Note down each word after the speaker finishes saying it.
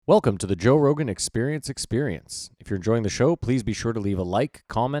Welcome to the Joe Rogan Experience. If you're enjoying the show, please be sure to leave a like,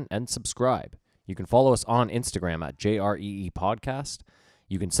 comment, and subscribe. You can follow us on Instagram at JREE Podcast.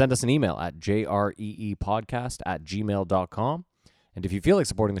 You can send us an email at jreepodcast@gmail.com. And if you feel like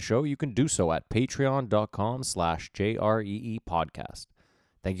supporting the show, you can do so at patreon.com/JREE Podcast.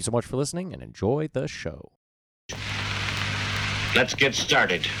 Thank you so much for listening and enjoy the show. Let's get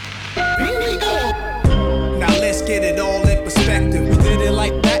started. Now let's get it all in perspective. We did it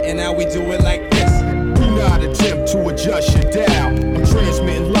like that, and now we do it like this. Do not attempt to adjust your dial. I'm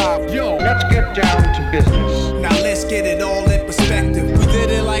transmitting live. Yo, Let's get down to business. Now let's get it all in perspective. We did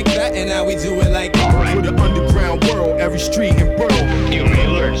it like that, and now we do it like this. All right. for the underground world, every street and borough. You may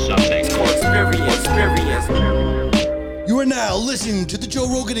learn something. Experience. You are now listening to the Joe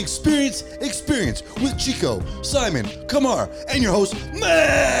Rogan Experience with Chico, Simon, Kamar, and your host,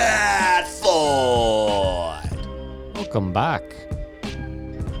 Matt Ford. Welcome back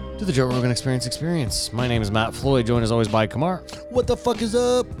to the Joe Rogan Experience. My name is Matt Floyd, joined as always by Kamar What the fuck is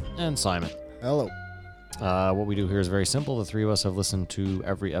up? and Simon. Hello. What we do here is very simple. The three of us have listened to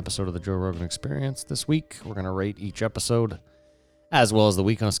every episode of the Joe Rogan Experience this week. We're going to rate each episode as well as the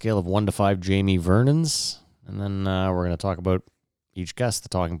week on a scale of 1 to 5 Jamie Vernons. And then we're going to talk about each guest, the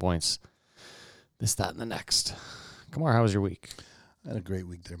talking points, this, that, and the next. Kamar, how was your week? I had a great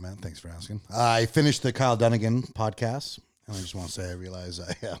week there, man. Thanks for asking. I finished the Kyle Dunnigan podcast, and I just want to say I realize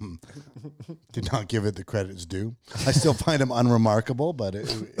I did not give it the credit it's due. I still find him unremarkable, but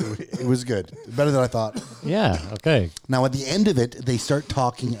it was good. Better than I thought. Yeah, okay. Now, at the end of it, they start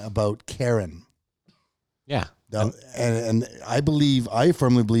talking about Karen. Yeah. And I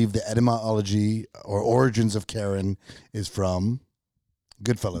firmly believe the etymology or origins of Karen is from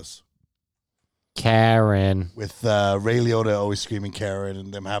Goodfellas. Karen. With Ray Liotta always screaming Karen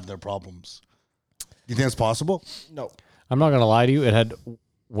and them having their problems. Do you think it's possible? No. I'm not going to lie to you. It had,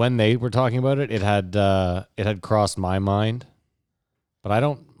 when they were talking about it, it had crossed my mind. But I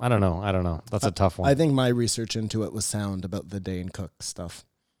don't know. That's a tough one. I think my research into it was sound about the Dane Cook stuff.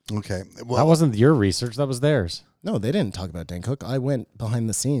 Okay. Well, that wasn't your research. That was theirs. No, they didn't talk about Dane Cook. I went behind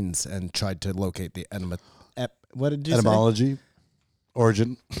the scenes and tried to locate the what did you etymology,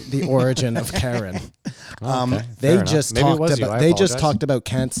 origin. say? The origin of Karen. Okay, They fair enough. just Maybe it talked was you. about I they just apologize. talked about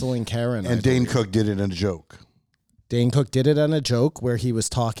canceling Karen. And Dane Cook did it in a joke. Dane Cook did it on a joke where he was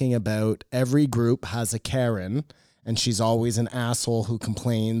talking about every group has a Karen, and she's always an asshole who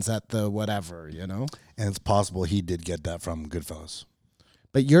complains at the whatever, you know? And it's possible he did get that from Goodfellas.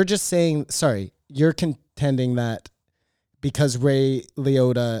 But you're just saying, you're contending that because Ray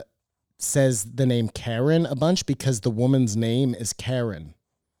Liotta says the name Karen a bunch because the woman's name is Karen.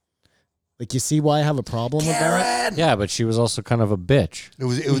 Like, you see why I have a problem with that? Yeah, but she was also kind of a bitch. It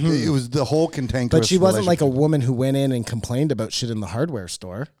was the whole cantankerous. But she wasn't like a relationship. woman who went in and complained about shit in the hardware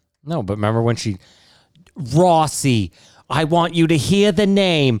store. No, but remember when Rossi, I want you to hear the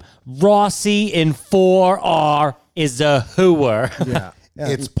name. Rossi in 4R is a hooer. Yeah.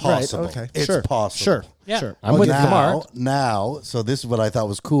 It's possible. Right, okay. It's sure. possible. Sure. Yeah. Sure. I'm with Kamar. Now, so this is what I thought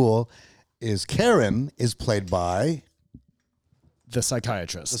was cool, is Karen is played by The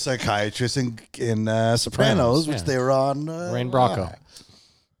psychiatrist. the psychiatrist in Sopranos, which yeah. they were on. Lorraine Bracco.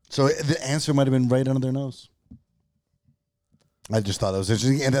 So the answer might have been right under their nose. I just thought that was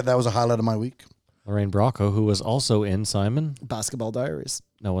interesting, and that was a highlight of my week. Lorraine Bracco, who was also in Simon. Basketball Diaries.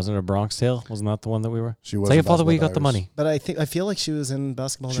 No, wasn't it a Bronx Tale? Wasn't that the one that we were? She was Tell in your father where you Basketball got the Diaries. money. But I feel like she was in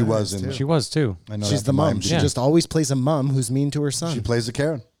Basketball She Diaries was in too. it. She was too. I know She's that the from mom. IMDb. She just always plays a mom who's mean to her son. She plays the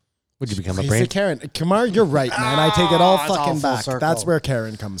Karen. Would you become a She's brain? the Karen. Kamar, you're right, man. I take it all it's all fucking full back. circle. That's where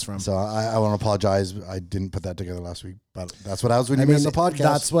Karen comes from. So I want to apologize. I didn't put that together last week, but that's what I was when you missed the podcast.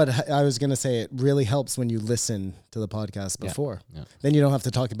 That's what I was going to say. It really helps when you listen to the podcast before. Yeah. Then you don't have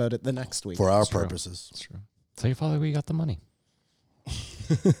to talk about it the next week. for our purposes. That's true. Tell your father where you got the money.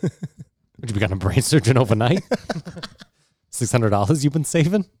 Would you become a brain surgeon overnight? $600 you've been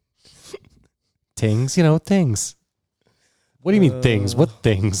saving? Things, things. What do you mean things? What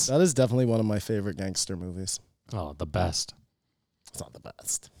things? That is definitely one of my favorite gangster movies. Oh, the best. It's not the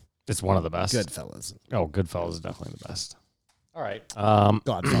best. It's one of the best. Goodfellas. Oh, Goodfellas is definitely the best. All right.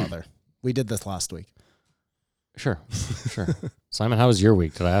 Godfather. We did this last week. Sure. Simon, how was your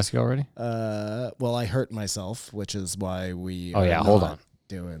week? Did I ask you already? Well, I hurt myself, which is why we Oh, are yeah, hold not on.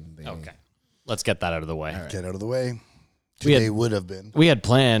 doing the... Okay. Let's get that out of the way. Get out of the way. We had- Today would have been. We had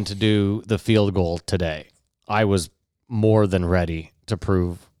planned to do the field goal today. I was more than ready to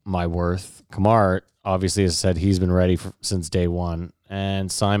prove my worth. Kamar obviously has said he's been ready since day one. And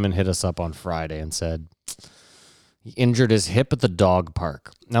Simon hit us up on Friday and said, He injured his hip at the dog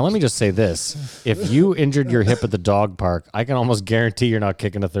park. Now, let me just say this. If you injured your hip at the dog park, I can almost guarantee you're not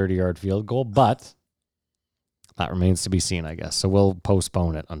kicking a 30-yard field goal, but that remains to be seen, I guess. So we'll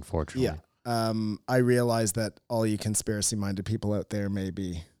postpone it, unfortunately. Yeah. I realize that all you conspiracy-minded people out there may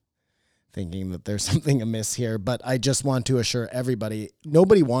be thinking that there's something amiss here, but I just want to assure everybody,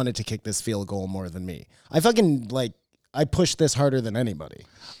 nobody wanted to kick this field goal more than me. I pushed this harder than anybody.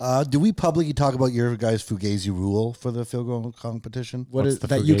 Do we publicly talk about your guys' Fugazi rule for the field goal competition? What What's is the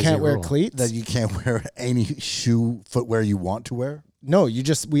that? You Fugazi can't wear rule? cleats? That you can't wear any footwear you want to wear? No,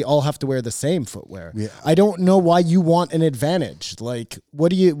 we all have to wear the same footwear. Yeah. I don't know why you want an advantage. Like, what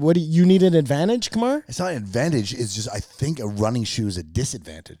do you need an advantage, Kamar? It's not an advantage. It's just I think a running shoe is a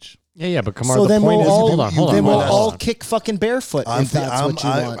disadvantage. Yeah, but Kamar, So the then point we'll is, all, hold on. then we'll hold all on. kick fucking barefoot if that's what you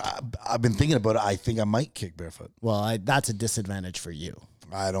want. I've been thinking about it. I think I might kick barefoot. Well, that's a disadvantage for you.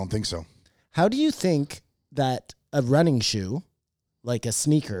 I don't think so. How do you think that a running shoe, like a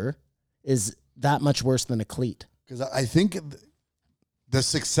sneaker, is that much worse than a cleat? Because I think the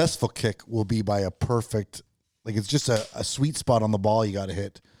successful kick will be by a perfect, like it's just a sweet spot on the ball you got to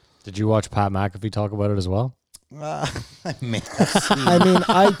hit. Did you watch Pat McAfee talk about it as well? I mean,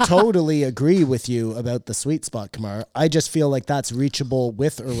 I totally agree with you about the sweet spot, Kamar. I just feel like that's reachable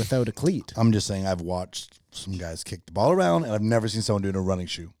with or without a cleat. I'm just saying I've watched some guys kick the ball around, and I've never seen someone doing a running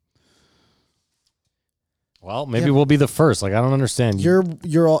shoe. Well, maybe we'll be the first. Like, I don't understand. You're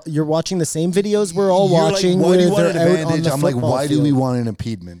watching the same videos we're all You're watching. Like, why do you where want an they're out on advantage? the I'm like, football why do we field. want an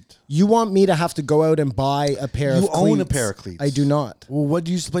impediment? You want me to have to go out and buy a pair of You cleats? own a pair of cleats. I do not. Well, what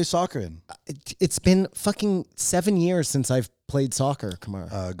do you used to play soccer in? It's been fucking 7 years since I've played soccer,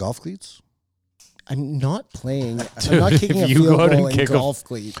 Kamar. Golf cleats? I'm not playing. Dude, I'm not kicking if a you field go out and goal in kick a- golf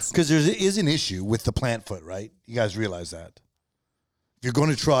cleats. Because there is an issue with the plant foot, right? You guys realize that. If you're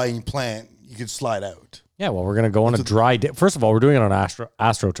going to try and plant, you could slide out. Yeah, well, we're going to go on a dry day. First of all, we're doing it on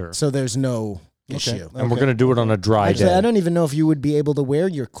AstroTurf. So there's no issue. And we're going to do it on a dry Actually, day. I don't even know if you would be able to wear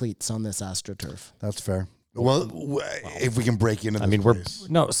your cleats on this AstroTurf. That's fair. Well, if we can break into this I mean, place.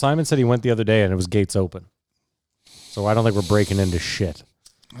 No, Simon said he went the other day and it was gates open. So I don't think we're breaking into shit.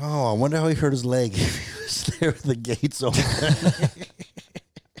 Oh, I wonder how he hurt his leg. He was there with the gates open.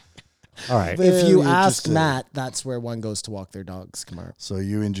 All right. If you Very ask interesting. Matt, that's where one goes to walk their dogs, Kamar. So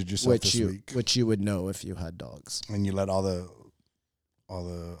you injured yourself this week, Which you would know if you had dogs. and you let all the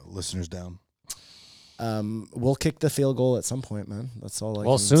listeners down. We'll kick the field goal at some point, man. That's all I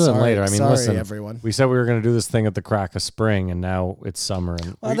Well, can. sooner than later. I mean, sorry, listen, everyone. we said we were going to do this thing at the crack of spring, and now it's summer,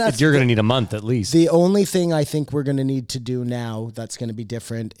 and Well, that's you're going to need a month at least. The only thing I think we're going to need to do now that's going to be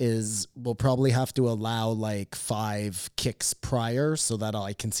different is we'll probably have to allow like 5 kicks prior so that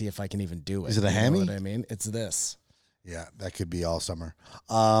I can see if I can even do it. Is it a You know hammy? what I mean? It's this. Yeah, that could be all summer.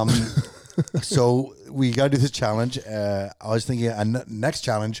 So we got to do this challenge. I was thinking next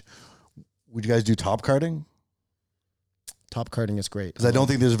challenge. Would you guys do top carding? Top carding is great. Because I don't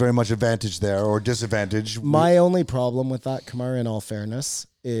think there's very much advantage there or disadvantage. My only problem with that, Kamar, in all fairness,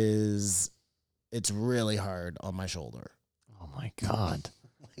 is it's really hard on my shoulder. Oh my God.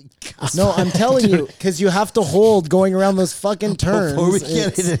 No, I'm telling you, because you have to hold going around those fucking turns. Before we get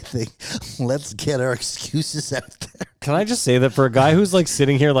It's- into anything, let's get our excuses out there. Can I just say that for a guy who's like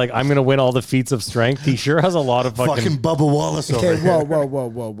sitting here like, I'm going to win all the feats of strength, he sure has a lot of Fucking Bubba Wallace over Okay, here.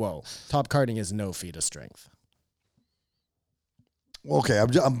 whoa. Top carding is no feat of strength. Okay,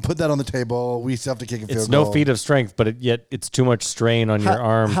 I'm put that on the table. We still have to kick a field It's goal. no feat of strength, but yet it's too much strain on your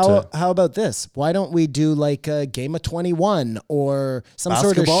arm. How about this? Why don't we do like a game of 21 or some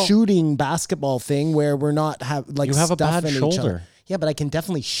sort Basketball? of shooting basketball thing where we're not like You have a bad stuffing each other? shoulder. Yeah, but I can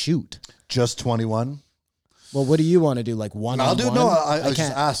definitely shoot. Just 21. Well, what do you want to do? Like one I'll on do. one? No, I was just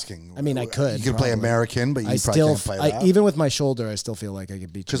can't. asking. I mean, I could, You can play probably. American, but you I probably still, can't play that. even with my shoulder, I still feel like I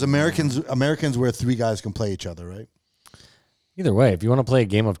could beat you. Because Americans where 3 guys can play each other, right? Either way, if you want to play a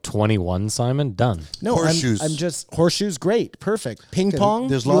game of 21, Simon, done. No, Horseshoes. I'm just horseshoes. Great, perfect. Ping pong.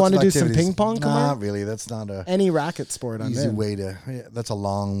 There's you lots want to of do some activities. ping pong? Come Not on. really. That's not a Any racket sport, I'm easy in. way to. Yeah, that's a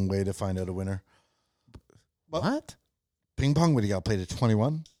long way to find out a winner. What? Ping pong. What do you got? Play to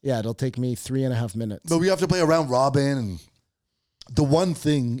 21. Yeah, it'll take me 3.5 minutes. But we have to play a round robin, and the one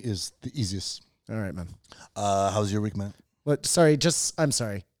thing is the easiest. All right, man. How's your week, man? What? I'm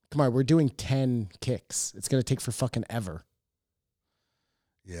sorry. Come on, we're doing 10 kicks. It's gonna take for fucking ever.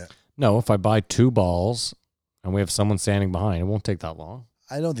 Yeah, No, if I buy 2 balls and we have someone standing behind, it won't take that long.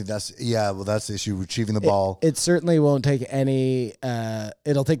 I don't think that's well, that's the issue, retrieving the ball. It certainly won't take any.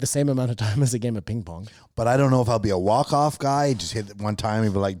 It'll take the same amount of time as a game of ping pong. But I don't know if I'll be a walk-off guy, just hit it one time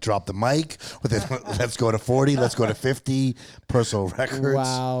and be like, drop the mic. With it, let's go to 40, let's go to 50, personal records.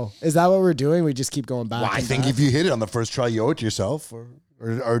 Wow, is that what we're doing? We just keep going back. Well, I and think back? if you hit it on the first try, you owe it to yourself,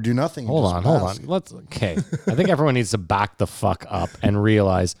 or do nothing. Hold Just on. pass. Okay. I think everyone needs to back the fuck up and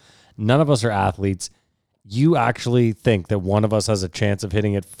realize none of us are athletes. You actually think that one of us has a chance of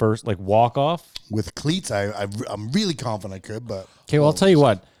hitting it first, like walk off? With cleats, I'm really confident I could, but Okay, well, I'll tell you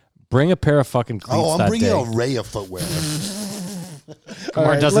what. Bring a pair of fucking cleats I'm that bringing day. an array of footwear.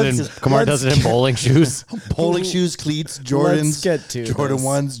 Kamar does it in bowling shoes. Bowling shoes, cleats, Jordans, Let's get to Jordan this.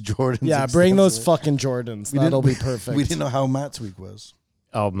 1s, Jordans. Yeah, bring those fucking Jordans. That'll be perfect. We didn't know how Matt's week was.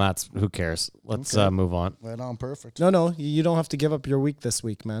 Oh, Matt's, who cares? Let's move on. Right on, perfect. No, you don't have to give up your week this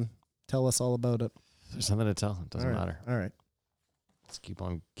week, man. Tell us all about it. There's something to tell. It doesn't matter. All right. Let's keep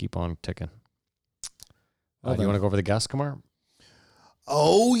on ticking. Well Do you then. want to go over the guest, Kamar?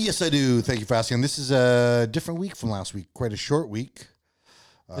 Oh, yes, I do. Thank you for asking. This is a different week from last week. Quite a short week.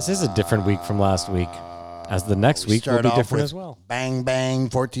 This is a different week from last week, as the next We week will start be off different with as well. Bang Bang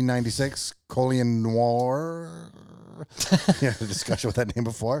 1496, Collion Noir. Yeah, a discussion with that name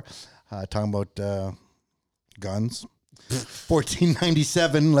before. Talking about guns.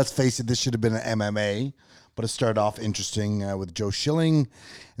 1497, let's face it, this should have been an MMA, but it started off interesting with Joe Schilling.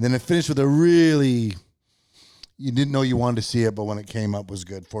 And then it finished with a really, you didn't know you wanted to see it, but when it came up, was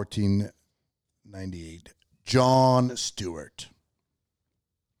good. 1498, Jon Stewart.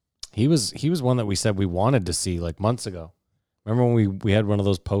 He was one that we said we wanted to see like months ago. Remember when we had one of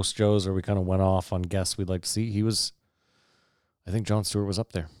those post shows where we kind of went off on guests we'd like to see? I think Jon Stewart was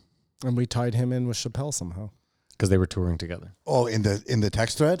up there And we tied him in with Chappelle somehow. because they were touring together. Oh, in the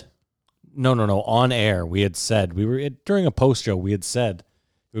text thread? No. On air, we had said during a post show we had said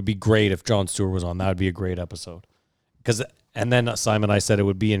it would be great if Jon Stewart was on. That would be a great episode. And then Simon and I said it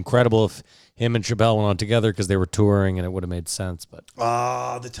would be incredible if him and Chappelle went on together because they were touring and it would have made sense. But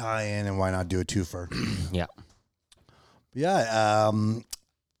The tie-in, and why not do a twofer? yeah, Yeah.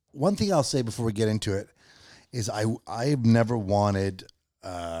 One thing I'll say before we get into it is I've never wanted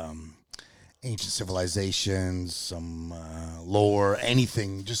ancient civilizations, some lore,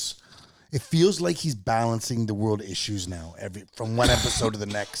 anything. Just it feels like he's balancing the world issues now. From one episode to the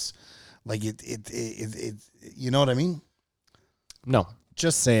next, like it. You know what I mean? no.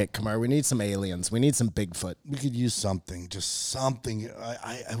 Just say it, Kamar. We need some aliens. We need some Bigfoot. We could use something, just something.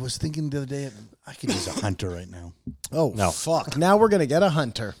 I was thinking the other day, I could use a hunter right now. Oh, No. fuck. Now we're going to get a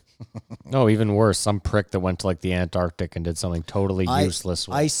hunter. No, even worse, some prick that went to like the Antarctic and did something totally useless.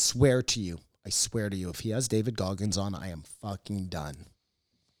 I swear to you, if he has David Goggins on, I am fucking done.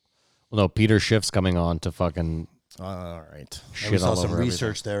 Well, no, Peter Schiff's coming on to fucking All right. We shit saw all some over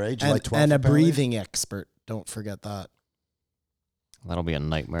research there, eh? July And, 12th, and a apparently. breathing expert. Don't forget that. everything. That'll be a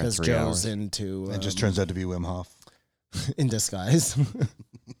nightmare. Because 3 Joe's hours. into It just turns out to be Wim Hof in disguise.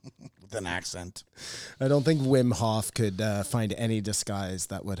 with an accent. I don't think Wim Hof could find any disguise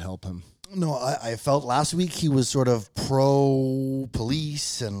that would help him. No, I felt last week he was sort of pro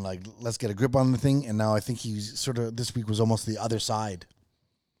police and like let's get a grip on the thing, and now I think he's sort of this week was almost the other side.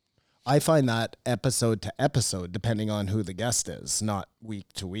 I find that episode to episode, depending on who the guest is, not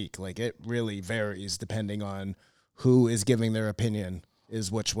week to week. Like it really varies depending on who is giving their opinion,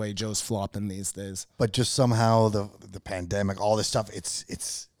 is which way Joe's flopping these days. But just somehow the pandemic, all this stuff,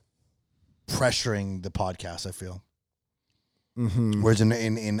 it's pressuring the podcast. I feel. Mm-hmm. Whereas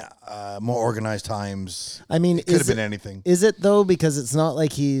in more organized times, I mean, it could have is been it, anything. is it though? Because it's not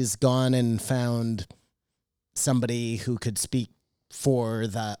like he's gone and found somebody who could speak for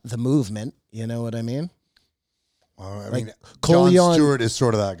the movement. You know what I mean? I like mean, Collion- Jon Stewart is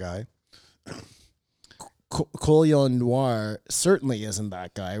sort of that guy. Collion Noir certainly isn't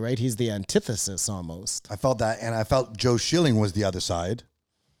that guy, right? He's the antithesis almost. I felt that, and I felt Joe Schilling was the other side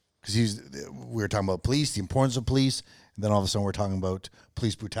because we were talking about police, the importance of police, and then all of a sudden we're talking about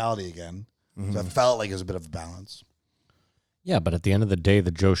police brutality again. So I felt like it was a bit of a balance. Yeah, but at the end of the day,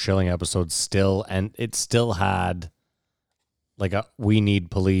 the Joe Schilling episode still had like a we need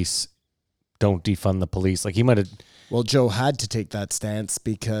police, don't defund the police. Like he might have. Well, Joe had to take that stance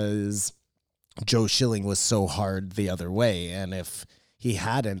because Joe Schilling was so hard the other way, and if he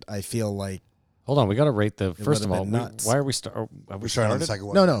hadn't, I feel like Hold on, we got to rate the. First of would've all, been nuts. why are we start? Have We're we starting on the started?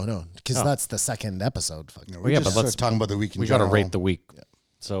 second one. no, because Oh. that's the second episode. Fuck. We're yeah, just but sort let's- of talking about the week in We got to general. rate the week.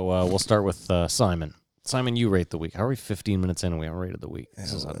 So we'll start with Simon. Simon, you rate the week. How are we 15 minutes in and we haven't rated the week?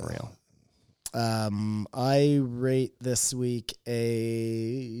 This is unreal. I rate this week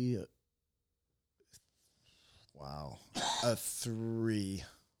a Wow. A 3.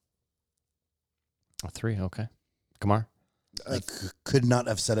 A 3, okay. Kamar? Could not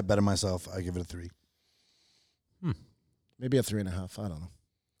have said it better myself. I give it a 3. Maybe a 3.5. I don't know.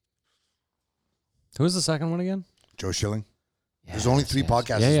 Who was the second one again? Joe Schilling. There's only 3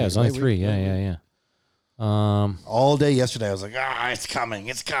 podcasts. Yeah, this there's week. only 3. Yeah. All day yesterday, I was like, it's coming.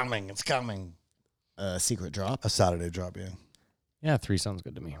 It's coming. Secret drop. A Saturday drop, yeah. Yeah, 3 sounds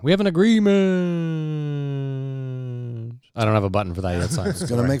good to me. We have an agreement. I don't have a button for that yet, so It's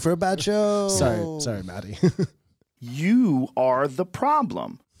going to make for a bad show. Sorry, Maddie. You are the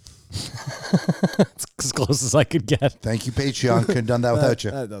problem. It's as close as I could get. Thank you, Patreon. Couldn't have done that without you.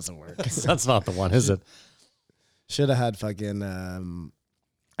 That doesn't work. That's not the one, is it? Should have had fucking.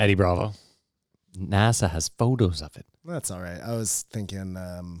 Eddie Bravo. NASA has photos of it. That's all right. I was thinking.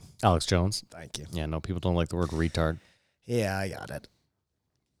 Alex Jones. Thank you. Yeah, no, people don't like the word retard. Yeah, I got it.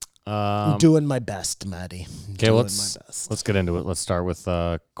 I'm doing my best, Maddie. Okay, let's get into it. Let's start with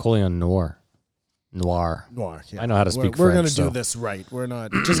Colion Noir. Noir. Yeah. I know how to speak We're French. We're gonna do this right. We're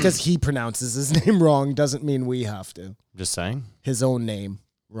not just because he pronounces his name wrong doesn't mean we have to. Just saying. His own name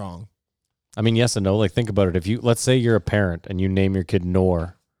wrong. I mean, yes and no. Like, think about it. If you, let's say you're a parent and you name your kid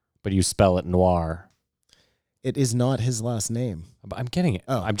Noir, but you spell it Noir. It is not his last name. I'm getting it.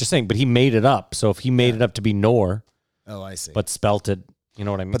 Oh. I'm just saying, but he made it up. So if he made it up to be Noir, Oh, I see. but spelt it, you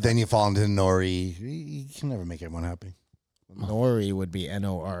know what I mean? But then you fall into Nori. You can never make everyone happy. Nori would be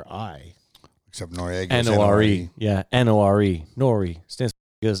Nori. Except Noriega. N-O-R-E. Yeah, N-O-R-E. Nori. Stands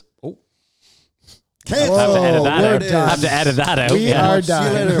for goes, oh. Can't Have to edit that we're out. done. Have to edit that out. We yeah. are See you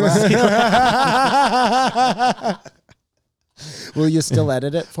done. later, Will you still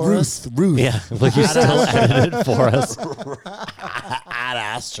edit it for us? Ruth. Yeah, like you still edited it for us. Ad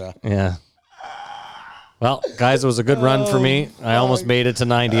Astra. Yeah. Well, guys, it was a good run for me. I almost made it to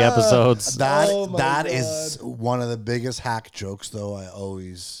 90 episodes. That is one of the biggest hack jokes, though, I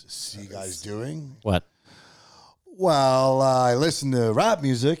always see guys doing. What? Well, I listened to rap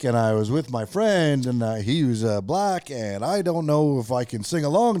music, and I was with my friend, and he was black, and I don't know if I can sing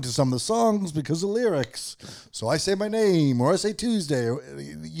along to some of the songs because of lyrics. So I say my name, or I say Tuesday, or,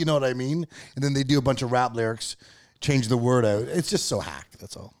 you know what I mean? And then they do a bunch of rap lyrics, change the word out. It's just so hacked,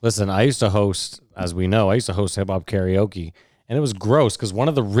 that's all. Listen, I used to host, as we know, hip hop karaoke, and it was gross because one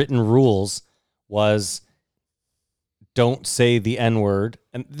of the written rules was don't say the N-word.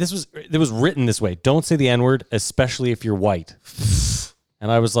 And it was written this way. Don't say the N-word, especially if you're white. And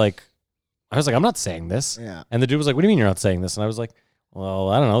I was like, I'm not saying this. Yeah. And the dude was like, what do you mean you're not saying this? And I was like, well,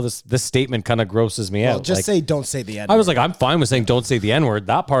 I don't know. This statement kind of grosses me out. Just Like, say don't say the N. I was like, I'm fine with saying don't say the N-word.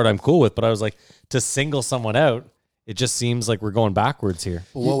 That part I'm cool with. But I was like, to single someone out, it just seems like we're going backwards here.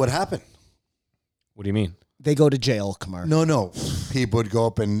 But what would happen? What do you mean? They go to jail, Kamar. No. People would go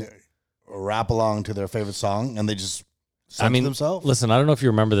up and rap along to their favorite song, and they just censor themselves. Listen, I don't know if you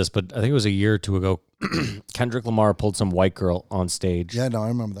remember this, but I think it was a year or two ago. Kendrick Lamar pulled some white girl on stage Yeah, no, I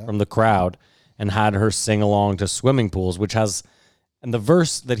remember that. from the crowd and had her sing along to Swimming Pools, which has, and the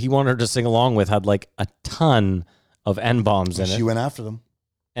verse that he wanted her to sing along with had like a ton of N-bombs in She it. went after them.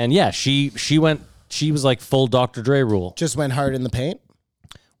 And yeah, she was like full Dr. Dre rule. Just went hard in the paint.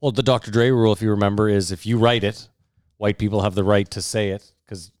 Well, the Dr. Dre rule, if you remember, is if you write it, white people have the right to say it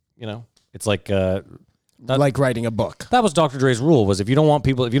because, you know, it's like Like writing a book. that was Dr. Dre's rule was if you don't want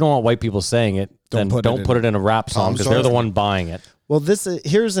white people saying it, then don't put it in a rap song because they're the one buying it. Well,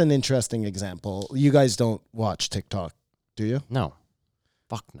 here's an interesting example. You guys don't watch TikTok, do you? No.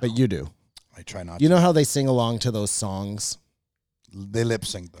 Fuck no. But you do. I try not You to. know how they sing along to those songs? They lip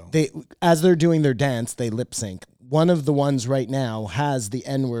sync, though. As they're doing their dance, they lip sync. One of the ones right now has the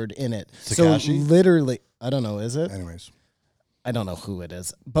N-word in it. Tekashi? So literally, I don't know, is it? Anyways. I don't know who it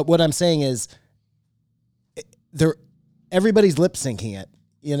is. But what I'm saying is everybody's lip syncing it.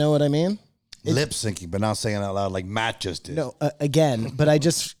 You know what I mean? Lip syncing, but not saying it out loud like Matt just did. No, again, but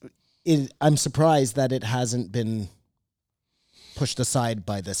I'm surprised that it hasn't been pushed aside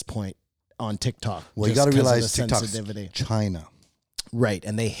by this point on TikTok. Well, you just got to 'cause of realize the TikTok's sensitivity. China. Right,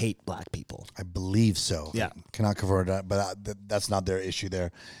 and they hate black people. I believe so. Yeah. Cannot confirm that, but that's not their issue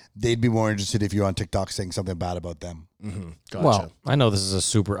there. They'd be more interested if you're on TikTok saying something bad about them. Gotcha. Well, I know this is a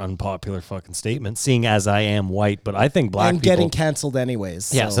super unpopular fucking statement, seeing as I am white, but I think black and people... getting canceled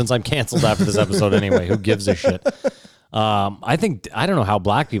anyways. Yeah, so. since I'm canceled after this episode anyway, who gives a shit? I don't know how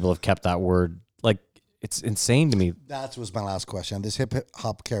black people have kept that word. Like, it's insane to me. That was my last question. This hip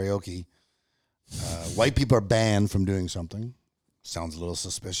hop karaoke, white people are banned from doing something. Sounds a little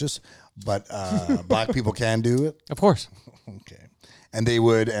suspicious, but black people can do it. Of course. Okay. And they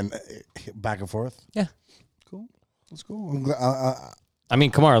would, and back and forth. Yeah. Cool. That's cool. I'm glad, I mean,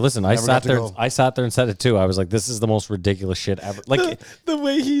 Kamar, listen, I Never sat got to there. go. I sat there and said it too. I was like, this is the most ridiculous shit ever. Like, The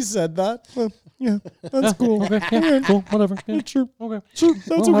way he said that. Yeah, that's cool. okay, yeah, cool, whatever. Yeah, Sure. okay. Sure, that's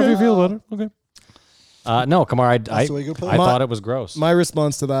Well, however okay. you feel about it. Okay. No, Kamar, I the way you put it. thought it was gross. My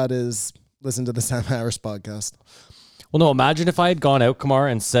response to that is listen to the Sam Harris podcast. Well, no, imagine if I had gone out, Kamar,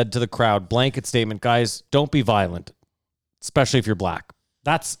 and said to the crowd, blanket statement, guys, don't be violent, especially if you're black.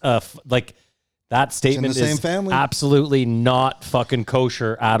 That's like that statement same is family. absolutely not fucking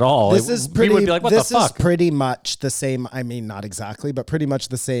kosher at all. This is pretty. We would be like, what the this is fuck? pretty much the same. I mean, not exactly, but pretty much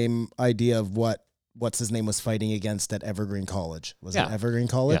the same idea of what's his name was fighting against at Evergreen College. Was Yeah. it Evergreen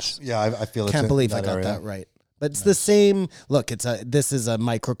College? Yes. Yeah, I feel it's Can't in believe I that got area. that right. But it's the same. Look, this is a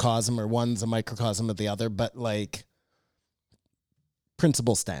microcosm, or one's a microcosm of the other, but like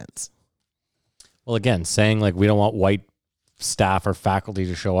principle stands. Well, again, saying like we don't want white staff or faculty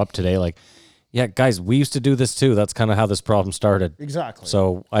to show up today, like, yeah, guys, we used to do this too. That's kind of how this problem started. Exactly.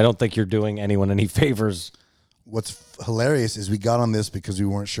 So I don't think you're doing anyone any favors. What's hilarious is we got on this because we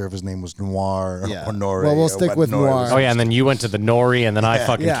weren't sure if his name was Noir Yeah. or Nori. Well, we'll or stick what with Nori Noir. was. Oh yeah, and then you went to the Nori, and then I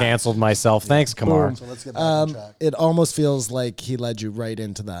fucking Yeah. canceled myself. Thanks, Kamar. So let's get back on track. It almost feels like he led you right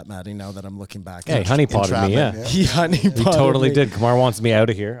into that, Maddie. Now that I'm looking back, Hey, honeypotted me, yeah. Entrapment, he honeypotted He totally me. did. Kamar wants me out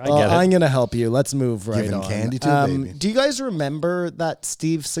of here. I get it. I'm gonna help you. Let's move right Giving on. candy to a baby. Do you guys remember that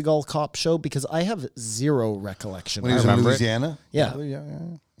Steve Seagal cop show? Because I have zero recollection. When he was in remember it. Louisiana? Yeah. yeah.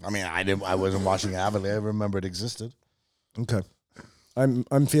 I mean, I wasn't watching avidly. I remember it existed. Okay.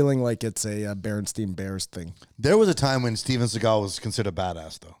 I'm feeling like it's a Berenstein Bears thing. There was a time when Steven Seagal was considered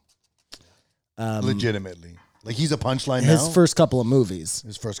badass, though. Legitimately. Like, he's a punchline His now. first couple of movies.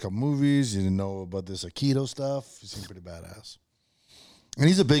 His first couple movies, you didn't know about this Aikido stuff. He seemed pretty badass. And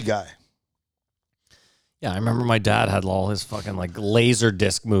he's a big guy. Yeah, I remember my dad had all his fucking like laser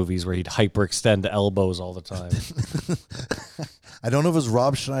disc movies where he'd hyperextend elbows all the time. I don't know if it was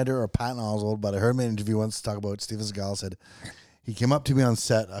Rob Schneider or Patton Oswalt, but I heard him in an interview once talk about Steven Seagal. Said he came up to me on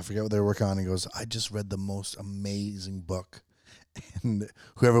set. I forget what they were working on. He goes, "I just read the most amazing book," and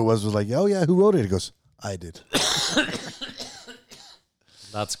whoever it was like, "Oh yeah, who wrote it?" He goes, "I did."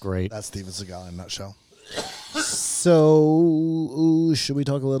 That's great. That's Steven Seagal in a nutshell. So, should we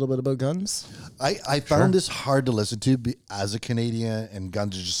talk a little bit about guns? I found this hard to listen to as a Canadian, and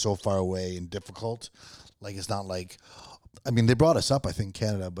guns are just so far away and difficult. Like, it's not like, I mean, they brought us up, I think,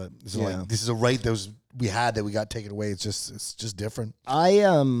 Canada, but it's like, this is a right that we had that we got taken away. It's just different. I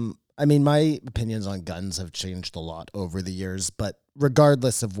mean, my opinions on guns have changed a lot over the years, but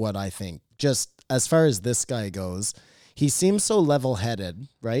regardless of what I think, just as far as this guy goes, he seems so level-headed,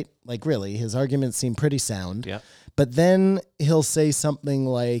 right? Like, really, his arguments seem pretty sound. Yeah. But then he'll say something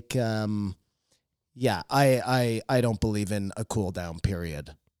like, yeah, I don't believe in a cool down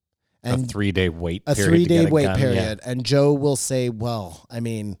period. A 3-day wait a period. 3-day to get a wait gun, period. And Joe will say, well, I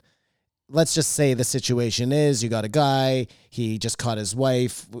mean, let's just say the situation is you got a guy, he just caught his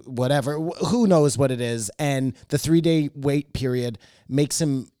wife, whatever, who knows what it is. And the 3-day wait period makes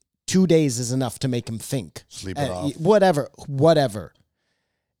him 2 days is enough to make him think. Sleep it off. Whatever.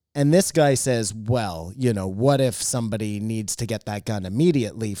 And this guy says, well, you know, what if somebody needs to get that gun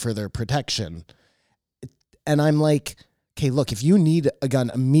immediately for their protection? And I'm like, okay, look, if you need a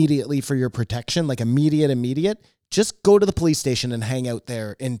gun immediately for your protection, like immediate, just go to the police station and hang out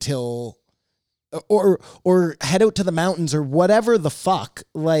there until, or head out to the mountains or whatever the fuck.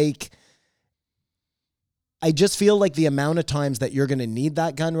 Like, I just feel like the amount of times that you're going to need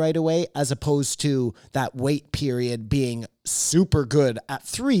that gun right away, as opposed to that wait period being super good at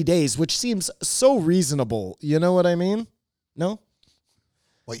 3 days, which seems so reasonable. You know what I mean? No?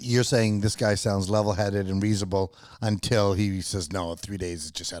 What you're saying, this guy sounds level-headed and reasonable until he says, no, 3 days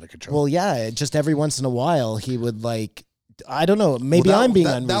is just out of control. Well, yeah, just every once in a while he would like, I don't know, maybe Well, I'm being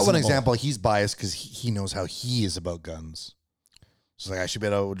that unreasonable. one example, he's biased because he knows how he is about guns. So like, I should be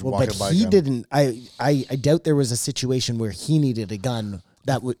able to Well, walk but and buy a he gun. didn't. I doubt there was a situation where he needed a gun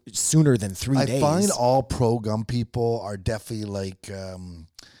that would sooner than 3 I days. find all pro-gun people are definitely like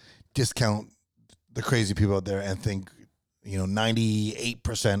discount the crazy people out there and think,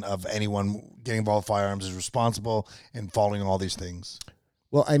 98% of anyone getting involved with firearms is responsible and following all these things.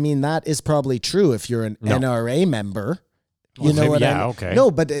 Well, I mean, that is probably true if you're an NRA member. You Well, know what I yeah, mean? okay. No,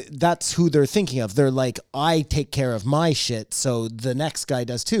 but that's who they're thinking of. They're like, I take care of my shit, so the next guy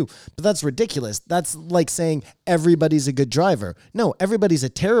does too. But that's ridiculous. That's like saying everybody's a good driver. No, everybody's a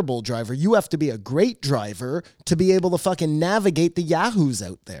terrible driver. You have to be a great driver to be able to fucking navigate the yahoos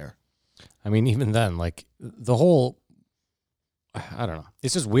out there. I mean, even then, like the whole, I don't know.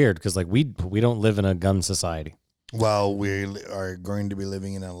 It's just weird because like we don't live in a gun society. Well, we are going to be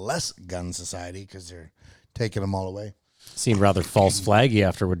living in a less gun society because they're taking them all away. Seemed rather false flaggy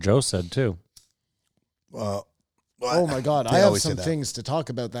after what Joe said too. Oh my God, They I have always say some that. things to talk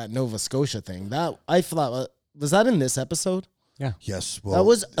about that Nova Scotia thing. That I thought was that in this episode? Yes. Well, That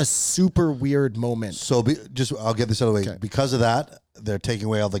was a super weird moment. So I'll get this out of the way. Okay. Because of that, they're taking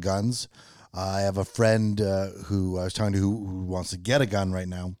away all the guns. I have a friend who I was talking to who wants to get a gun right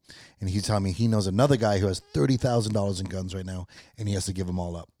now, and he's telling me he knows another guy who has $30,000 in guns right now, and he has to give them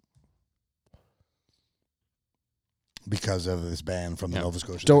all up because of this ban from the Nova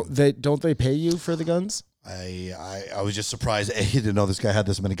Scotia. Don't they pay you for the guns? I was just surprised to know this guy had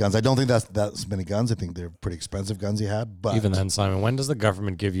this many guns. I don't think that's many guns. I think they're pretty expensive guns he had. But Even then, Simon, when does the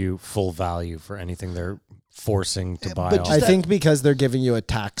government give you full value for anything they're forcing to buy? but off? just I think because they're giving you a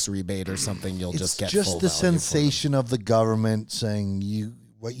tax rebate or something, you'll it's just get just full the value for them. sensation of the government saying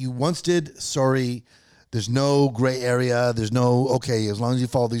what you once did. Sorry, there's no gray area. There's no okay. As long as you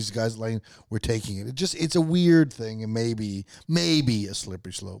follow these guys' lane, we're taking it. It's a weird thing, and maybe a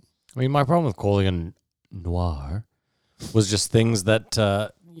slippery slope. I mean, my problem with Colligan Noir was just things that,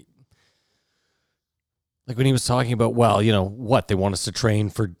 like when he was talking about, well, you know, what, they want us to train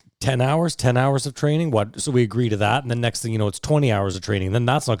for 10 hours of training? What? So we agree to that. And then next thing you know, it's 20 hours of training. Then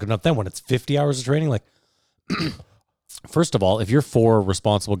that's not good enough. Then when it's 50 hours of training, like, first of all, if you're for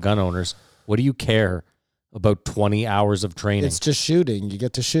responsible gun owners, what do you care about 20 hours of training? It's just shooting. You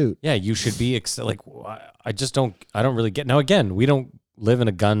get to shoot. Yeah, you should be like, I don't really get. Now, again, we don't live in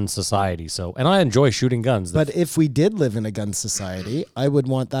a gun society, so, and I enjoy shooting guns. But if we did live in a gun society, I would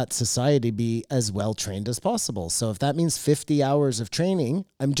want that society to be as well trained as possible. So if that means 50 hours of training,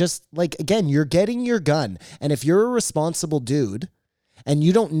 I'm just like, again, you're getting your gun. And if you're a responsible dude and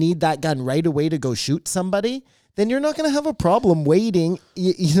you don't need that gun right away to go shoot somebody, then you're not going to have a problem waiting.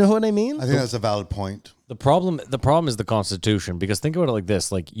 You know what I mean? I think that's a valid point. The problem is the Constitution, because think about it like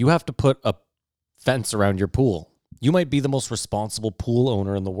this: like, you have to put a fence around your pool. You might be the most responsible pool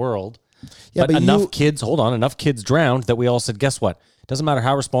owner in the world, Yeah, but but enough kids drowned that we all said, guess what? It doesn't matter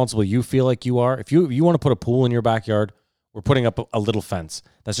how responsible you feel like you are. If you want to put a pool in your backyard, we're putting up a little fence.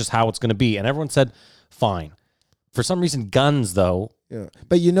 That's just how it's going to be. And everyone said, fine. For some reason, guns, though. Yeah.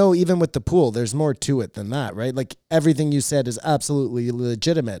 But you know, even with the pool, there's more to it than that, right? Like everything you said is absolutely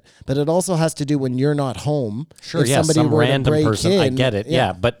legitimate, but it also has to do when you're not home. Sure, If yeah, somebody some were to random break person. I in- get it.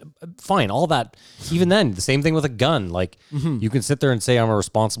 Yeah, but fine, all that. Even then, the same thing with a gun. Like, you can sit there and say I'm a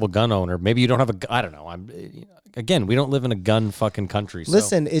responsible gun owner. Maybe you don't have I don't know. Again, we don't live in a gun fucking country. So.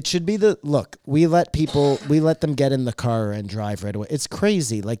 Listen, it should be we let them get in the car and drive right away. It's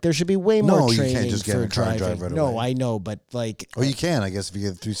crazy. Like there should be way more No, you training can't just get for in a car and driving. drive right no, away. I know, but like Or you can, I guess, if you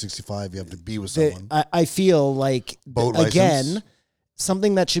get 365, you have to be with someone. I feel like Boat again, license?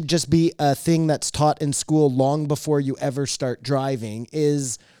 something that should just be a thing that's taught in school long before you ever start driving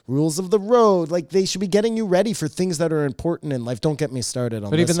is rules of the road. Like they should be getting you ready for things that are important in life. Don't get me started on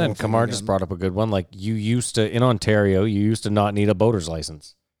But this even then, whole thing Kamar again. just brought up a good one. Like, in Ontario, you used to not need a boater's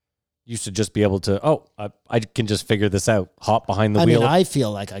license. You used to just be able to, I can just figure this out. Hop behind the I wheel. mean, I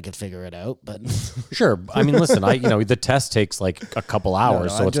feel like I could figure it out, but Sure. I mean, listen, the test takes like a couple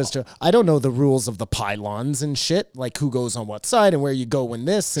hours. I don't know the rules of the pylons and shit, like who goes on what side and where you go when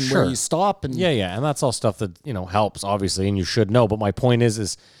this and where Sure. you stop. And Yeah. And that's all stuff that, helps, obviously, and you should know. But my point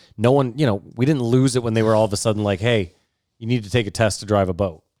is no one, we didn't lose it when they were all of a sudden like, hey, you need to take a test to drive a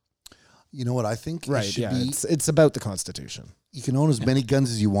boat. You know what I think? It right, should yeah, be, it's about the Constitution. you can own as many guns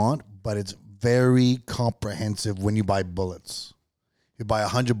as you want, but it's very comprehensive when you buy bullets. You buy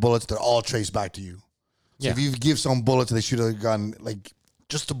 100 bullets, they're all traced back to you. So Yeah. if you give someone bullets and they shoot a gun, like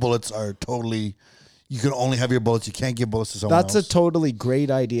just the bullets are totally, you can only have your bullets. You can't give bullets to someone That's else. a totally great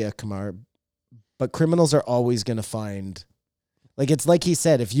idea, Kamar. But criminals are always going to find, it's like he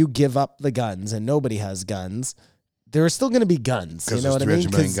said, if you give up the guns and nobody has guns, there are still going to be guns. You 'Cause know there's what I mean?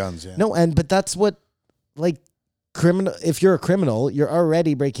 300 million 'Cause- guns, yeah. No, but that's what, criminal. If you're a criminal, you're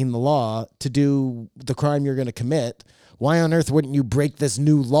already breaking the law to do the crime you're going to commit. Why on earth wouldn't you break this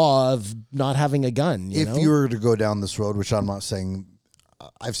new law of not having a gun? If know? you were to go down this road, which I'm not saying,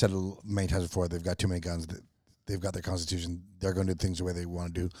 I've said it many times before, they've got too many guns. They've got their constitution. They're going to do things the way they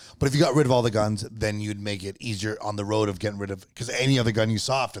want to do. But if you got rid of all the guns, then you'd make it easier on the road of getting rid of, because any other gun you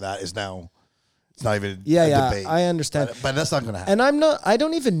saw after that is now, it's not even a debate. I understand. But that's not going to happen. And I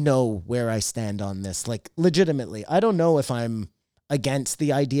don't even know where I stand on this. Like, legitimately, I don't know if I'm against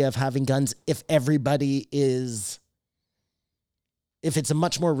the idea of having guns if it's a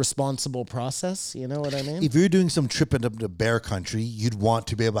much more responsible process. You know what I mean? If you're doing some trip into bear country, you'd want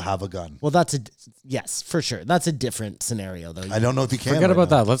to be able to have a gun. Well, yes, for sure. That's a different scenario, though. I don't know if you can. Forget right about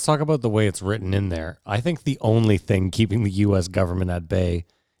now. that. Let's talk about the way it's written in there. I think the only thing keeping the U.S. government at bay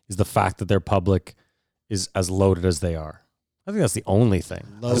is the fact that their public is as loaded as they are. I think that's the only thing.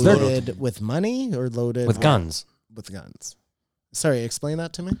 'Cause they're- Loaded with money or loaded with guns. With guns. Sorry, explain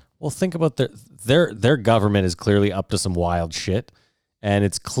that to me. Well, think about their government is clearly up to some wild shit, and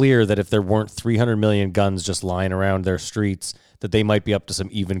it's clear that if there weren't 300 million guns just lying around their streets, that they might be up to some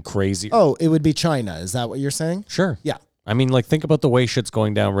even crazier. Oh, it would be China. Is that what you're saying? Sure. Yeah. I mean, like, think about the way shit's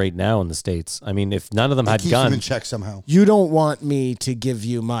going down right now in the States. I mean, if none of them had Keeps them in guns, check somehow. You don't want me to give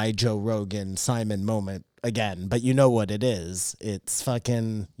you my Joe Rogan Simon moment again, but you know what it is. It's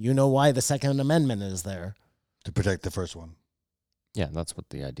fucking, you know why the Second Amendment is there. To protect the first one. yeah, that's what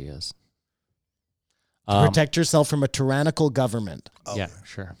the idea is. To protect yourself from a tyrannical government. Oh, yeah,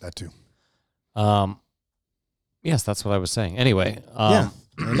 sure. That too. Yes, that's what I was saying. Anyway, Yeah,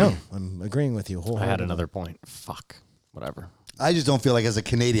 I know. I'm agreeing with you I wholeheartedly. had another point. Fuck. Whatever. I just don't feel like as a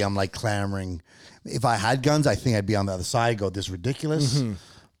Canadian, I'm like clamoring. If I had guns, I think I'd be on the other side, go, this is ridiculous.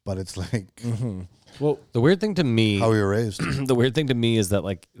 But it's like Well, the weird thing to me, how we were raised. the weird thing to me is that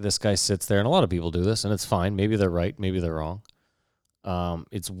like this guy sits there, and a lot of people do this, and it's fine. Maybe they're right, maybe they're wrong.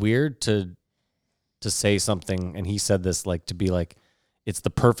 It's weird to say something, and he said this like to be like, it's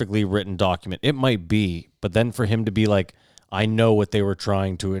the perfectly written document. It might be, but then for him to be like, I know what they were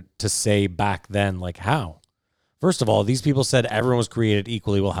trying to say back then. Like how? First of all, these people said everyone was created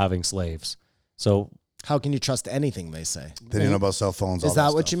equally while having slaves. So, How can you trust anything they say? They didn't know about cell phones. Is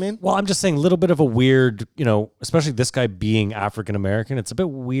that what you mean? well, I'm just saying a little bit of a weird, especially this guy being African American, it's a bit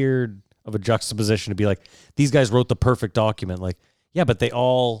weird of a juxtaposition to be like, these guys wrote the perfect document. Like, yeah, but they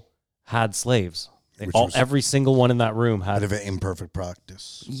all had slaves. Every single one in that room had. Out of an imperfect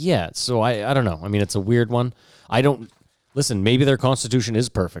practice. Yeah, so I don't know. I mean, it's a weird one. Listen, maybe their constitution is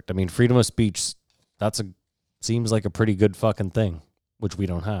perfect. I mean, freedom of speech, seems like a pretty good fucking thing, which we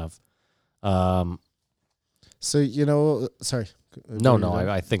don't have. So, sorry. No,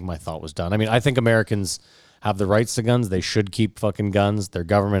 I think my thought was done. I mean, I think Americans have the rights to guns. They should keep fucking guns. Their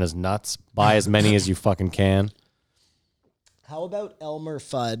government is nuts. Buy as many as you fucking can. How about Elmer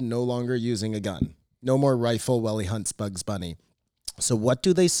Fudd no longer using a gun? No more rifle while he hunts Bugs Bunny. So what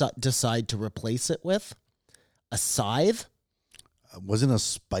do they decide to replace it with? A scythe? Wasn't a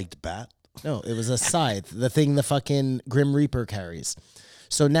spiked bat? No, it was a scythe, the thing the fucking Grim Reaper carries.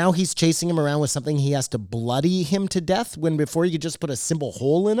 So now he's chasing him around with something he has to bloody him to death when before you could just put a simple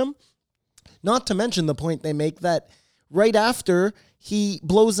hole in him. Not to mention the point they make that right after he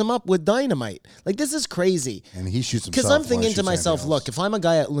blows him up with dynamite. Like, this is crazy. And he shoots himself. Because I'm while he thinking to shoots myself, anything look, else. if I'm a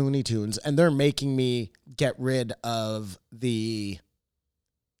guy at Looney Tunes and they're making me get rid of the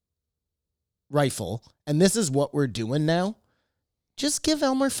rifle, and this is what we're doing now, just give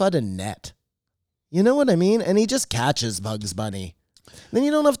Elmer Fudd a net. You know what I mean? And he just catches Bugs Bunny. Then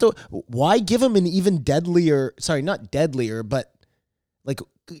you don't have to. Why give him an even deadlier? Sorry, not deadlier, but like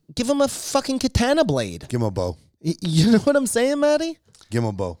give him a fucking katana blade. Give him a bow. You know what I'm saying, Maddie? Give him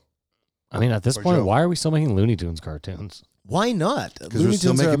a bow. I mean, at this Or point, Joe. why are we still making Looney Tunes cartoons? Why not? Because Looney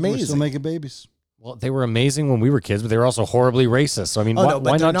Tunes are We're amazing. still making babies. Well, they were amazing when we were kids, but they were also horribly racist. So, I mean, Oh why, no,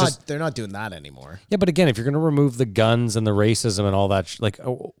 but why they're not just... they're not doing that anymore. Yeah, but again, if you're going to remove the guns and the racism and all that,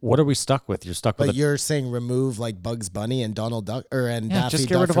 what are we stuck with? You're stuck with But you're saying remove like Bugs Bunny and Donald Duck and Daffy just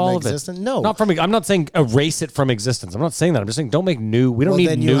get Duck rid of from all of existence? it. No, Not from. I'm not saying erase it from existence. I'm not saying that. I'm just saying don't make new. We don't need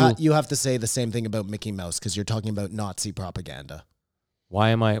then new. you have to say the same thing about Mickey Mouse because you're talking about Nazi propaganda. Why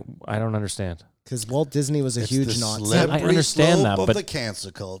am I? I don't understand. Because Walt Disney was a It's huge the Nazi. slippery I understand slope that, of but- the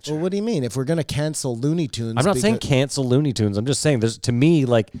cancel culture. Well, what do you mean? If we're gonna cancel Looney Tunes, I'm not saying because- cancel Looney Tunes. I'm just saying there's to me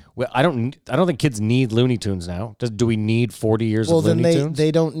like I don't think kids need Looney Tunes now. Do we need 40 years Well, of then Looney Tunes?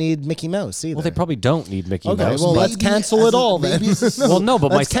 they don't need Mickey Mouse either. Well, they probably don't need Mickey Okay, Mouse. well, but- let's cancel it all then. Well, no,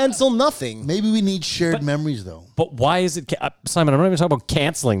 but let's cancel nothing. Maybe we need shared memories, though. But why is it, Simon? I'm not even talking about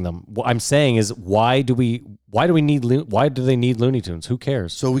canceling them. What I'm saying is, why do they need Looney Tunes? Who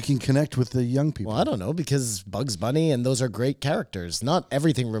cares? So we can connect with the young people. Well, I don't know because Bugs Bunny and those are great characters. Not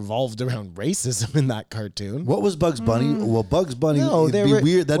everything revolved around racism in that cartoon. What was Bugs Bunny? Well, Bugs Bunny, No, it'd there be were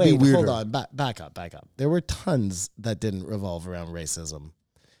weird. That'd be weirder. Hold on, back up. There were tons that didn't revolve around racism.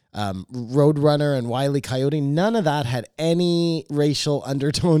 Roadrunner and Wile E. Coyote, none of that had any racial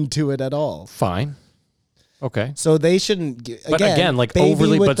undertone to it at all. Fine. Okay. So they shouldn't. But again, like baby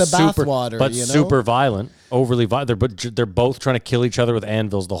overly, with but the super, bathwater, but you know? super violent, overly violent. They're both trying to kill each other with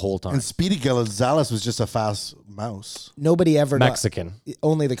anvils the whole time. And Speedy Gonzales was just a fast mouse. Nobody ever Mexican, got,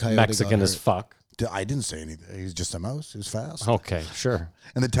 only the coyote. Mexican got as hurt. fuck. I didn't say anything. He's just a mouse. He was fast. Okay, sure.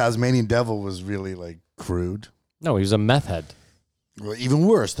 And the Tasmanian devil was really like crude. No, he was a meth head. Well, even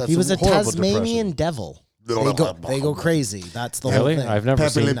worse. That's He was a horrible Tasmanian depression. devil. They go crazy. That's the Really? whole thing. I've never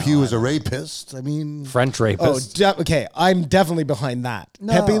Pepe seen Le that. Pew was a rapist. I mean, French Oh, rapist. okay. I'm definitely behind that.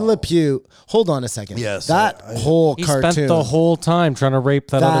 Pepe Le Pew. Hold on a second. Yes, that whole He cartoon. spent the whole time trying to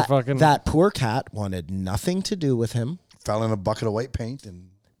rape that other fucking. that poor cat wanted nothing to do with him. fell in a bucket of white paint, and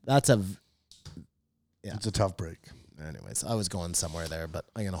That's a. it's a tough break. Anyways, I was going somewhere there, but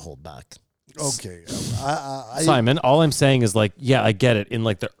I'm gonna hold back. Okay. Simon, all I'm saying is like, yeah, I get it. In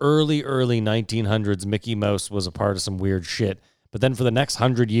like the early 1900s, Mickey Mouse was a part of some weird shit. But then for the next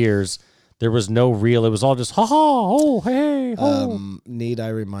 100 years, there was no real. It was all just ha ha, oh hey, oh. Need I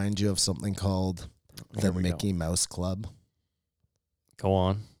remind you of something called the Mickey Mouse Club? Go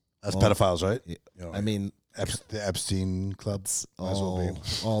on. That's pedophiles, right? Yeah. You know, I mean, the Epstein clubs. Might as well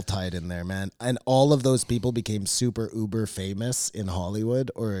be. all tied in there, man. And all of those people became super uber famous in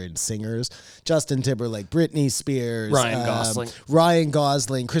Hollywood or in singers. Justin Timberlake, Britney Spears, Ryan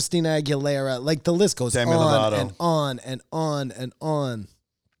Gosling, Christina Aguilera. Like the list goes Demi on Lovato. and on and on and on.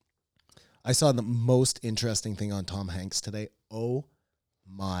 I saw the most interesting thing on Tom Hanks today. Oh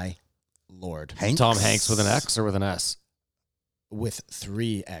my Lord. Hanks? Tom Hanks with an X or with an S? With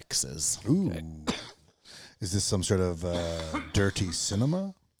 3 X's. Ooh. Is this some sort of dirty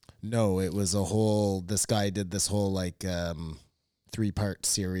cinema? No, it was this guy did this whole like 3-part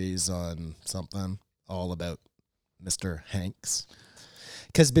series on something all about Mr. Hanks.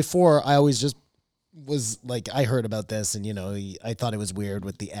 Because before I always just was like, I heard about this and, I thought it was weird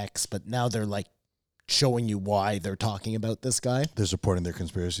with the X, but now they're like showing you why they're talking about this guy. They're supporting their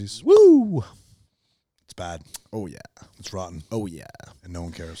conspiracies. Woo! It's bad. Oh, yeah. It's rotten. Oh, yeah. And no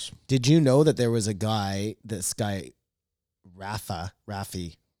one cares. Did you know that there was a guy, this guy, Rafi,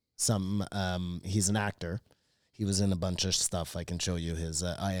 he's an actor. He was in a bunch of stuff. I can show you his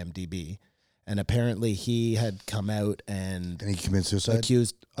IMDb. And apparently he had come out and he committed suicide?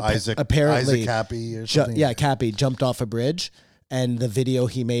 accused Isaac Cappy or something? Cappy jumped off a bridge. And the video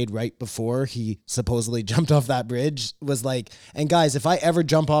he made right before he supposedly jumped off that bridge was like, and guys, if I ever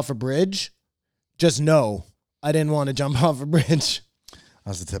jump off a bridge, just know I didn't want to jump off a bridge.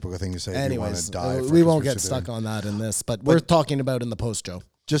 That's the typical thing you say. Anyways, if you want to die we won't get stuck on that in this, but we're talking about in the post, Joe.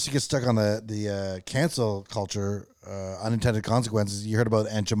 Just to get stuck on the cancel culture, unintended consequences. You heard about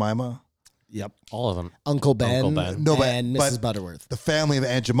Aunt Jemima? Yep. All of them. Uncle Ben, No, but- and but- Mrs. Butterworth. The family of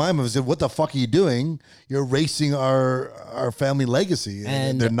Aunt Jemima said, "What the fuck are you doing? You're erasing our family legacy."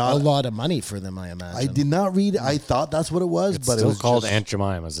 And they're not a lot of money for them, I imagine. I did not read. I thought that's what it was, It's but still it was called just, Aunt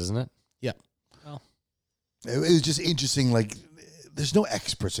Jemima's, isn't it? Yeah. It was just interesting. Like, there's no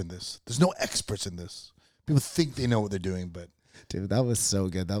experts in this. People think they know what they're doing, but Dude, that was so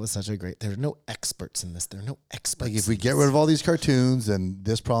good. That was such a great. There are no experts in this. There are no experts. like if we get rid of all these cartoons, then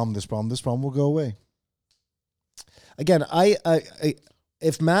this problem will go away. Again,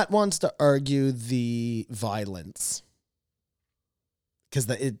 if Matt wants to argue the violence, because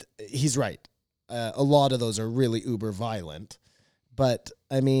he's right. A lot of those are really uber violent, but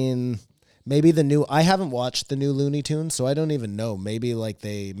I mean, maybe I haven't watched the new Looney Tunes, so I don't even know. Maybe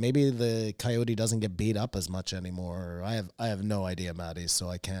the coyote doesn't get beat up as much anymore. I have no idea, Maddie, so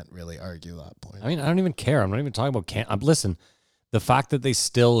I can't really argue that point. I mean, I don't even care. I'm not even talking about listen, the fact that they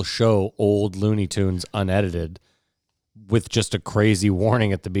still show old Looney Tunes unedited with just a crazy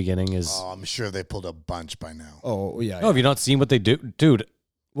warning at the beginning is... Oh, I'm sure they pulled a bunch by now. Oh, yeah. Oh, have you not seen what they do? Dude,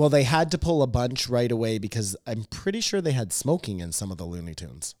 Well, they had to pull a bunch right away because I'm pretty sure they had smoking in some of the Looney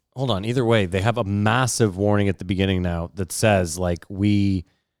Tunes. hold on. Either way, they have a massive warning at the beginning now that says, like, we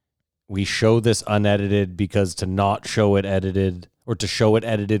show this unedited because to not show it edited or to show it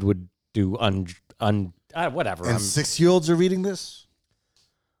edited would do whatever. And 6-year-olds are reading this?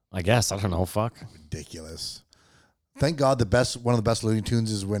 I guess. I don't know. Fuck. Ridiculous. Thank God one of the best Looney Tunes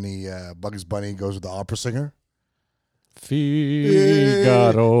is when Bugs Bunny goes with the opera singer.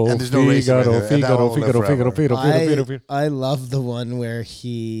 Figaro, And there's no racing right there, and that one will live forever. I love the one where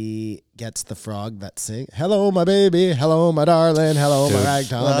he gets the frog that sing, "Hello, my baby. Hello, my darling. Hello, my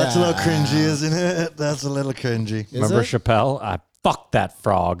ragtime." Well, that's a little cringy, isn't it? That's a little cringy. Remember it? Chappelle? Fuck that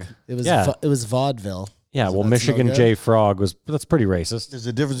frog. It was Yeah. it was vaudeville. Yeah, So well, that's no Michigan good? J. Frog that's pretty racist.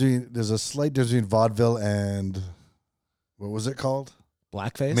 There's a slight difference between vaudeville and what was it called?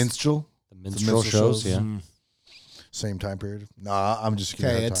 Blackface. Minstrel. The minstrel shows, yeah. Same time period. Nah, I'm just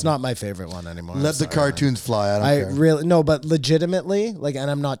kidding. Okay, it's not my favorite one anymore. Let the Sorry, cartoons fly. I don't I care. really no, but legitimately, like,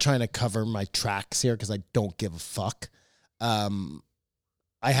 and I'm not trying to cover my tracks here because I don't give a fuck.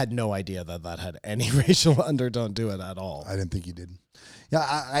 I had no idea that had any racial undertone to it at all. I didn't think you did. Yeah,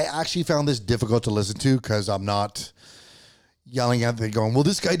 I actually found this difficult to listen to because I'm not yelling at them going, well,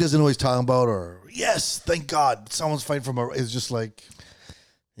 this guy doesn't know what he's talking about, or yes, thank God, someone's fighting from a... It's just like...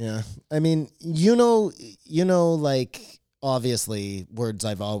 Yeah. I mean, like, obviously, words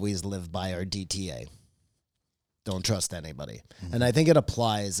I've always lived by are DTA. Don't trust anybody. And I think it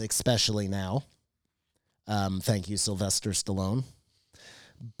applies, especially now. Thank you, Sylvester Stallone.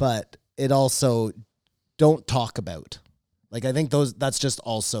 But it also, don't talk about. Like, I think that's just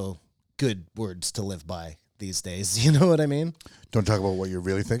also good words to live by these days. You know what I mean? Don't talk about what you're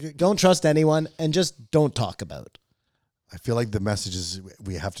really thinking. Don't trust anyone and just don't talk about. I feel like the message is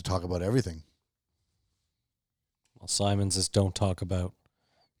we have to talk about everything. Well, Simon's is don't talk about.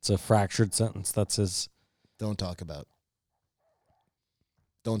 It's a fractured sentence. That's his. Don't talk about.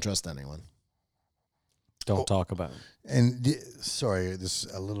 Don't trust anyone. Don't talk about. And sorry, this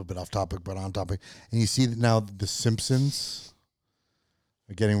is a little bit off topic, but on topic. And you see that now the Simpsons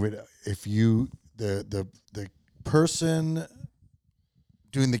are getting rid of, if you, the person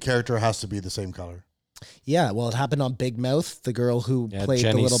doing the character has to be the same color. Yeah, well, it happened on Big Mouth. The girl who Yeah, played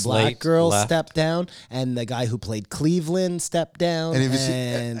Jenny the little black Slate girl left. stepped down, and the guy who played Cleveland stepped down.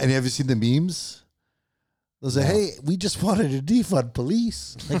 And have you seen the memes? They'll say, hey, we just wanted to defund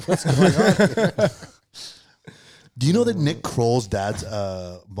police. Like, what's going on here? Do you know that Nick Kroll's dad's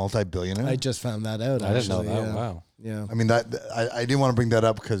a multi-billionaire? I just found that out. I didn't know actually, that. yeah. Wow. Yeah. I mean, I didn't want to bring that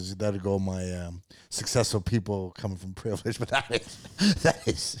up because that'd go my successful people coming from privilege, but that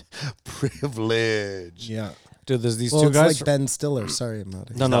is privilege. Yeah. Dude, there's these Well, two it's guys. like Ben Stiller. Sorry, I'm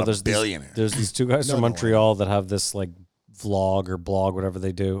not. no, not a there's billionaire. There's these two guys No, from no, Montreal that have this like vlog or blog, whatever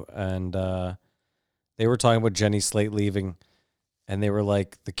they do, and they were talking about Jenny Slate leaving, and they were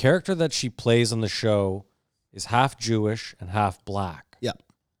like, the character that she plays on the show is half Jewish and half black. Yep.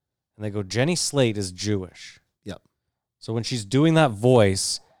 And they go, Jenny Slate is Jewish. Yep. So when she's doing that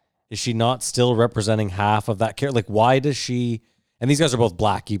voice, is she not still representing half of that character? Like, why does she? And these guys are both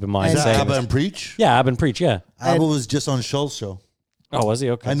black. Keep in mind. And Is that saying Abba this. and Preach? Yeah, Abba and Preach. Yeah. Abba was just on Schultz's show. Oh, was he?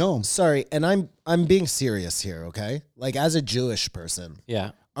 Okay. I know him. Sorry, and I'm being serious here, okay? Like, as a Jewish person,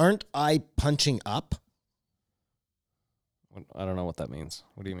 Yeah. aren't I punching up? I don't know what that means.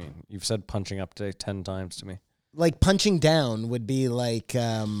 What do you mean? You've said punching up today 10 times to me. Like, punching down would be like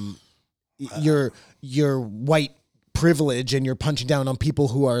your white privilege, and you're punching down on people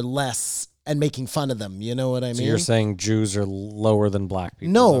who are less and making fun of them. You know what I mean? So you're saying Jews are lower than black people?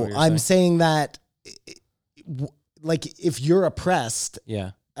 Is that No, what you're I'm saying that, like, if you're oppressed,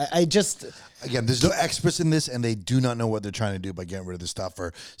 Yeah. I just, Again, there's no experts in this, and they do not know what they're trying to do by getting rid of this stuff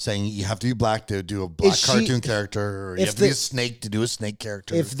or saying you have to be black to do a black cartoon character, or you if have to be the- a snake to do a snake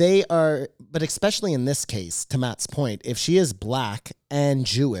character. if they are, but especially in this case, to Matt's point, if she is black and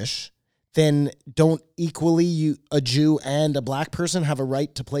Jewish, then don't equally a Jew and a black person have a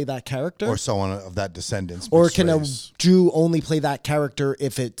right to play that character? or someone of that descendants. Or mixed can race. a Jew only play that character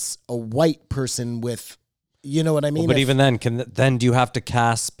if it's a white person with, you know what I mean? But If- even then, do you have to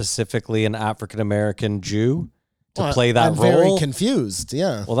cast specifically an African American Jew to Well, play that I'm role? very confused.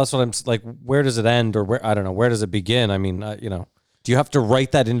 Yeah. Well, that's what I'm like. Where does it end, or where? I don't know. Where does it begin? I mean, do you have to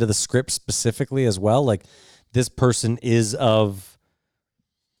write that into the script specifically as well? Like, this person is of.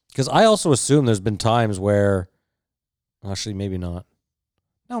 Because I also assume there's been times where, actually, maybe not.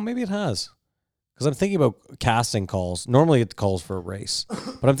 No, maybe it has. Because I'm thinking about casting calls. Normally, it calls for a race,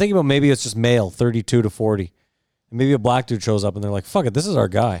 but I'm thinking about maybe it's just male, 32 to 40, and maybe a black dude shows up and they're like, "Fuck it, this is our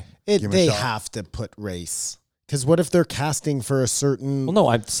guy." Give him a They shot. have to put race. Because what if they're casting for a certain. Well,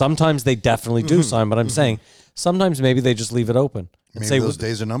 no, sometimes they definitely do, Simon, but I'm saying sometimes maybe they just leave it open and Maybe say, those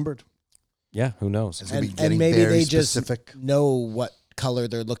days are numbered. "Yeah, who knows?" It's gonna be and getting maybe very they just specific. know what color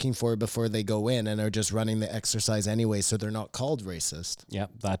they're looking for before they go in and are just running the exercise anyway, so they're not called racist. Yeah,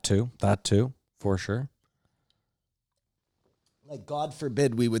 that too, for sure. Like, God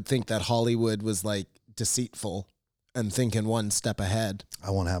forbid we would think that Hollywood was like deceitful and thinking one step ahead.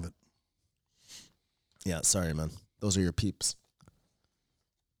 I won't have it. Yeah, sorry, man. Those are your peeps.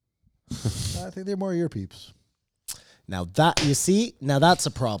 I think they're more your peeps. Now that, you see, now that's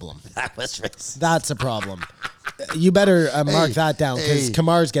a problem. That was racist. That's a problem. You better mark Hey, that down because hey,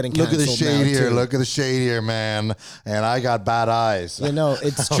 Kamar's getting Look canceled at the shade now, here. too. Look at the shade here, man. And I got bad eyes. You know,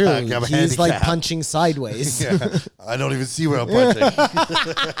 it's true. I'm He's like handicapped. punching sideways. Yeah, I don't even see where I'm punching.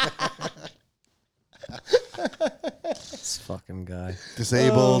 This fucking guy.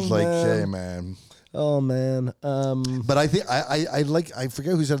 Disabled, Oh, like, man. hey, man. Oh man. But I think I like, I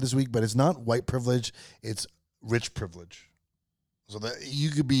forget who said it this week, but it's not white privilege, it's rich privilege. So that you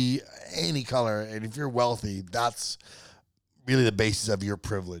could be any color, and if you're wealthy, that's really the basis of your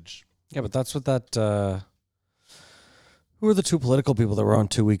privilege. Yeah, but that's what that. Who were the two political people that were on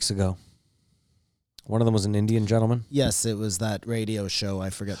 2 weeks ago? One of them was an Indian gentleman. Yes, it was that radio show. I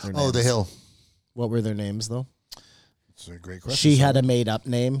forget their names. Oh, The Hill. What were their names though? It's a great question. She had a made up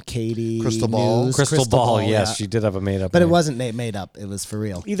name, Katie Crystal Ball. News. Crystal Ball, yes, yeah. she did have a made up But name. it wasn't made up. It was for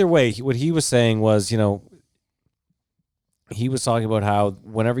real. Either way, what he was saying was, you know, he was talking about how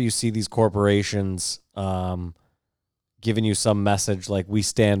whenever you see these corporations giving you some message like we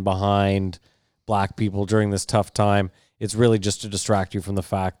stand behind black people during this tough time, it's really just to distract you from the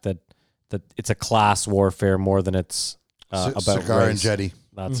fact that it's a class warfare more than it's about Cigar race. and Jetty.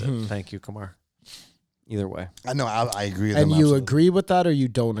 That's it. Thank you, Kumar. Either way, I know. I agree with And them. you absolutely. agree with that or you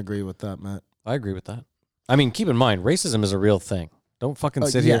don't agree with that, Matt? I agree with that. I mean, keep in mind, racism is a real thing. Don't fucking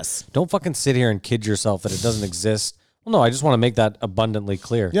sit yes. here. Don't fucking sit here and kid yourself that it doesn't exist. Well, no, I just want to make that abundantly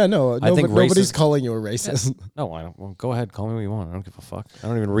clear. Yeah, no, I think nobody's racist- calling you a racist. No, I don't. Well, go ahead, call me what you want. I don't give a fuck. I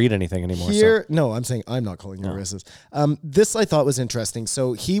don't even read anything anymore. Here, no, I'm saying I'm not calling you a racist. This I thought was interesting.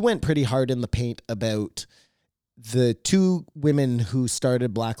 So he went pretty hard in the paint about the two women who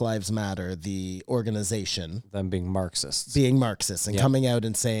started Black Lives Matter, the organization, them being Marxists. being Marxists and coming out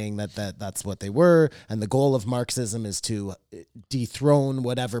and saying that's what they were. And the goal of Marxism is to dethrone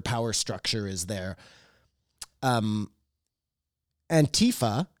whatever power structure is there.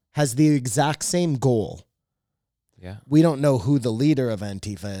 Antifa has the exact same goal. Yeah, We don't know who the leader of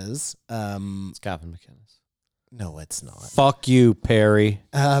Antifa is. it's Gavin McInnes. No, it's not. Fuck you, Perry.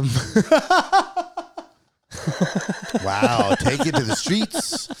 Wow, take it to the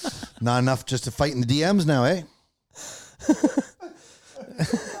streets. Not enough just to fight in the DMs now, eh?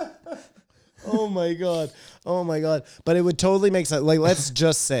 Oh my God. Oh my God. But it would totally make sense. Like, let's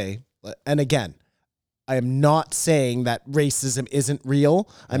just say, and again, I am not saying that racism isn't real.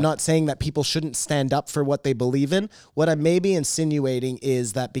 I'm not saying that people shouldn't stand up for what they believe in. What I'm maybe insinuating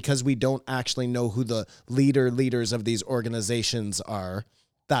is that because we don't actually know who the leaders of these organizations are,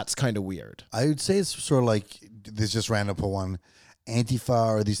 that's kind of weird. I would say it's sort of like this. Just random for one. Antifa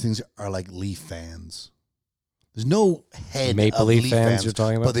or these things are like Leaf fans. There's no head Maple of Leaf Leaf fans you're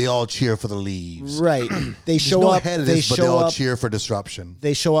talking about? but they all cheer for the Leaves. Right. They There's show no up. head of They this, but they show all up. cheer for disruption.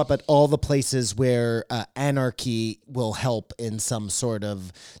 They show up at all the places where anarchy will help in some sort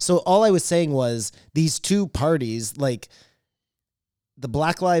of. So all I was saying was these two parties, like the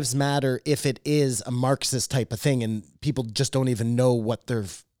Black Lives Matter, if it is a Marxist type of thing, and people just don't even know what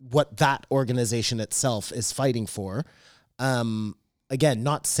that organization itself is fighting for. Again,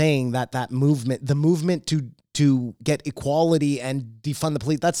 not saying that movement, the movement to get equality and defund the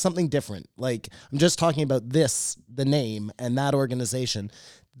police, that's something different. Like, I'm just talking about the name and that organization.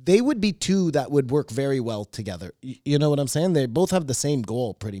 They would be two that would work very well together. You know what I'm saying? They both have the same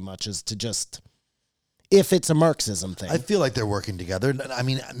goal pretty much, is to just, if it's a Marxism thing. I feel like they're working together. I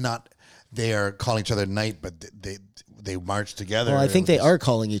mean, not they are calling each other at night, but they march together. Well, I think they are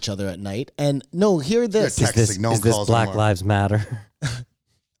calling each other at night. And no, hear this. They're texting. No one is this calls Black anymore. Lives Matter?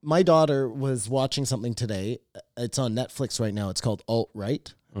 My daughter was watching something today. It's on Netflix right now. It's called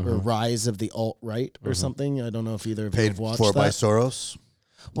Alt-Right or Rise of the Alt-Right or something. I don't know if either of you Paid have watched for that. by Soros.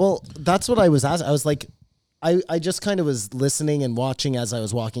 Well, that's what I was asking. I was like, I just kind of was listening and watching as I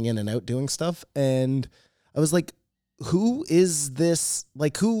was walking in and out doing stuff. And I was like, who is this?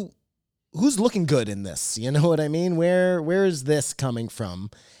 Like, who's looking good in this? You know what I mean? Where is this coming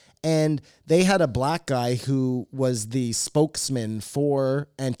from? And they had a black guy who was the spokesman for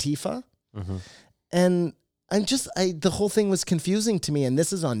Antifa. And the whole thing was confusing to me. And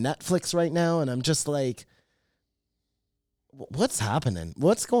this is on Netflix right now. And I'm just like, what's happening?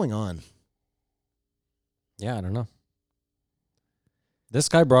 What's going on? Yeah, I don't know. This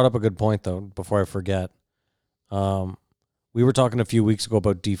guy brought up a good point, though, before I forget. We were talking a few weeks ago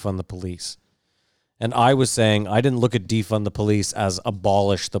about defund the police. And I was saying I didn't look at defund the police as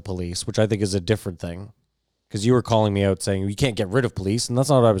abolish the police, which I think is a different thing. Because you were calling me out saying you can't get rid of police. And that's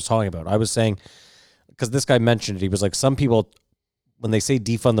not what I was talking about. I was saying, because this guy mentioned it, he was like, some people, when they say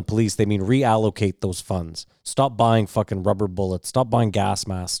defund the police, they mean reallocate those funds. Stop buying fucking rubber bullets. Stop buying gas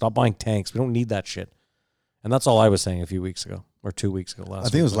masks. Stop buying tanks. We don't need that shit. And that's all I was saying a few weeks ago, or 2 weeks ago. I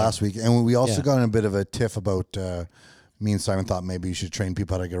think it was last week. And we also Yeah. got in a bit of a tiff about me and Simon thought maybe you should train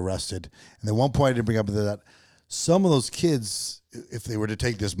people how to get arrested. And then one point I did bring up that some of those kids, if they were to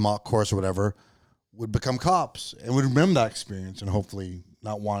take this mock course or whatever, would become cops and would remember that experience and hopefully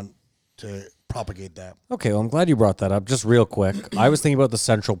not want to propagate that. Okay, well, I'm glad you brought that up. Just real quick, I was thinking about the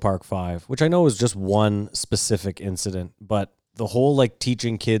Central Park 5, which I know is just one specific incident, but the whole like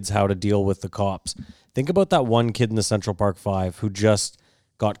teaching kids how to deal with the cops. Think about that one kid in the Central Park 5 who just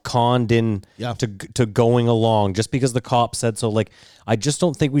got conned in to going along just because the cop said so. Like, I just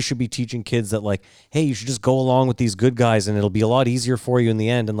don't think we should be teaching kids that, like, hey, you should just go along with these good guys and it'll be a lot easier for you in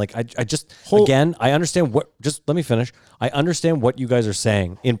the end. And like, I just, again, I understand just let me finish. I understand what you guys are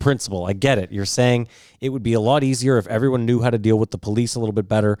saying in principle. I get it. You're saying it would be a lot easier if everyone knew how to deal with the police a little bit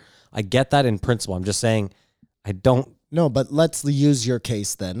better. I get that in principle. I'm just saying I don't. No, but let's use your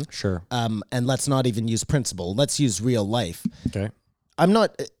case then. Sure. And let's not even use principle. Let's use real life. Okay. I'm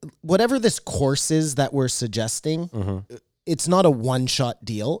not, whatever this course is that we're suggesting, it's not a one-shot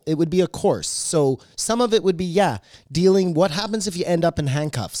deal. It would be a course. So some of it would be, dealing, what happens if you end up in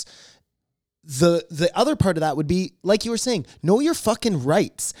handcuffs? The other part of that would be, like you were saying, know your fucking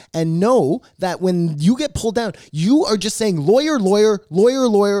rights and know that when you get pulled down, you are just saying lawyer, lawyer, lawyer,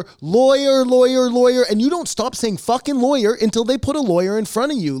 lawyer, lawyer, lawyer, lawyer, and you don't stop saying fucking lawyer until they put a lawyer in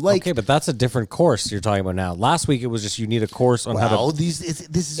front of you. Like, okay, but that's a different course you're talking about now. Last week it was just you need a course on how to. This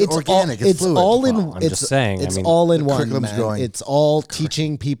is organic. It's fluid. all in. Well, I'm just saying. It's all in one. curriculum's Man. growing. It's all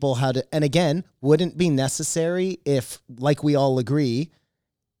teaching people how to. And again, wouldn't be necessary if, like we all agree,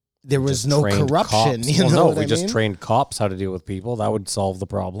 there was no trained corruption. Cops. You Well, know no, what we I just mean? trained cops how to deal with people. That would solve the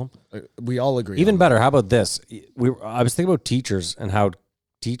problem. We all agree. Even better, how about this? I was thinking about teachers and how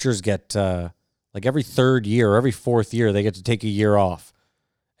teachers get like every third year or every fourth year they get to take a year off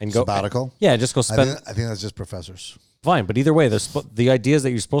and go Sabbatical? Yeah, just go spend. I think that's just professors. Fine, but either way, the idea is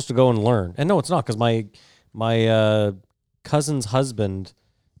that you're supposed to go and learn. And no, it's not, because my cousin's husband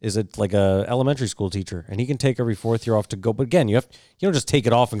is like a elementary school teacher, and he can take every fourth year off to go. But again, you don't just take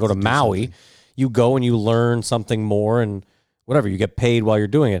it off and go to Maui. You go and you learn something more, and whatever, you get paid while you're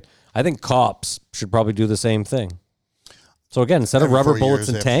doing it. I think cops should probably do the same thing. So again, instead of Every rubber 4 bullets years,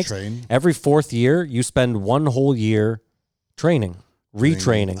 and they have to tanks, train. every fourth year you spend one whole year training,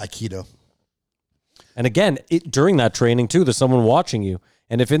 retraining. Aikido. And again, during that training too, there's someone watching you.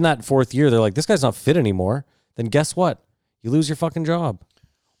 And if in that fourth year they're like, this guy's not fit anymore, then guess what? You lose your fucking job.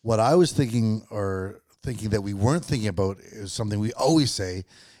 What I was thinking that we weren't thinking about is something we always say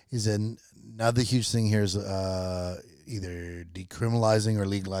is another huge thing here is either decriminalizing or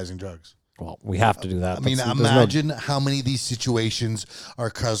legalizing drugs. Well, we have to do that. I mean, imagine how many of these situations are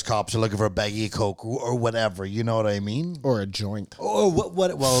because cops are looking for a baggie of coke or whatever. You know what I mean? or a joint. Or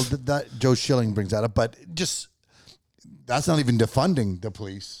what? Well, that Joe Schilling brings that up, but just that's not even defunding the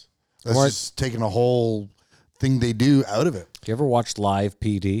police. That's just taking a whole thing they do out of it. Do you ever watch Live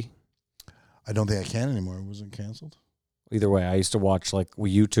PD? I don't think I can anymore. Was it canceled? Either way, I used to watch like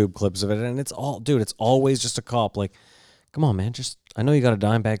YouTube clips of it, and it's always just a cop. Like, come on, man, I know you got a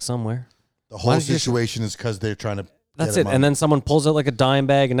dime bag somewhere. The whole situation is because they're trying to. That's it. And then someone pulls out like a dime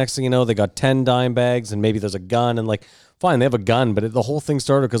bag, and next thing you know, they got 10 dime bags, and maybe there's a gun, and like, fine, they have a gun, but the whole thing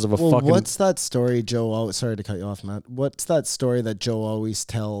started because of a fucking. What's that story, Joe? Sorry to cut you off, Matt. What's that story that Joe always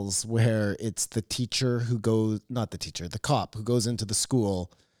tells where it's the teacher who goes, not the teacher, the cop who goes into the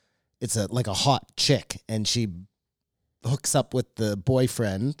school. It's like a hot chick, and she hooks up with the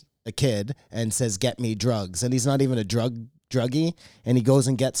boyfriend, a kid, and says, "Get me drugs," and he's not even a druggie, and he goes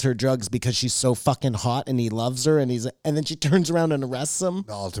and gets her drugs because she's so fucking hot and he loves her, and then she turns around and arrests him.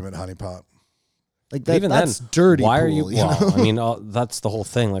 The ultimate honeypot. Like that, Even that's then, dirty. Why pool, are you? know? Well, I mean, that's the whole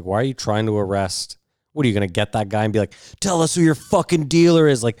thing. Like, why are you trying to arrest? What are you going to get that guy and be like, tell us who your fucking dealer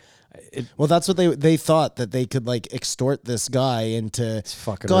is? Like, Well, that's what they thought, that they could like extort this guy into.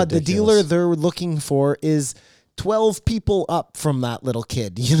 fucking God, ridiculous. the dealer they're looking for is 12 people up from that little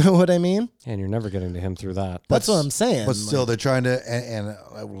kid. You know what I mean? and you're never getting to him through that. That's what I'm saying. But still, they're trying to, and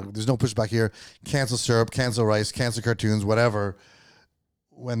there's no pushback here. Cancel syrup, cancel rice, cancel cartoons, whatever.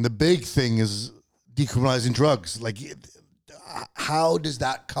 When the big thing is decriminalizing drugs, like, how does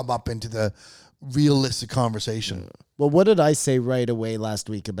that come up into the realistic conversation? Well, what did I say right away last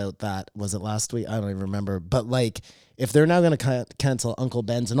week about that? Was it last week? I don't even remember. But like, if they're now going to cancel Uncle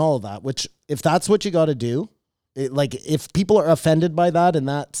Ben's and all of that, which if that's what you got to do, like if people are offended by that, and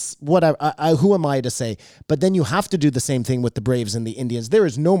that's what who am I to say? But then you have to do the same thing with the Braves and the Indians. There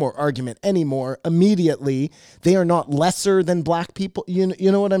is no more argument anymore. Immediately, they are not lesser than black people. You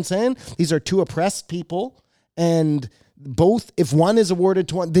know what I'm saying? These are two oppressed people, and both, if one is awarded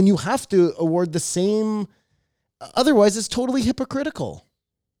to one, then you have to award the same. Otherwise, it's totally hypocritical.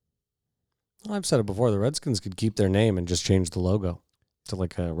 Well, I've said it before. The Redskins could keep their name and just change the logo to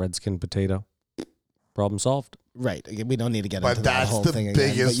like a Redskin potato. Problem solved. Right. We don't need to get But into that that's whole the thing again.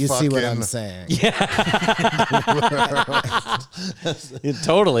 But biggest you see what fucking- I'm saying. Yeah,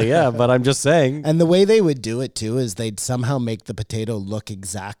 totally, yeah. But I'm just saying. And the way they would do it too is they'd somehow make the potato look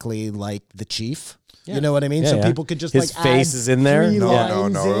exactly like the chief. Yeah. You know what I mean? Yeah, so yeah. people could just His like face add is in there? 3 No,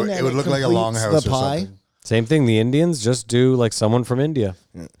 lines no. in It and would look like a completes longhouse the or pie. something. Same thing. The Indians just do like someone from India.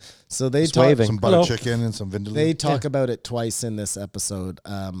 So they Just talk, waving. Some butter Hello. chicken and some vindaloo. they talk about it twice in this episode.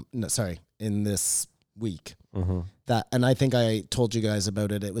 In this week. That, and I think I told you guys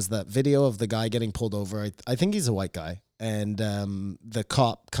about it. It was that video of the guy getting pulled over. I think he's a white guy, and the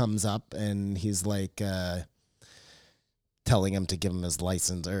cop comes up and he's like telling him to give him his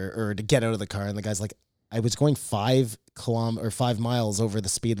license or to get out of the car, and the guy's like, I was going 5 miles over the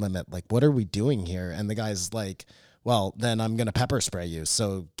speed limit. Like, what are we doing here? And the guy's like, well, then I'm going to pepper spray you.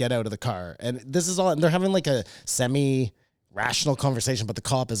 So get out of the car. And this is all, and they're having like a semi-rational conversation, but the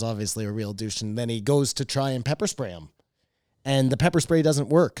cop is obviously a real douche. And then he goes to try and pepper spray him. And the pepper spray doesn't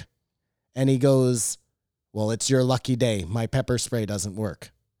work. And he goes, well, it's your lucky day. My pepper spray doesn't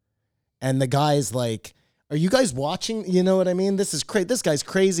work. And the guy's like, are you guys watching? You know what I mean? This is crazy. This guy's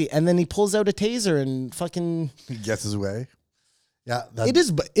crazy. And then he pulls out a taser and fucking... He gets his way. Yeah.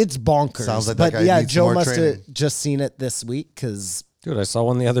 It's bonkers. Sounds like that but guy yeah, needs some Joe more must have training. just seen it this week because... Dude, I saw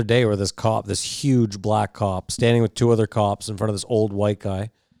one the other day where this cop, this huge black cop, standing with 2 other cops in front of this old white guy.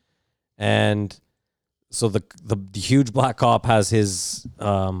 And so the huge black cop has his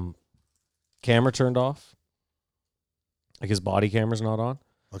camera turned off. Like his body camera's not on.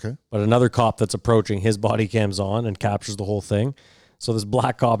 Okay. But another cop that's approaching, his body cam's on and captures the whole thing. So this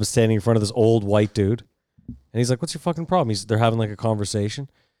black cop is standing in front of this old white dude. And he's like, what's your fucking problem? They're having like a conversation.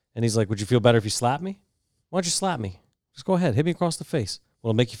 And he's like, would you feel better if you slapped me? Why don't you slap me? Just go ahead. Hit me across the face.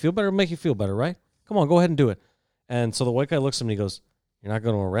 Will it make you feel better? It'll make you feel better, right? Come on, go ahead and do it. And so the white guy looks at him and he goes, you're not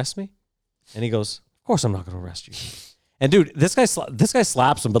going to arrest me? And he goes, of course I'm not going to arrest you. And dude, this guy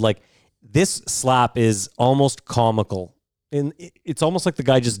slaps him, but like this slap is almost comical. And it's almost like the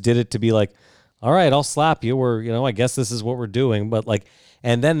guy just did it to be like, all right, I'll slap you. I guess this is what we're doing. But like,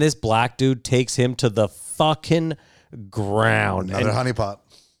 and then this black dude takes him to the fucking ground. Another honeypot.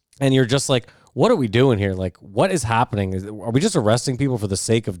 And you're just like, what are we doing here? Like, what is happening? Are we just arresting people for the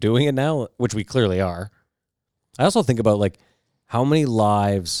sake of doing it now? Which we clearly are. I also think about like how many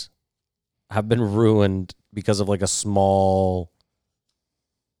lives have been ruined because of like a small,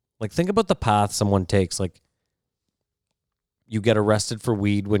 like think about the path someone takes. Like you get arrested for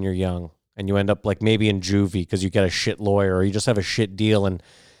weed when you're young and you end up like maybe in juvie because you get a shit lawyer or you just have a shit deal and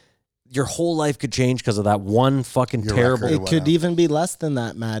your whole life could change because of that one fucking Your terrible. record. It could even be less than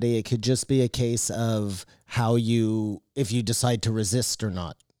that, Maddie. It could just be a case of if you decide to resist or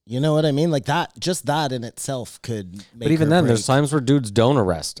not. You know what I mean? Like that, just that in itself could make But even or then, there's break. times where dudes don't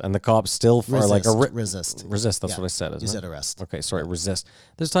arrest and the cops still are like resist. resist. That's Yeah. what I said. Isn't You it? said arrest. Okay, sorry, resist.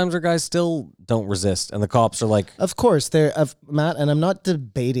 There's times where guys still don't resist and the cops are like, Of course, Matt, and I'm not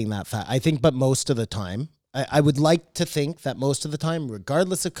debating that fact. I think, but most of the time, I would like to think that most of the time,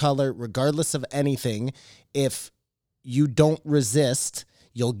 regardless of color, regardless of anything, if you don't resist,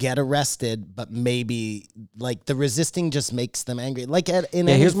 you'll get arrested. But maybe like the resisting just makes them angry. Like here's my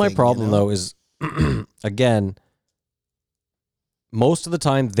anything, problem you know? though is, again, most of the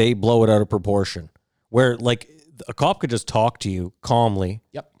time they blow it out of proportion. Where like a cop could just talk to you calmly,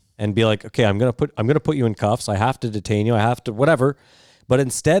 Yep. and be like, okay, I'm gonna put you in cuffs. I have to detain you. I have to whatever. But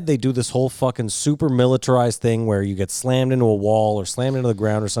instead, they do this whole fucking super militarized thing where you get slammed into a wall or slammed into the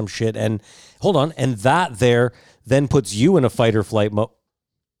ground or some shit. And hold on, and that there then puts you in a fight or flight mode.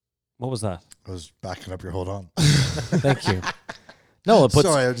 What was that? I was backing up your hold on. Thank you. No, it puts.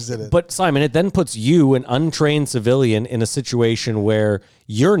 Sorry, I just did it. But Simon, it then puts you, an untrained civilian, in a situation where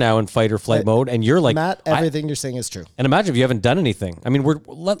you're now in fight or flight mode, and you're like, Matt, everything you're saying is true. And imagine if you haven't done anything. I mean,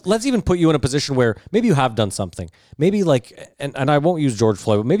 let's even put you in a position where maybe you have done something. Maybe like, and I won't use George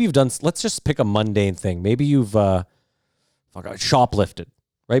Floyd, but maybe you've done, let's just pick a mundane thing. Maybe you've shoplifted,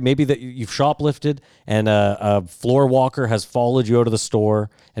 right? Maybe that you've shoplifted and a floor walker has followed you out of the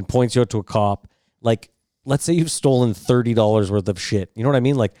store and points you out to a cop. Like, let's say you've stolen $30 worth of shit. You know what I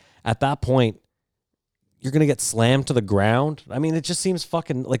mean? Like at that point, you're going to get slammed to the ground. I mean, it just seems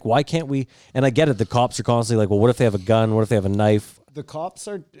fucking like, why can't we? And I get it. The cops are constantly like, well, what if they have a gun? What if they have a knife? The cops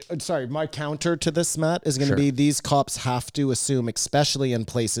are, sorry, my counter to this, Matt, is going to Sure. be these cops have to assume, especially in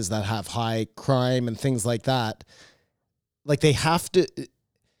places that have high crime and things like that, like you have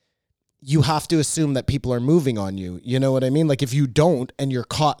to assume that people are moving on you. You know what I mean? Like if you don't and you're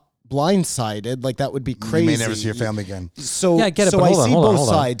caught blindsided, like that would be crazy. You may never see your family again. So, Yeah, I get it, so but I hold on, see hold on, both hold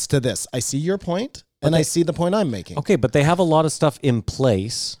on. sides to this. I see your point, and I see the point I'm making. Okay, but they have a lot of stuff in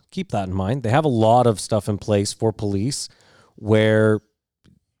place. Keep that in mind. They have a lot of stuff in place for police where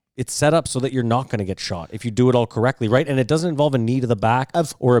it's set up so that you're not going to get shot if you do it all correctly, right? And it doesn't involve a knee to the back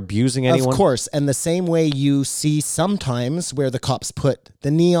or abusing anyone. Of course. And the same way you see sometimes where the cops put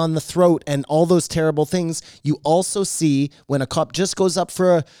the knee on the throat and all those terrible things, you also see when a cop just goes up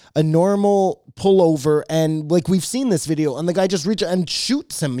for a normal pull over and like we've seen this video and the guy just reaches and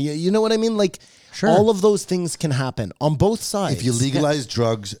shoots him. You know what I mean? Like all of those things can happen on both sides. If you legalize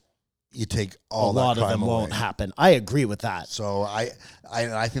drugs, you take all a that lot of crime them away. won't happen. I agree with that. So I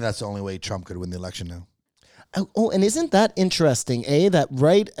think that's the only way Trump could win the election now. Oh, and isn't that interesting,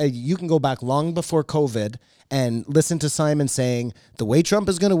 that you can go back long before COVID and listen to Simon saying the way Trump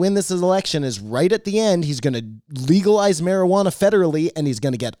is going to win this election is right at the end. He's going to legalize marijuana federally and he's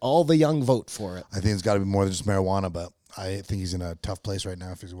going to get all the young vote for it. I think it's got to be more than just marijuana, but I think he's in a tough place right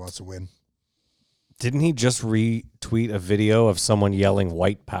now if he wants to win. Didn't he just retweet a video of someone yelling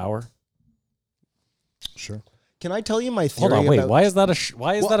white power? Sure. Can I tell you my theory? Hold on, wait. about- Why is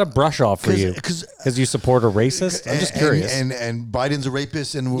that a brush off for you? Because you support a racist? I'm just curious. And Biden's a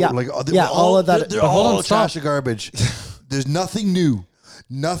rapist, and Yeah. like Yeah, all of that- They're But hold all on, trash stop. of garbage. There's nothing new.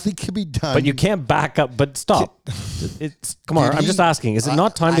 Nothing can be done. But you can't back up. But stop. Come on. I'm just asking. Is it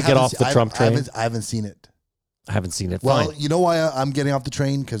not time to get off the Trump train? I haven't seen it. I haven't seen it. Well, Fine. you know why I'm getting off the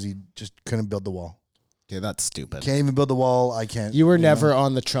train? Because he just couldn't build the wall. Okay, that's stupid. Can't even build the wall. I can't. You were know. never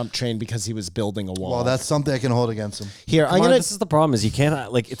on the Trump train because he was building a wall. Well, that's something I can hold against him. Here, Come I'm on, gonna. this is the problem. Is you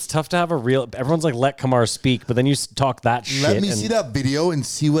can't like. It's tough to have a real. Everyone's like, let Kamar speak, but then you talk that shit. Let me and see that video and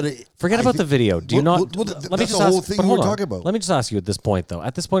see what it. Forget I about the think- video. Do you Well, not? well, let me that's just the whole ask, thing but we hold were on. talking about. Let me just ask you at this point, though.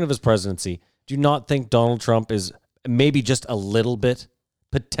 At this point of his presidency, do you not think Donald Trump is maybe just a little bit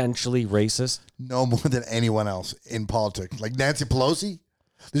potentially racist? No more than anyone else in politics. Like Nancy Pelosi,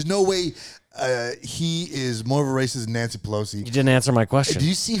 there's no way he is more of a racist than Nancy Pelosi. You didn't answer my question. Do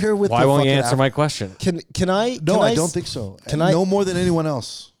you see her with? Why the won't you fucking answer my question? Can I? No, can I s- don't think so. Can I? No more than anyone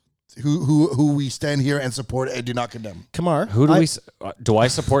else who we stand here and support and do not condemn. Kamar, Who do do I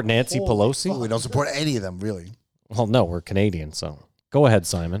support Nancy Pelosi? We don't support any of them, really. Well, no, we're Canadian, so go ahead,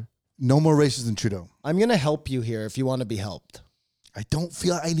 Simon. No more racist than Trudeau. I'm gonna help you here if you want to be helped. I don't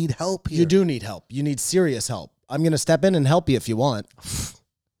feel I need help here. You do need help. You need serious help. I'm gonna step in and help you if you want.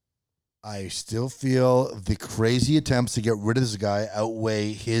 I still feel the crazy attempts to get rid of this guy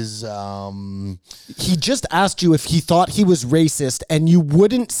outweigh his. He just asked you if he thought he was racist, and you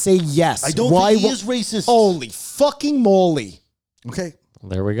wouldn't say yes. I don't Why think he wo- is racist. Holy fucking moly! Okay.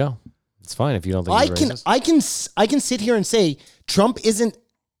 There we go. It's fine if you don't think he's racist. I can sit here and say Trump isn't.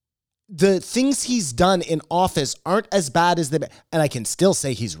 The things he's done in office aren't as bad as and I can still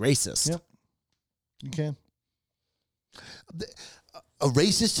say he's racist. Yep. You can. A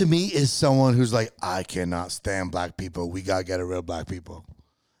racist to me is someone who's like, I cannot stand black people. We gotta get rid of black people.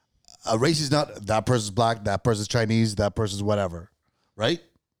 A racist is not that person's black, that person's Chinese, that person's whatever, right?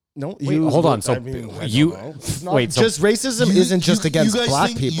 No, Wait, hold on. So you wait. So just racism isn't just against guys black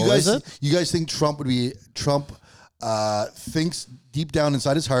think- people, you guys, is it? You guys think Trump thinks deep down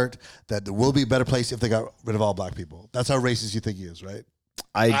inside his heart that there will be a better place if they got rid of all black people? That's how racist you think he is, right?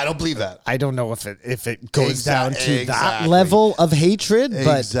 I don't believe that. I don't know if it goes down to that Exactly. level of hatred,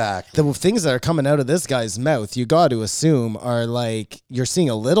 but Exactly. the things that are coming out of this guy's mouth, you got to assume are like you're seeing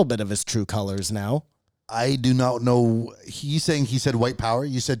a little bit of his true colors now. I do not know. He's saying he said white power.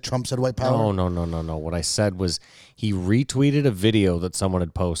 You said Trump said white power. No. What I said was he retweeted a video that someone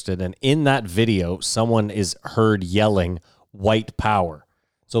had posted, and in that video, someone is heard yelling "white power."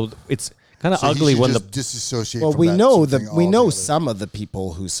 So it's kind of So he ugly should when just the disassociate. Well, from we that know thing we know altogether. some of the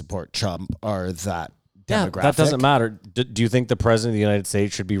people who support Trump are that yeah, demographic. that doesn't matter. Do you think the president of the United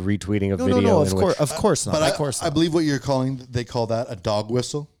States should be retweeting a No, video? no, in which, of course not. But Of course I not. believe what you're calling. They call that a dog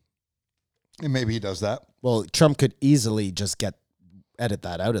whistle. And maybe he does that. Well, Trump could easily just edit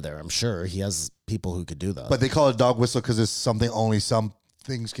that out of there. I'm sure he has people who could do that. But they call it a dog whistle because it's something only some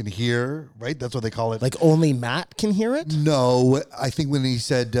things can hear, right? That's what they call it. like only Matt can hear it. No, I think when he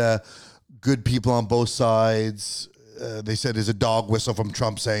said good people on both sides, they said there's a dog whistle from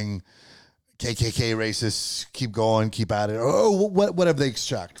Trump saying KKK racists, keep going, keep at it, or whatever they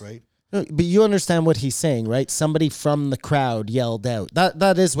extract, right? No, but you understand what he's saying, right? Somebody from the crowd yelled out.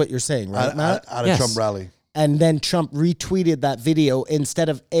 That is what you're saying, right, Matt? At a Yes. Trump rally. And then Trump retweeted that video instead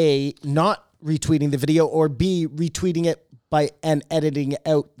of A, not retweeting the video, or B, retweeting it and editing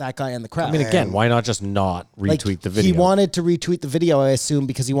out that guy in the crowd. I mean, again, why not just not retweet the video? He wanted to retweet the video, I assume,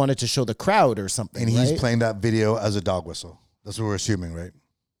 because he wanted to show the crowd or something. And he's right? playing that video as a dog whistle. That's what we're assuming, right?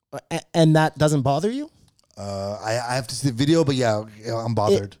 And that doesn't bother you? I have to see the video, but yeah, I'm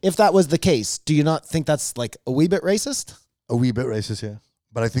bothered. If that was the case, do you not think that's like a wee bit racist? A wee bit racist, yeah.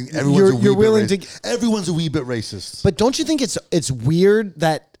 But I think everyone's You're willing to- Everyone's a wee bit racist. But don't you think it's weird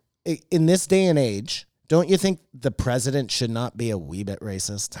that in this day and age, don't you think the president should not be a wee bit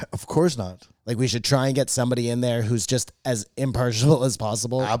racist? Of course not. Like we should try and get somebody in there who's just as impartial as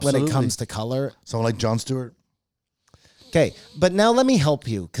possible when Absolutely. it comes to color. Someone like Jon Stewart. Okay, but now let me help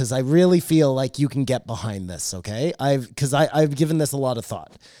you because I really feel like you can get behind this. Okay, I've given this a lot of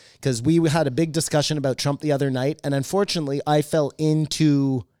thought because we had a big discussion about Trump the other night, and unfortunately, I fell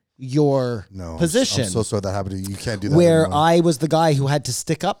into your position. I'm so sorry that happened to you. You can't do that where anymore. I was the guy who had to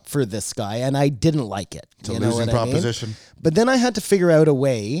stick up for this guy, and I didn't like it. It's a You know losing what I mean? proposition. But then I had to figure out a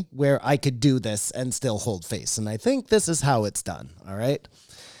way where I could do this and still hold face, and I think this is how it's done. All right.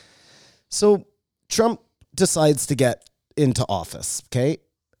 So Trump decides to get into office. Okay.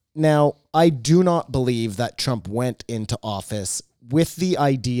 Now, I do not believe that Trump went into office with the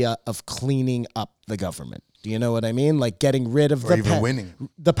idea of cleaning up the government. Do you know what I mean? Like getting rid of winning.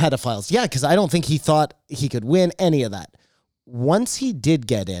 the pedophiles. Yeah, because I don't think he thought he could win any of that. Once he did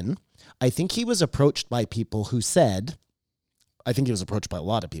get in, I think he was approached by people who said, I think he was approached by a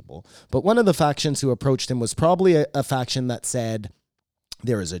lot of people, but one of the factions who approached him was probably a faction that said,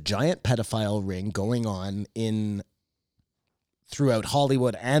 there is a giant pedophile ring going on throughout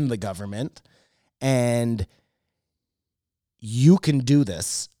Hollywood and the government, and you can do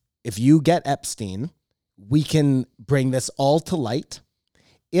this. If you get Epstein, we can bring this all to light.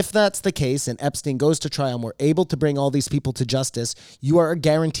 If that's the case and Epstein goes to trial and we're able to bring all these people to justice, you are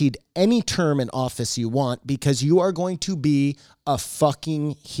guaranteed any term in office you want because you are going to be a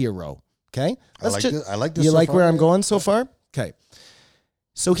fucking hero. Okay? I like this You so like far, where I'm yeah. going so far? Okay.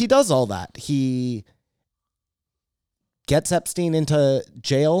 So he does all that. He gets Epstein into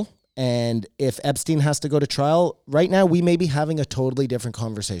jail. And if Epstein has to go to trial, right now we may be having a totally different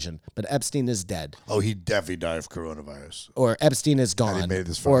conversation. But Epstein is dead. Oh, he definitely died of coronavirus. Or Epstein is gone. made it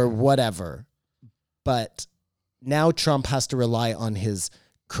this far. Or whatever. But now Trump has to rely on his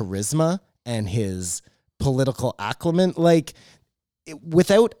charisma and his political acumen. Like,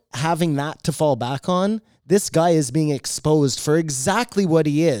 without having that to fall back on, this guy is being exposed for exactly what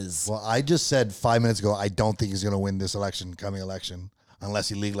he is. Well, I just said 5 minutes ago, I don't think he's going to win this coming election, unless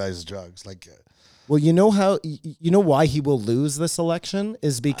he legalizes drugs. Well, you know why he will lose this election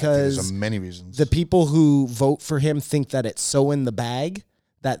is because there's many reasons. the people who vote for him think that it's so in the bag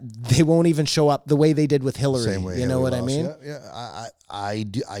that they won't even show up the way they did with Hillary. Same way you know Hillary what I lost. mean? Yeah.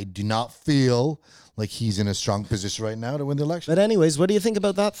 I do not feel like he's in a strong position right now to win the election. But anyways, what do you think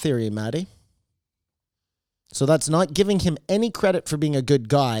about that theory, Maddie? So that's not giving him any credit for being a good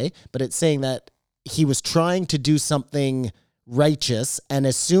guy, but it's saying that he was trying to do something righteous, and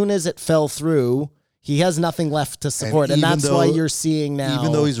as soon as it fell through, he has nothing left to support, and that's why you're seeing now.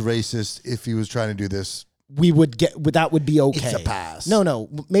 Even though he's racist, if he was trying to do this, that would be okay. It's a pass. No,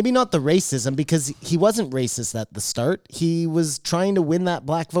 maybe not the racism, because he wasn't racist at the start. He was trying to win that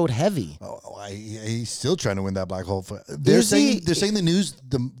black vote heavy. he's still trying to win that black hole. They're saying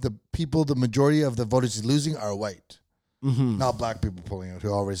the people, the majority of the voters he's losing are white. Mm-hmm. Not black people pulling out who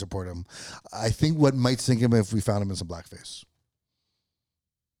already support him. I think what might sink him if we found him in some blackface.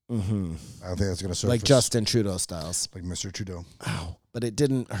 Mm-hmm. I don't think that's going to surface. Like Justin Trudeau styles. Like Mr. Trudeau. Ow. But it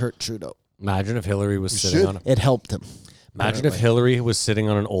didn't hurt Trudeau. Imagine if Hillary was sitting on it. It helped him. Imagine if Hillary was sitting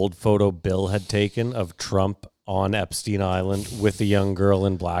on an old photo Bill had taken of Trump on Epstein Island with a young girl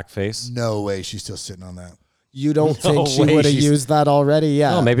in blackface. No way she's still sitting on that. You don't No think she way would have she's- used that already?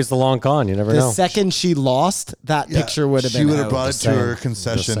 Yeah. Oh, maybe it's the long con. You never the know. second she lost, that picture would have been She would have out. brought it Just to her saying.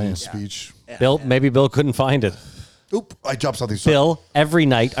 concession Just speech. Maybe Bill couldn't find it. Oop, I dropped something. Sorry. Bill, every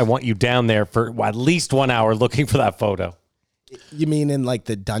night I want you down there for at least 1 hour looking for that photo. You mean in like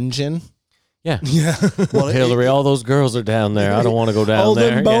the dungeon? Yeah. Well, Hillary, all those girls are down there. I don't want to go down all there.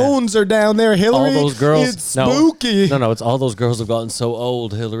 the Yeah. bones are down there, Hillary. All those girls. It's No, spooky. no, it's all those girls have gotten so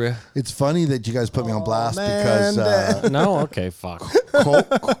old, Hillary. It's funny that you guys put me on blast man. because No, okay, fuck.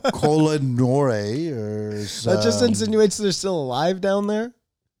 Colin Norrie or That just insinuates they're still alive down there.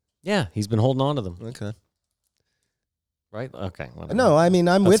 Yeah, he's been holding on to them. Okay. Right? Okay. whatever. No, I mean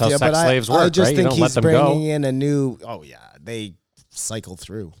I'm That's with how you, sex but slaves I work, just right? You think don't let he's them go. bringing in a new. Oh yeah, they cycle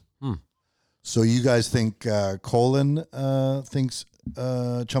through. So you guys think Colin thinks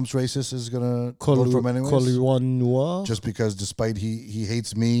Trump's racist is going to vote for him anyways? Just because despite he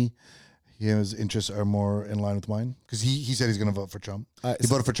hates me, his interests are more in line with mine? Because he said he's going to vote for Trump. He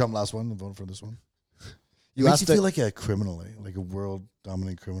voted for Trump last one and voted for this one. You Makes asked you feel like a criminal, like a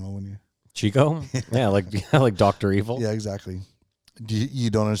world-dominating criminal when you... Chico? Yeah, like Dr. Evil. Yeah, exactly. You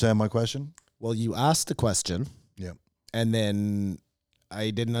don't understand my question? Well, you asked the question, Yeah. and then I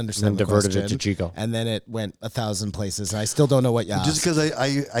didn't And then understand the diverted question. it to Chico. And then it went 1,000 places. And I still don't know what you asked. Just because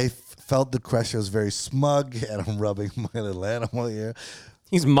I felt the question was very smug and I'm rubbing my little animal here.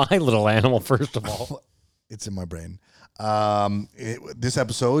 He's my little animal, first of all. It's in my brain. This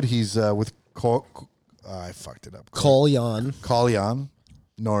episode, he's with... I fucked it up. Call Jan. Kalyan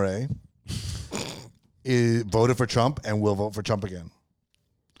Norrie. voted for Trump and will vote for Trump again.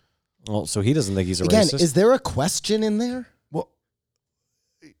 Well, so he doesn't think he's a Again, racist. is there a question in there? Well,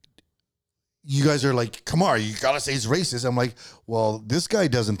 you guys are like, Kamar, you gotta say he's racist. I'm like, well, this guy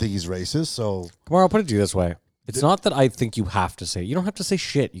doesn't think he's racist, so Kamar, I'll put it to you this way. It's not that I think you have to say it. You don't have to say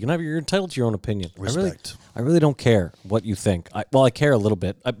shit. You're entitled to your own opinion. Respect. I really don't care what you think. I care a little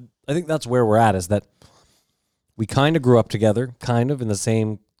bit. I think that's where we're at, is that we kind of grew up together, kind of in the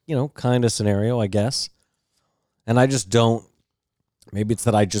same, kind of scenario, I guess. And I just don't, maybe it's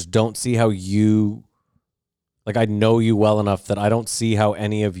that I just don't see how you, like, I know you well enough that I don't see how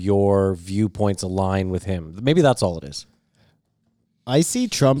any of your viewpoints align with him. Maybe that's all it is. I see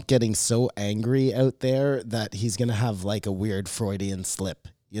Trump getting so angry out there that he's going to have like a weird Freudian slip.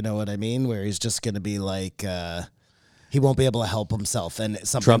 You know what I mean? Where he's just going to be like, he won't be able to help himself. And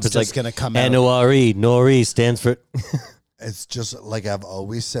something's Trump is just like, going to come out. N-O-R-E, Nori stands for... it's just like I've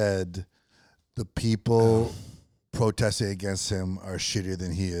always said, the people protesting against him are shittier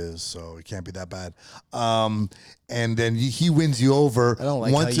than he is, so it can't be that bad. And then he wins you over. I don't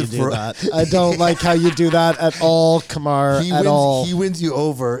like once how you and do that. I don't like how you do that at all, Kamar, He at all. He wins you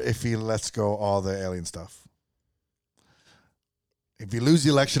over if he lets go all the alien stuff. If you lose the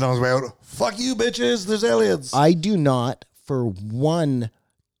election on his way out, fuck you, bitches, there's aliens. I do not, for one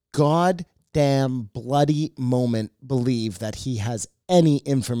goddamn bloody moment, believe that he has any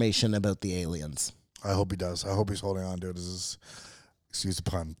information about the aliens. I hope he does. I hope he's holding on to it as his, excuse the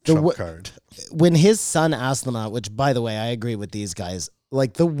pun, The Trump wa- card. When his son asked them out, which, by the way, I agree with these guys,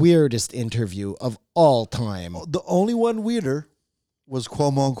 like the weirdest interview of all time. The only one weirder was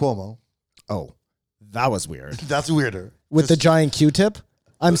Cuomo and Cuomo. Oh, that was weird. That's weirder. With the giant Q-tip?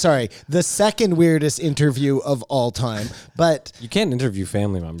 I'm sorry, the second weirdest interview of all time. But You can't interview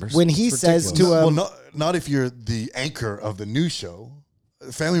family members. when he It's says to ridiculous. him, not if you're the anchor of the news show.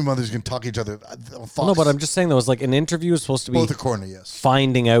 Family members can talk to each other on Fox. No, but I'm just saying, though, it's like an interview is supposed to be both a corner, yes.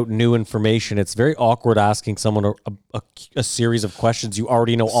 finding out new information. It's very awkward asking someone a series of questions you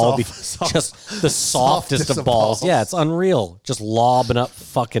already know all the just the softest of balls. Yeah, it's unreal. Just lobbing up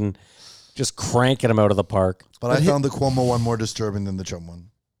fucking, just cranking them out of the park. But I found the Cuomo one more disturbing than the Trump one.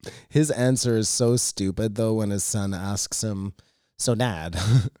 his answer is so stupid, though, when his son asks him, so Dad,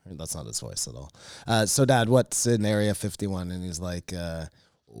 that's not his voice at all. So Dad, what's in Area 51? And he's like,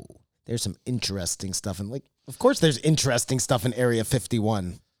 there's some interesting stuff. And like, of course there's interesting stuff in Area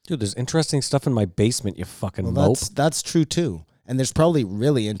 51. Dude, there's interesting stuff in my basement, you fucking Well, mope. that's true too. And there's probably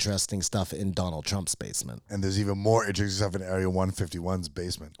really interesting stuff in Donald Trump's basement. And there's even more interesting stuff in Area 151's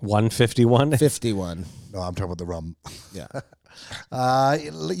basement. 151? 51. No, I'm talking about the rum. Yeah.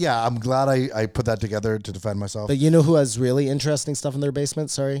 Yeah, I'm glad I put that together to defend myself. But you know who has really interesting stuff in their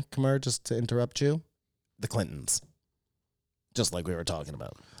basement? Sorry, Kamar, just to interrupt you. The Clintons. Just like we were talking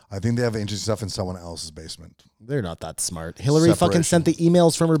about. I think they have interesting stuff in someone else's basement. They're not that smart. Hillary fucking sent the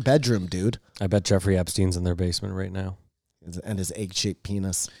emails from her bedroom, dude. I bet Jeffrey Epstein's in their basement right now. And his egg-shaped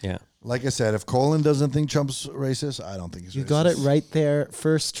penis. Yeah. Like I said, if Colin doesn't think Trump's racist, I don't think he's racist. You got it right there.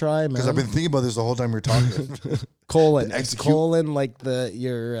 First try, man. Because I've been thinking about this the whole time we were talking. colon. The It's execute- colon like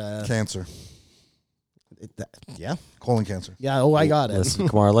your Cancer. yeah. Colon cancer. Yeah, oh I got it. Listen,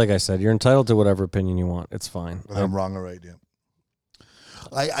 Kamar, like I said, you're entitled to whatever opinion you want. It's fine. Whether I'm wrong or right, yeah.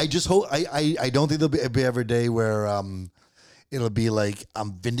 I just hope I don't think there'll be ever a day where it'll be like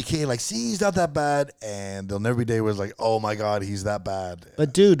I'm vindicated, like, see, he's not that bad, and there'll never be a day where it's like, oh my God, he's that bad.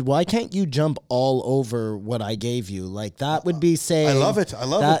 But dude, why can't you jump all over what I gave you? Like that would be saying I love it. I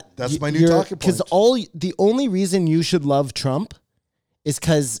love it. That's my new talking point. Because the only reason you should love Trump is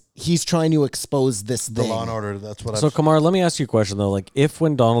because he's trying to expose this The thing. Law and Order, that's what So, I've... Kamar, let me ask you a question, though. Like, if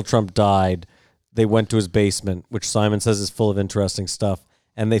when Donald Trump died, they went to his basement, which Simon says is full of interesting stuff,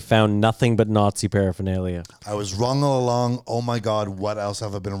 and they found nothing but Nazi paraphernalia. I was wrong all along. Oh my God, what else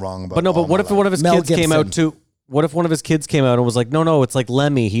have I been wrong about? But no, but all what my if life? one of his Mel kids came out Gibson. to... What if one of his kids came out and was like, no, it's like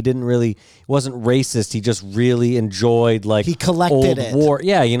Lemmy. He wasn't racist. He just really enjoyed, like, He collected old it. war.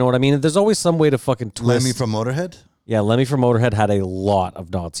 Yeah, you know what I mean? There's always some way to fucking twist. Lemmy from Motorhead? Yeah, Lemmy from Motorhead had a lot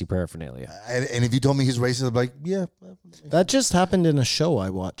of Nazi paraphernalia. And if you told me he's racist, I'd be like, yeah. That just happened in a show I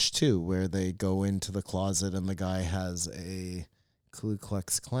watched too, where they go into the closet and the guy has a Ku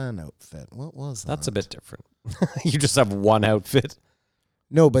Klux Klan outfit. What was that? That's a bit different. You just have one outfit.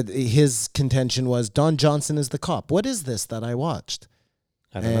 No, but his contention was Don Johnson is the cop. What is this that I watched?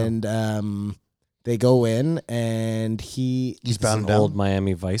 I don't know. And they go in and he's bound An down. old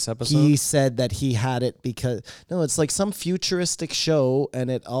Miami Vice episode. He said that he had it because no, it's like some futuristic show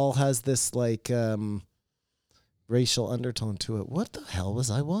and it all has this like racial undertone to it. What the hell was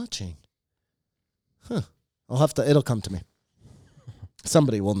I watching? It'll come to me.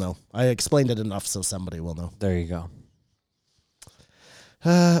 Somebody will know. I explained it enough so somebody will know. There you go.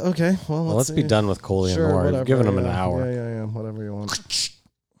 Okay. Well, Let's be done with Coley and Noir. I've given him an hour. Yeah. Whatever you want.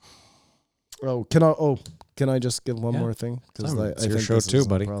 Can I just give one more thing? It's I your think show this too, is no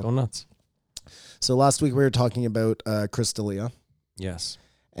buddy. problem. Go nuts. So last week we were talking about Chris D'Elia. Yes.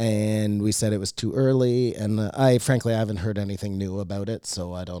 And we said it was too early. And I haven't heard anything new about it,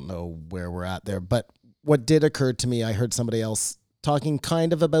 so I don't know where we're at there. But what did occur to me, I heard somebody else talking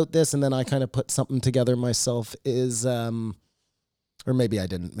kind of about this, and then I kind of put something together myself, is, or maybe I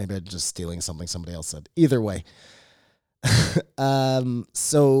didn't. Maybe I'm just stealing something somebody else said. Either way.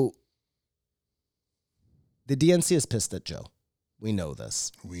 So the DNC is pissed at Joe. We know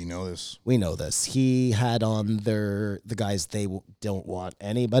this. We know this. He had on the guys they don't want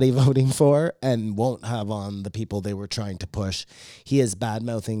anybody voting for and won't have on the people they were trying to push. He is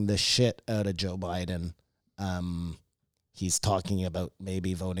bad-mouthing the shit out of Joe Biden. He's talking about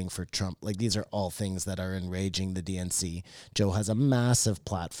maybe voting for Trump. Like, these are all things that are enraging the DNC. Joe has a massive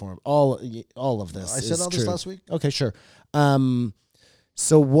platform. All of this I said all this last week. Okay, sure.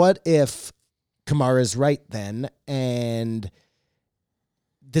 So what if Kamara's right then, and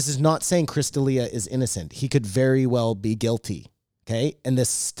this is not saying Chris D'Elia is innocent. He could very well be guilty, okay? And this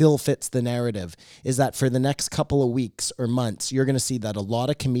still fits the narrative, is that for the next couple of weeks or months, you're going to see that a lot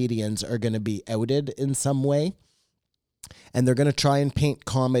of comedians are going to be outed in some way, and they're going to try and paint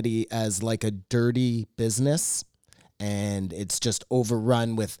comedy as like a dirty business, and it's just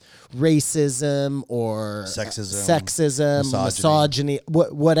overrun with racism or sexism, misogyny,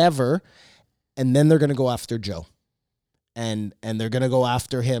 whatever, and then they're going to go after Joe. And they're going to go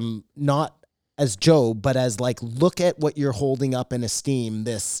after him not as Joe, but as like, look at what you're holding up in esteem,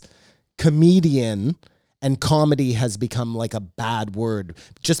 this comedian, and comedy has become like a bad word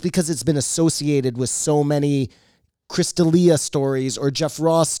just because it's been associated with so many Chris D'Elia stories or Jeff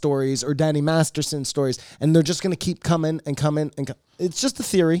Ross stories or Danny Masterson stories, and they're just going to keep coming and coming and it's just a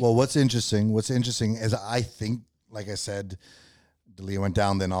theory. Well, what's interesting is I think, like I said, D'Elia went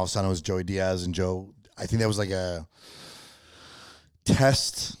down, then all of a sudden it was Joey Diaz and Joe. I think that was like a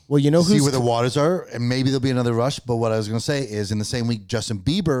test. Well, you know, see where the waters are, and maybe there'll be another rush. But what I was going to say is, in the same week, Justin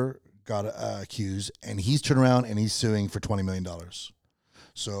Bieber got accused, and he's turned around and he's suing for $20 million.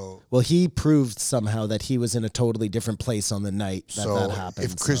 So, well, he proved somehow that he was in a totally different place on the night that happened.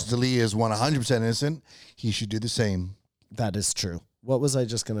 If Chris D'Elia is 100% innocent, he should do the same. That is true. What was I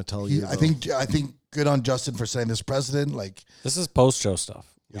just going to tell you? I think good on Justin for setting this precedent. Like, this is post-show stuff.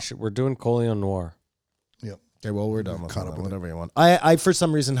 We're doing Coley and Noir. Yep. Okay, well, we're done with that. Whatever you want. I for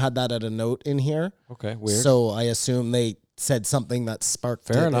some reason had that at a note in here. Okay, weird. So I assume they said something that sparked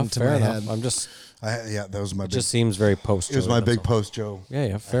fair it enough, into fair my enough. head. I'm just. That was my. It just seems very post. It was my big post, Joe.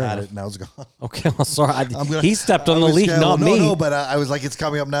 Yeah, fair I had enough. it, now it's gone. Okay, well, sorry. He stepped on the lead, not me. No, but I was like, it's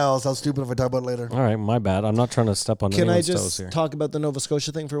coming up now. It's how stupid if I talk about it later. All right, my bad. I'm not trying to step on anyone's toes here. Can I just talk about the Nova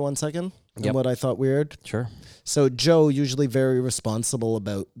Scotia thing for 1 second? And what I thought weird? Sure. So Joe, usually very responsible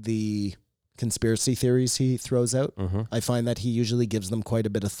about the conspiracy theories he throws out. Mm-hmm. I find that he usually gives them quite a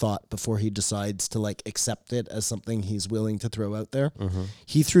bit of thought before he decides to like accept it as something he's willing to throw out there. Mm-hmm.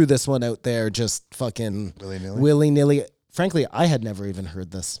 He threw this one out there just fucking willy-nilly. Frankly, I had never even heard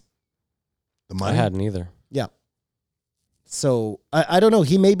this. The money? I hadn't either. Yeah. So I don't know.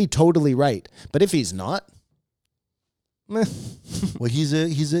 He may be totally right, but if he's not, meh. Well, he's a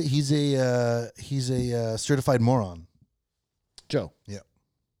certified moron. Joe. Yeah.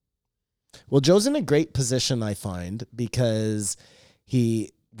 Well, Joe's in a great position, I find, because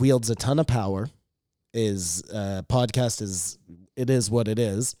he wields a ton of power. His podcast is what it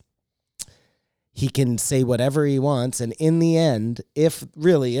is. He can say whatever he wants, and in the end, if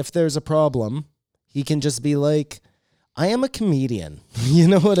there's a problem, he can just be like, I am a comedian. You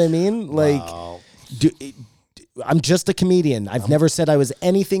know what I mean? Like, wow. I'm just a comedian. I've never said I was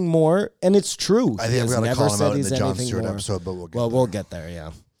anything more, and it's true. I think I'm going to call him out in the Jon Stewart episode, but we'll get there,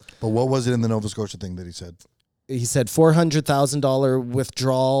 yeah. But what was it in the Nova Scotia thing that he said? He said $400,000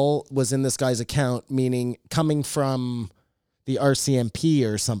 withdrawal was in this guy's account, meaning coming from the RCMP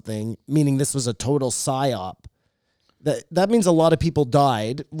or something, meaning this was a total psyop. That means a lot of people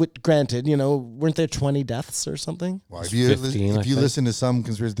died. Granted, weren't there 20 deaths or something? Well, if you listen to some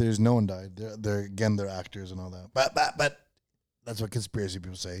conspiracy theories, no one died. They're actors and all that. But that's what conspiracy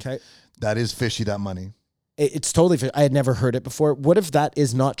people say. Okay. That is fishy, that money. It's totally fishy. I had never heard it before. What if that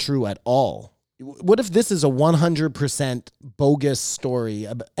is not true at all? What if this is a 100% bogus story,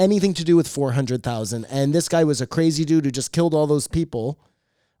 anything to do with 400,000, and this guy was a crazy dude who just killed all those people?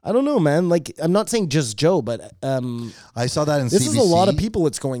 I don't know, man. Like, I'm not saying just Joe, but I saw that in this CBC. is a lot of people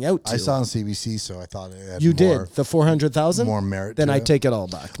it's going out to. I saw on CBC, so I thought it had You more, did the 400,000. more merit. Then to I it. take it all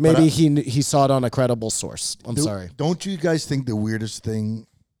back. Maybe he saw it on a credible source. I'm sorry. Don't you guys think the weirdest thing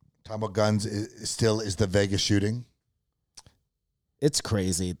talking about guns is the Vegas shooting? It's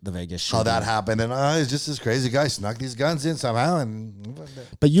crazy, the Vegas shooting. How that happened, and it's just this crazy guy snuck these guns in somehow, and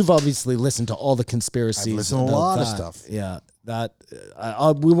But you've obviously listened to all the conspiracies. I've listened to a about lot of that. stuff. Yeah, that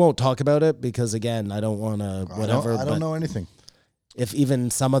we won't talk about it because again, I don't want to whatever. I but don't know anything. if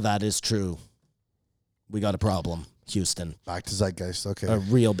even some of that is true, we got a problem, Houston. Back to Zeitgeist. Okay. A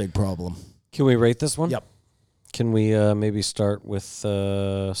real big problem. Can we rate this one? Yep. Can we maybe start with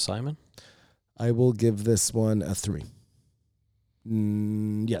Simon? I will give this one a 3.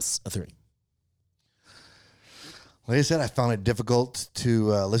 Yes, a 3. Like I said, I found it difficult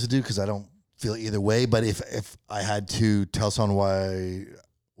to listen to because I don't feel either way. But if I had to tell someone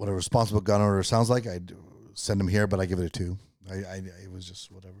what a responsible gun owner sounds like, I'd send them here. But I give it a 2. It was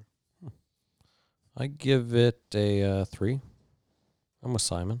just whatever. I give it a 3. I'm with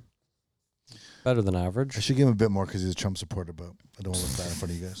Simon. Better than average. I should give him a bit more because he's a Trump supporter, but I don't want to look bad in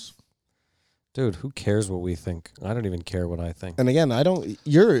front of you guys. Dude, who cares what we think? I don't even care what I think. And again,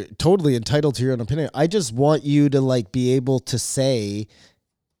 you're totally entitled to your own opinion. I just want you to like be able to say,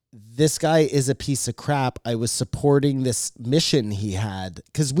 this guy is a piece of crap. I was supporting this mission he had.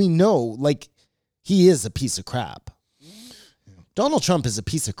 Because we know, like, he is a piece of crap. Donald Trump is a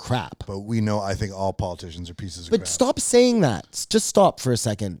piece of crap. But we know, I think all politicians are pieces of But crap. stop saying that. Just stop for a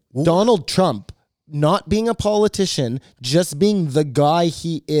second. Donald Trump, not being a politician, just being the guy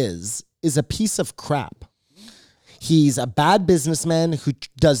he is a piece of crap. He's a bad businessman who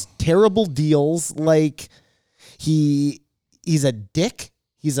does terrible deals. Like, he's a dick.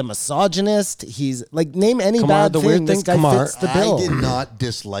 He's a misogynist. He's like, name any Kamar, bad the thing. weird This thing, guy Kamar, fits the bill. I did not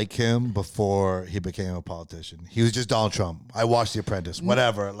dislike him before he became a politician. He was just Donald Trump. I watched The Apprentice,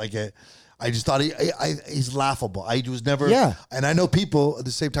 whatever. Like, I just thought he's laughable. I was never. Yeah. And I know people at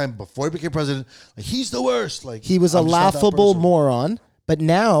the same time before he became president, like, he's the worst. Like, He was a I'm just not that laughable person. moron, but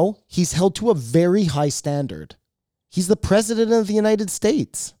now he's held to a very high standard. He's the president of the United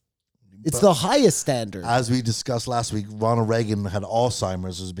States. It's the highest standard. As we discussed last week, Ronald Reagan had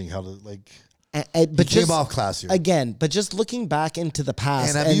Alzheimer's, was being held like. But He came just, off classier. again, but just looking back into the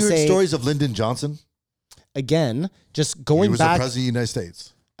past And have you heard saying, stories of Lyndon Johnson? again, just He going was the back. president of the United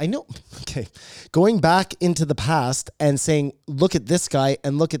States. I know. Okay. Going back into the past and saying, look at this guy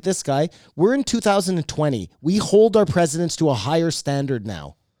and look at this guy. We're in 2020. We hold our presidents to a higher standard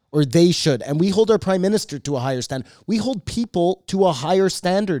now, or they should. And we hold our prime minister to a higher standard. We hold people to a higher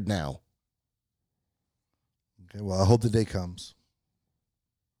standard now. Okay, well, I hope the day comes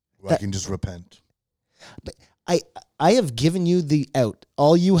where I can just repent. I have given you the out.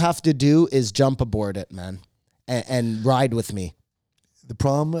 All you have to do is jump aboard it, man, and ride with me. The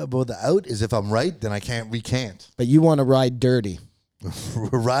problem about the out is if I'm right, then I can't recant. But you want to ride dirty.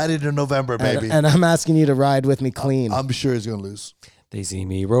 We're riding in November, baby. And I'm asking you to ride with me clean. I'm sure he's going to lose. They see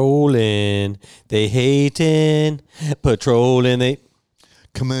me rolling, they hating, patrolling, they...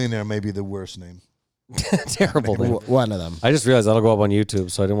 Chameleonaire may be the worst name. Terrible thing. One of them. I just realized that'll go up on YouTube,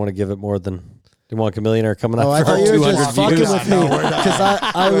 so I didn't want to give it more than... Didn't want Chameleonaire coming up Oh, I for thought you were 200 just fucking views. with me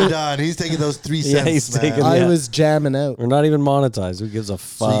because We're was done. He's taking those 3 Yeah, cents, he's man. taking- I Yeah. was jamming out. We're not even monetized. Who gives a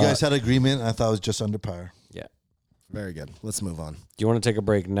fuck? So you guys had agreement, and I thought it was just under par. Yeah. Very good. Let's move on. Do you want to take a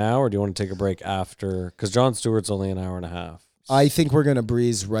break now, or do you want to take a break after? Because Jon Stewart's only an hour and a half. I think we're gonna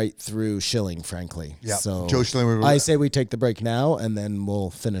breeze right through Schilling, frankly. Yeah. So Joe Schilling. I say we take the break now, and then we'll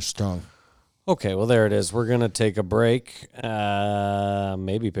finish strong. Okay, well, there it is. We're going to take a break,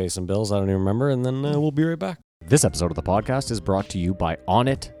 maybe pay some bills. I don't even remember, and then we'll be right back. This episode of the podcast is brought to you by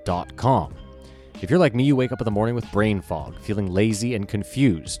Onnit.com. If you're like me, you wake up in the morning with brain fog, feeling lazy and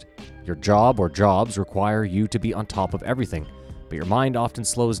confused. Your job or jobs require you to be on top of everything, but your mind often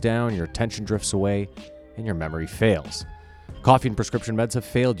slows down, your attention drifts away, and your memory fails. Coffee and prescription meds have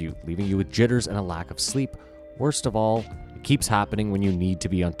failed you, leaving you with jitters and a lack of sleep. Worst of all, it keeps happening when you need to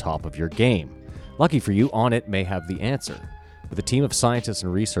be on top of your game. Lucky for you, Onnit may have the answer. With a team of scientists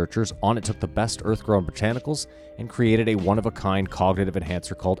and researchers, Onnit took the best earth-grown botanicals and created a one-of-a-kind cognitive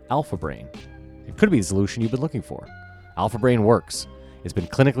enhancer called Alpha Brain. It could be the solution you've been looking for. Alpha Brain works. It's been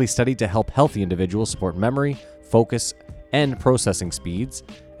clinically studied to help healthy individuals support memory, focus, and processing speeds,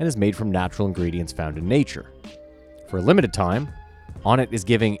 and is made from natural ingredients found in nature. For a limited time, Onnit is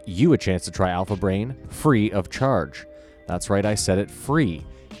giving you a chance to try Alpha Brain free of charge. That's right, I said it, free.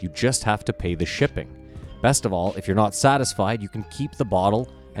 You just have to pay the shipping. Best of all, if you're not satisfied, you can keep the bottle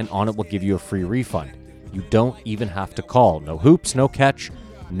and Onnit will give you a free refund. You don't even have to call. No hoops, no catch.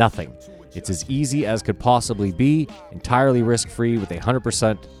 nothing. It's as easy as could possibly be, entirely risk-free with a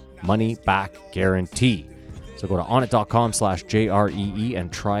 100% money-back guarantee. So go to onnit.com/JREE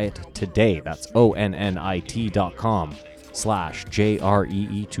and try it today. That's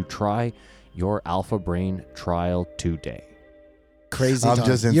onnit.com/JREE to try your Alpha Brain trial today. Crazy I'm talk.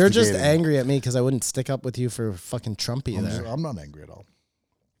 just You're just instigating. angry at me because I wouldn't stick up with you for fucking Trumpy there. I'm not angry at all.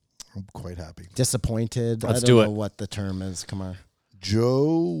 I'm quite happy. Disappointed. Let's I do don't it. know what the term is. Come on.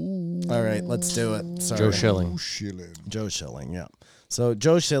 Joe. All right, let's do it. Sorry. Joe Schilling. Schilling. Joe Schilling, yeah. So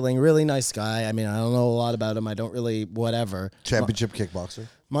Joe Schilling, really nice guy. I mean, I don't know a lot about him. I don't really, whatever. Championship kickboxer.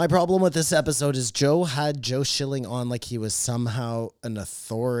 My problem with this episode is Joe had Joe Schilling on like he was somehow an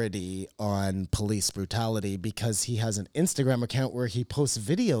authority on police brutality because he has an Instagram account where he posts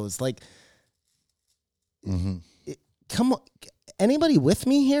videos. Like, come on, anybody with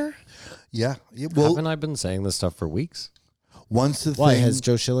me here? Yeah. Well, Haven't I been saying this stuff for weeks? once the Why thing. has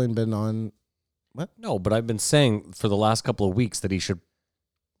Joe Schilling been on? No, but I've been saying for the last couple of weeks that he should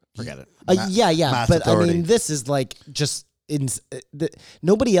forget it. Yeah, mass but I authority. mean, this is like just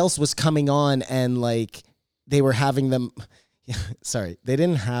nobody else was coming on and like they were having them. Sorry, they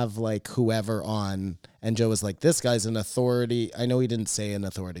didn't have like whoever on, and Joe was like, "This guy's an authority." I know he didn't say an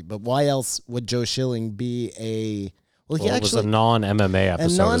authority, but why else would Joe Schilling be a? Well, he Well, it was actually a non-MMA episode,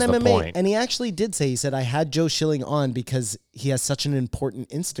 and is the non-MMA, point. and he actually did say he said I had Joe Schilling on because he has such an important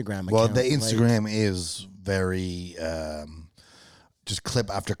Instagram account. Well, the Like, Instagram is very just clip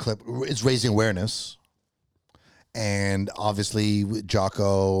after clip. It's raising awareness, and obviously with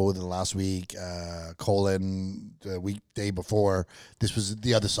Jocko the last week, Colin the day before. This was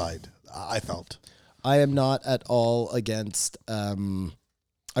the other side. I felt. I am not at all against. I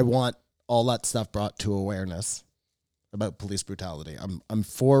want all that stuff brought to awareness about police brutality. I'm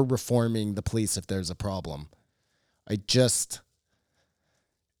for reforming the police if there's a problem.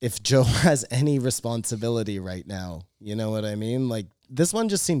 If Joe has any responsibility right now, you know what I mean? Like this one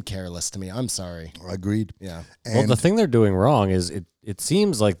just seemed careless to me. I'm sorry. Agreed. Yeah. And Well, the thing they're doing wrong is it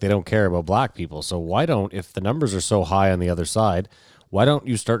seems like they don't care about black people. So why don't, if the numbers are so high on the other side, why don't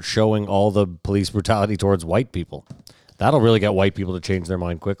you start showing all the police brutality towards white people? That'll really get white people to change their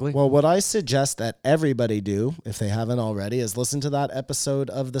mind quickly. Well, what I suggest that everybody do, if they haven't already, is listen to that episode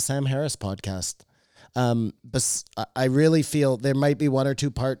of the Sam Harris podcast. But I really feel there might be one or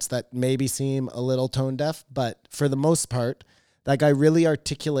two parts that maybe seem a little tone deaf, but for the most part, that guy really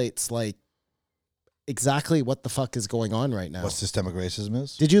articulates like exactly what the fuck is going on right now. what systemic racism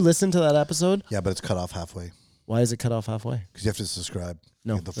is? Did you listen to that episode? Yeah, but it's cut off halfway Why is it cut off halfway? because you have to subscribe.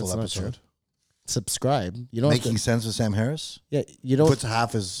 No, to get the full that's not episode. true. Subscribe. You don't Making have to, sense with Sam Harris you don't. puts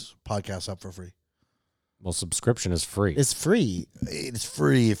half his podcast up for free. Well, subscription is free. It's free. It's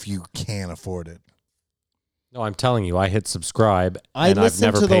free if you can afford it. No, I'm telling you, I hit subscribe I and I've listened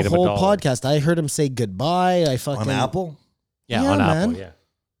never to paid the him a whole dollar. podcast. I heard him say goodbye. I fucking On Apple, Yeah, Yeah, on Apple, man. yeah.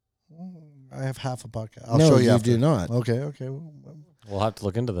 I have half a podcast. I'll No, show you. you after. do not. Okay. We'll have to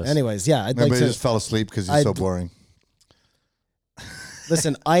look into this. Anyways, yeah, I'd Maybe like I to just fell asleep because he's so I'd- boring.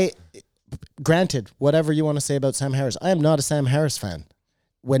 listen. Granted, whatever you want to say about Sam Harris, I am not a Sam Harris fan.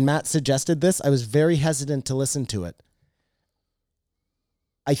 When Matt suggested this, I was very hesitant to listen to it.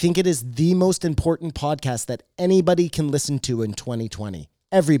 I think it is the most important podcast that anybody can listen to in 2020.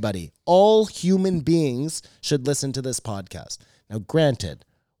 Everybody, all human beings should listen to this podcast. Now, granted,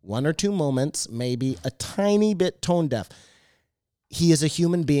 one or two moments, maybe a tiny bit tone deaf. He is a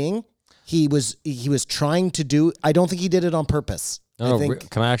human being. He was trying to do. I don't think he did it on purpose. No, I think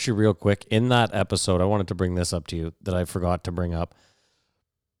can I actually real quick, in that episode, I wanted to bring this up to you that I forgot to bring up.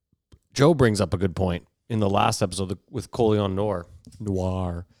 Joe brings up a good point in the last episode with Coleon Noir.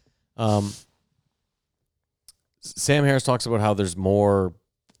 Sam Harris talks about how there's more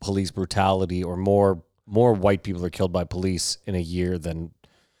police brutality or more white people are killed by police in a year than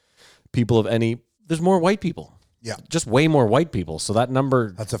people of any. There's more white people. Yeah. Just way more white people. So that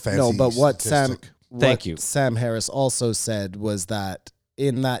number, That's a fancy. no, but what statistic. Thank you. Sam Harris also said was that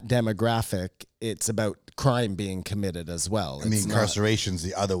in that demographic, it's about crime being committed as well. And the It's not- incarceration's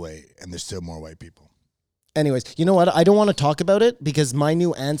the other way, and there's still more white people. Anyways, you know what? I don't want to talk about it because my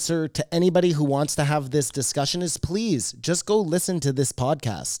new answer to anybody who wants to have this discussion is please just go listen to this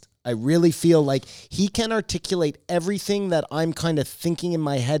podcast. I really feel like he can articulate everything that I'm kind of thinking in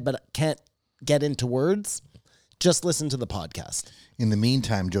my head, but can't get into words. Just listen to the podcast. In the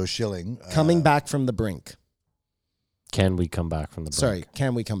meantime, Joe Schilling. Coming back from the brink. can we come back from the break? Sorry,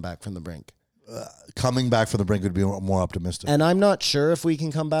 can we come back from the brink? Coming back from the brink would be more optimistic. And I'm not sure if we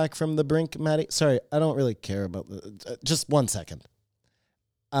can come back from the brink, Maddie. Sorry, I don't really care about just 1 second.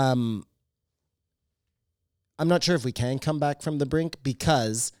 I'm I'm not sure if we can come back from the brink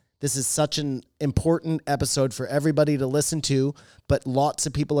because this is such an important episode for everybody to listen to, but lots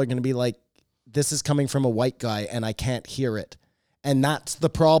of people are going to be like, this is coming from a white guy and I can't hear it. And that's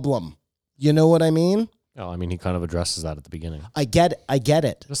the problem. You know what I mean? Oh, I mean, he kind of addresses that at the beginning. I get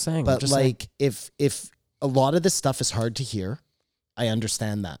it. Just saying. But just like, if a lot of this stuff is hard to hear, I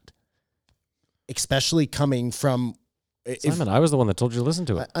understand that. Especially coming from... Simon, I was the one that told you to listen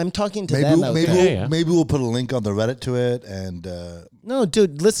to it. I'm talking to Maybe, them out there. maybe we'll put a link on the Reddit to it and No,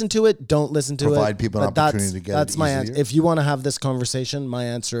 dude, listen to it. Don't listen to it. provide people an But opportunity to get that's it my easier. answer. If you want to have this conversation, my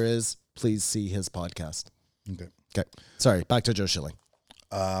answer is please see his podcast. Okay. Okay. Sorry, back to Joe Schilling.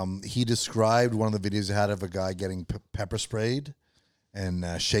 He described one of the videos he had of a guy getting pepper sprayed and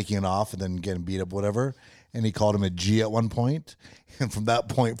shaking it off and then getting beat up, whatever. And he called him a G at one point. And from that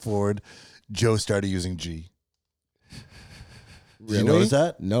point forward, Joe started using G. Did you notice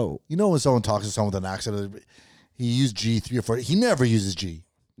that? No, You know when someone talks to someone with an accent, he used G 3 or 4. He never uses G.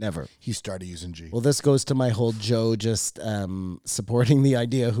 never. He started using G. Well, this goes to my whole Joe just supporting the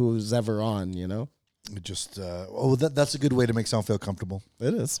idea who's ever on, you know? It just, that's a good way to make someone feel comfortable.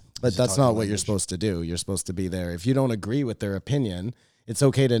 It is. But It's a that's talking not what you're language. supposed to do. You're supposed to be there. If you don't agree with their opinion, it's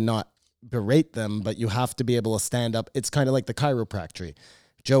okay to not berate them, but you have to be able to stand up. It's kind of like the chiropractic.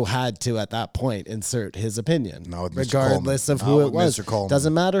 Joe had to, at that point, insert his opinion, Not with Mr. regardless Coleman. of Not who it with was. Mr. Coleman.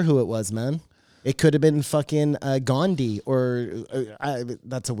 Doesn't matter who it was, man. It could have been fucking Gandhi or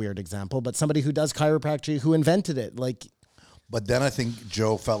that's a weird example, but somebody who does chiropractic who invented it. Like, But then I think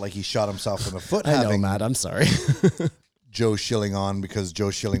Joe felt like he shot himself in the foot I know, having Matt. I'm sorry. Joe Schilling on because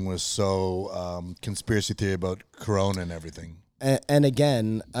Joe Schilling was so conspiracy theory about Corona and everything. And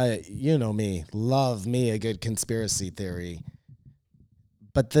again, you know me, love me a good conspiracy theory.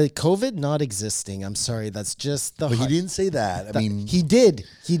 But the COVID not existing, I'm sorry, that's just the... But he didn't say that. I mean, He did.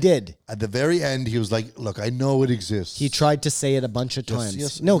 at the very end, he was like, look, I know it exists. He tried to say it a bunch of Yes, times.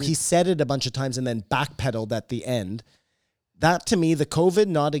 yes, No, agreed. he said it a bunch of times and then backpedaled at the end. That, to me, the COVID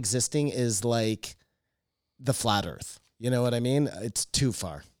not existing is like the flat earth. You know what I mean? It's too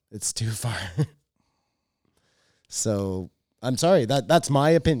far. It's too far. So, I'm sorry. That's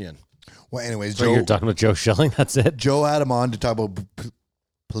my opinion. Well, anyways, So you're talking about Joe Schilling? That's it? Joe had him on to talk about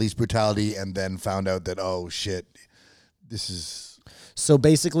police brutality and then found out that, oh, shit, this is... So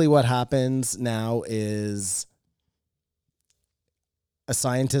basically what happens now is a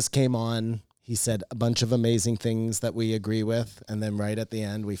scientist came on. He said a bunch of amazing things that we agree with. And then right at the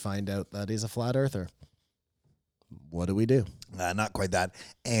end, we find out that he's a flat earther. What do we do? not quite that.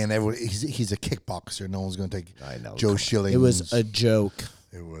 And everyone, he's a kickboxer. No one's going to take I know. Joe Schilling. It was a joke.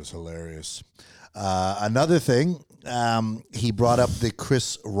 It was hilarious. Another thing, he brought up the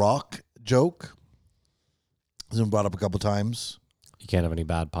Chris Rock joke. It's been brought up a couple times. You can't have any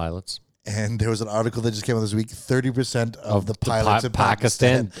bad pilots. And there was an article that just came out this week. 30% of the pilots in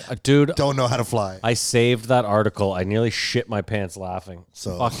Pakistan. Pakistan Dude, don't know how to fly. I saved that article. I nearly shit my pants laughing.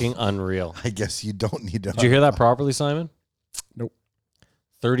 So- Fucking unreal. I guess you don't need to. Did you hear that properly, Simon? Nope.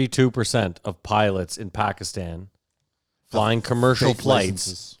 32% of pilots in Pakistan flying commercial Fake flights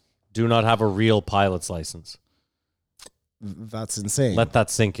licenses. do not have a real pilot's license. That's insane. Let that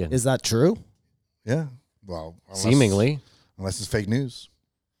sink in. Is that true? Yeah. Well, Seemingly. Unless it's fake news.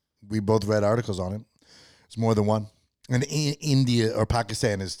 We both read articles on it. It's more than one. And India or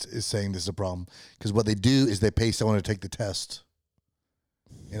Pakistan is saying this is a problem because what they do is they pay someone to take the test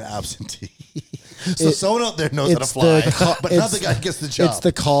in absentee. So someone out there knows how to it's fly, the but not the guy who gets the job. It's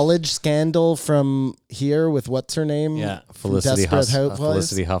the college scandal from here with what's her name? Yeah. From Felicity, Desperate Housewives?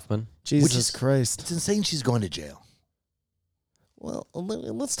 Felicity Huffman. Jesus is- Christ. It's insane she's going to jail. Well,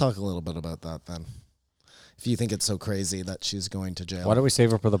 let's talk a little bit about that then. If you think it's so crazy that she's going to jail. Why don't we save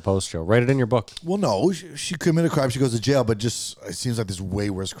her for the post show? Write it in your book. Well, no, she committed a crime. She goes to jail, but just it seems like there's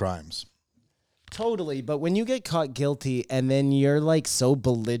way worse crimes. Totally, but when you get caught guilty and then you're like so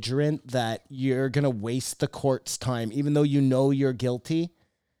belligerent that you're going to waste the court's time, even though you know you're guilty,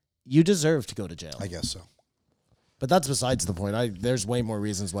 you deserve to go to jail. I guess so. But that's besides the point. There's way more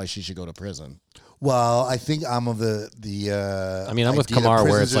reasons why she should go to prison. Well, I think I'm of the. I mean, I'm with idea that Kamar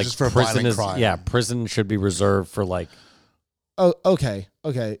where prisons it's are like just for prison violent is crime. prison should be reserved for like Oh, okay.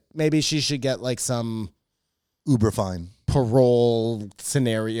 Maybe she should get like some Uber fine. parole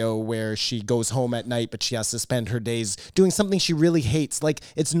scenario where she goes home at night, but she has to spend her days doing something she really hates. Like,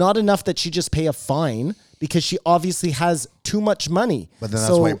 it's not enough that she just pay a fine because she obviously has too much money. But then that's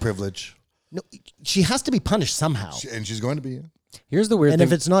So, white privilege. No, she has to be punished somehow. And she's going to be. Here's the weird And thing.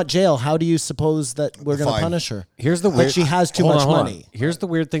 if it's not jail, how do you suppose that we're going to Fine. punish her? Here's the Like, weird. she has too Hold much on, hold on. money. Here's the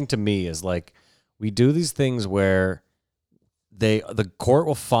weird thing to me is like we do these things where the court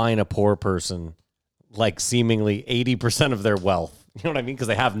will fine a poor person like seemingly 80% of their wealth. You know what I mean? Because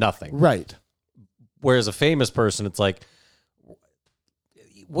they have nothing. Right. Whereas a famous person, it's like,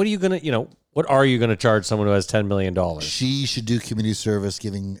 what are you going to charge someone who has $10 million? She should do community service,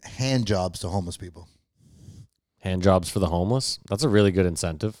 giving hand jobs to homeless people. Hand jobs for the homeless? That's a really good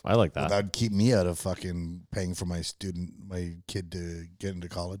incentive. I like that. That would keep me out of fucking paying for my kid to get into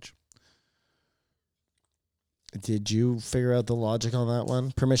college. Did you figure out the logic on that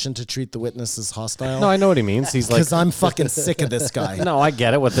one? Permission to treat the witness as hostile? No, I know what he means. He's like, Because I'm fucking sick of this guy. no, I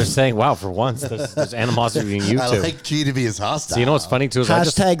get it. What they're saying. Wow, for once, there's animosity between you I two. like G to be as hostile. So you know what's funny too is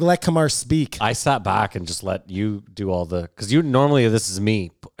Hashtag let Kamar speak. I sat back and just let you do all the, because you normally this is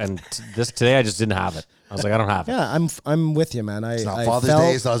me, and today I just didn't have it. I was like, I don't have it. Yeah, I'm with you, man. It's not I Father's felt,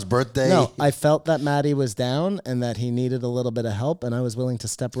 Day. It's not his birthday. No, I felt that Maddie was down and that he needed a little bit of help, and I was willing to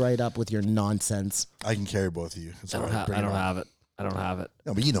step right up with your nonsense. I can carry both of you. It's I don't all right. have Bring it on. it. I don't have it.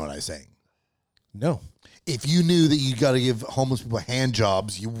 No, but you know what I'm saying. No. If you knew that you got to give homeless people hand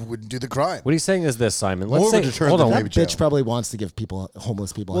jobs, you wouldn't do the crime. What he's saying is this, Simon. More Let's of a say, deterrent hold than on. maybe That jail. bitch probably wants to give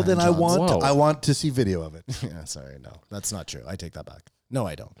homeless people Well, then hand I jobs. Whoa. want to see video of it. Yeah, sorry, no. That's not true. I take that back. No,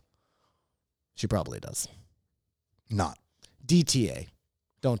 I don't. She probably does. Not. DTA.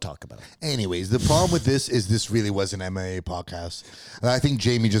 Don't talk about it. Anyways, the problem with this is this really was an MMA podcast. And I think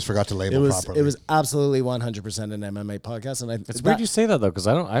Jamie just forgot to label properly. It was absolutely 100% an MMA podcast, and It's weird you say that though, because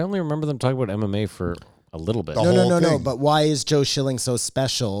I only remember them talking about MMA for a little bit. The No. whole thing. But why is Joe Schilling so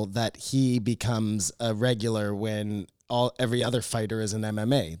special that he becomes a regular when every other fighter is in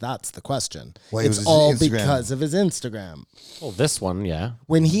MMA? That's the question. Well, it was It's his all Instagram. because of his Instagram. Well, this one, yeah.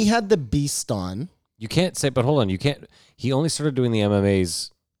 When he had the Beast on, You can't say, but hold on. You can't. He only started doing the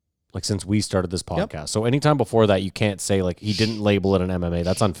MMAs like since we started this podcast. So anytime before that, you can't say like he didn't label it an MMA.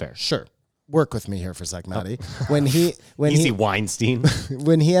 That's unfair. sure. Work with me here for a sec, Maddie. When he Easy Weinstein.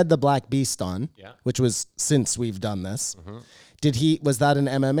 when he had the Black Beast on, Yeah. which was since we've done this, was that an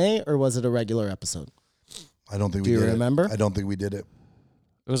MMA or was it a regular episode? I don't think Do we you did remember? it. I don't think we did it.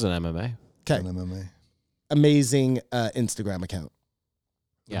 It was an MMA. Okay. On MMA. Amazing Instagram account.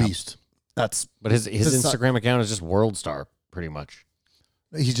 Yeah. Beast. That's But his This- Instagram account is just World Star, pretty much.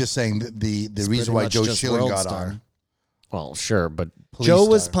 He's just saying that the It's reason pretty why much Joe just Schilling World got Star. on. Well, sure, but Police Joe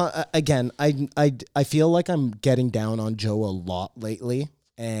was star. again. I feel like I'm getting down on Joe a lot lately,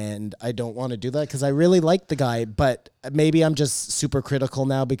 and I don't want to do that because I really like the guy. But maybe I'm just super critical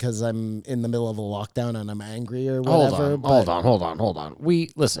now because I'm in the middle of a lockdown and I'm angry or whatever. hold on.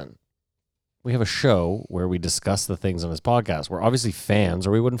 We have a show where we discuss the things on this podcast. We're obviously fans,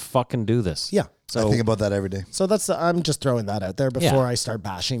 or we wouldn't fucking do this. Yeah. I So think about that every day. So I'm just throwing that out there before Yeah. I start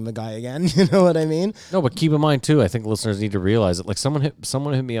bashing the guy again. You know what I mean? no, but keep in mind too. I think listeners need to realize that. Like someone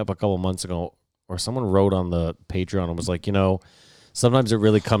hit me up a couple months ago, or someone wrote on the Patreon and was like, sometimes it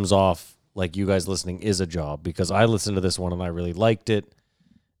really comes off like you guys listening is a job, because I listened to this one and I really liked it,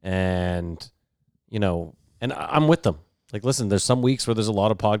 and and I'm with them. Like, listen, there's some weeks where there's a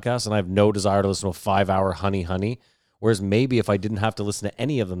lot of podcasts and I have no desire to listen to a 5-hour honey. Whereas maybe if I didn't have to listen to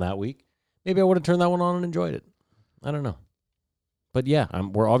any of them that week, maybe I would have turned that one on and enjoyed it. I don't know. But yeah,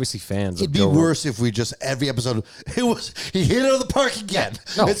 we're obviously fans It'd of be Joe Rogan. worse if we just every episode he hit it out of the park again.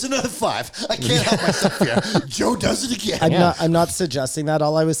 No. It's another 5. I can't help myself here. Joe does it again. I'm not suggesting that.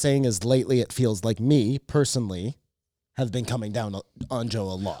 All I was saying is lately it feels like me personally have been coming down on Joe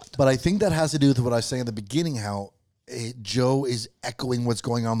a lot. But I think that has to do with what I was saying at the beginning, how Joe is echoing what's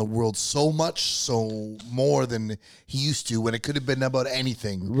going on in the world so more than he used to, when it could have been about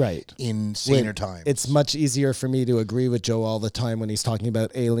anything Right. in saner times. It's much easier for me to agree with Joe all the time when he's talking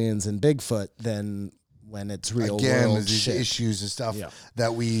about aliens and Bigfoot than when it's real again, world there's these shit. issues and stuff Yeah.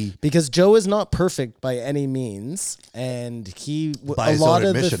 that we Because Joe is not perfect by any means, and By a his lot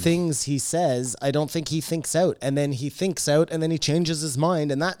own of admission. the things he says, I don't think he thinks out, and then he thinks out, and then he changes his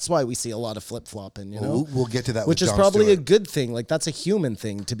mind, and that's why we see a lot of flip flopping. You know, we'll get to that, which with is Jon probably a Stewart. good thing. Like that's a human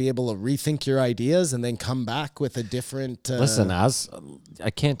thing to be able to rethink your ideas and then come back with a different. Listen, I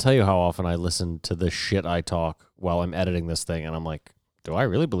can't tell you how often I listen to the shit I talk while I'm editing this thing, and I'm like, do I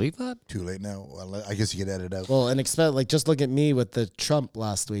really believe that? Too late now. Well, I guess you could edit out. Well, and just look at me with the Trump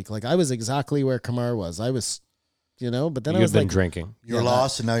last week. Like I was exactly where Kamar was. I was, but then I You've was been like, drinking. You're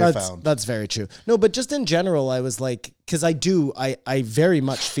lost and now you're found. That's very true. No, but just in general, I was like, because I very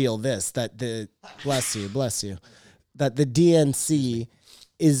much feel this, that bless you, that the DNC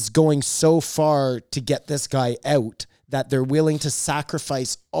is going so far to get this guy out that they're willing to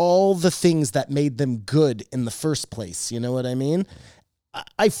sacrifice all the things that made them good in the first place. You know what I mean?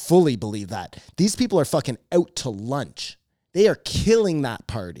 I fully believe that. These people are fucking out to lunch. They are killing that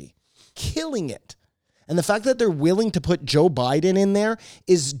party. Killing it. And the fact that they're willing to put Joe Biden in there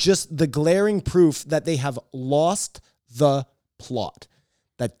is just the glaring proof that they have lost the plot.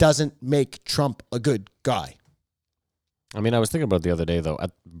 That doesn't make Trump a good guy. I mean, I was thinking about it the other day, though.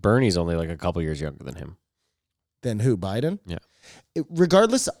 Bernie's only like a couple years younger than him. Then who, Biden? Yeah.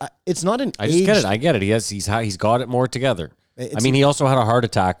 Regardless, it's not an I just get it. I get it. He's got it more together. I mean, he also had a heart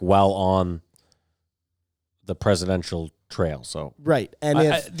attack while on the presidential trail. So right, and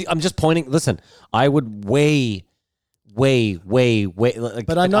I'm just pointing. Listen, I would way. Like,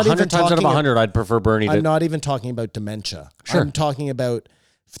 but I'm not 100 even times out of 100, I'd prefer Bernie. I'm not even talking about dementia. Sure. I'm talking about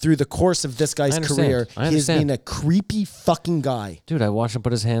through the course of this guy's career, he's been a creepy fucking guy. Dude, I watched him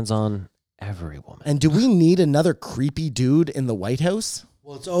put his hands on every woman. And do we need another creepy dude in the White House?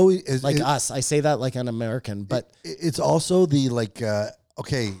 Well, it's always like us. I say that like an American, but it's also the like.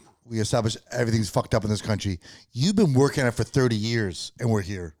 Okay, we established everything's fucked up in this country. You've been working on it for 30 years, and we're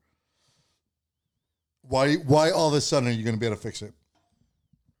here. Why all of a sudden are you going to be able to fix it?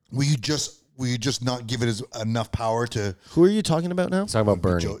 Will you just not give it enough power to? Who are you talking about now? Talking about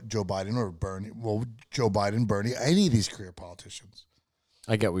Bernie, Joe Biden or Bernie. Well, Joe Biden, Bernie, any of these career politicians.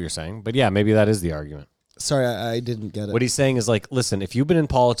 I get what you're saying, but yeah, maybe that is the argument. Sorry, I didn't get it. What he's saying is like, listen, if you've been in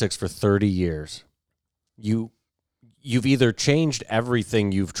politics for 30 years, you've either changed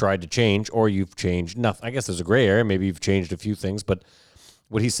everything you've tried to change, or you've changed nothing. I guess there's a gray area. Maybe you've changed a few things, but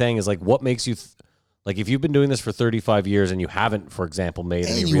what he's saying is like, what makes you? Like, if you've been doing this for 35 years and you haven't, for example, made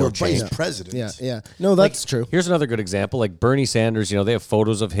any real change. Vice president. Yeah. No, that's true. Here's another good example. Like Bernie Sanders, they have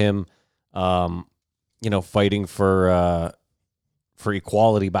photos of him, fighting for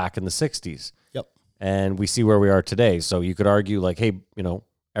equality back in the 60s. Yep. And we see where we are today. So you could argue like, hey,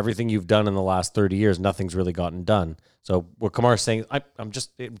 everything you've done in the last 30 years, nothing's really gotten done. So what Kamar's saying, I'm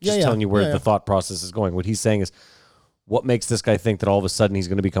just telling you where the thought process is going. What he's saying is, what makes this guy think that all of a sudden he's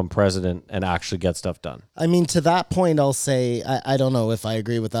going to become president and actually get stuff done? I mean, to that point, I'll say, I don't know if I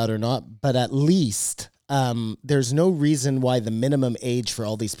agree with that or not, but at least there's no reason why the minimum age for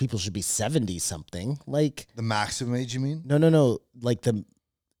all these people should be 70-something. Like the maximum age, you mean? No. Like the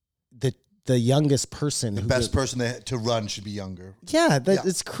youngest person. The best person to run should be younger. Yeah,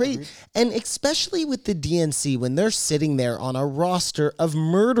 it's crazy. Agreed. And especially with the DNC, when they're sitting there on a roster of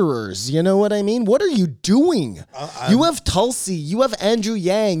murderers, you know what I mean? What are you doing? You have Tulsi, you have Andrew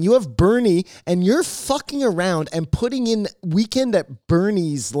Yang, you have Bernie, and you're fucking around and putting in Weekend at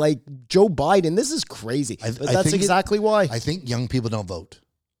Bernie's like Joe Biden. This is crazy. That's exactly why. I think young people don't vote.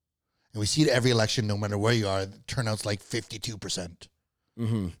 And we see it every election, no matter where you are, the turnout's like 52%.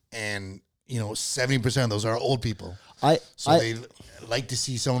 Mm-hmm. And 70% of those are old people. They like to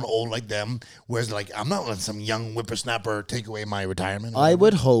see someone old like them. Whereas, like, I'm not letting some young whippersnapper take away my retirement. I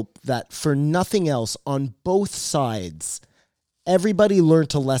would hope that for nothing else on both sides, everybody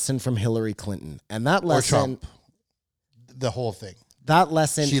learned a lesson from Hillary Clinton, and that lesson, or Trump, the whole thing. That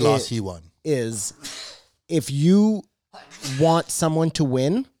lesson, she lost, he won. Is if you want someone to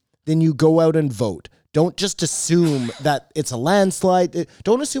win, then you go out and vote. Don't just assume that it's a landslide.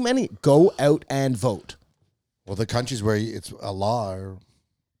 Don't assume any. Go out and vote. Well, the countries where it's a law are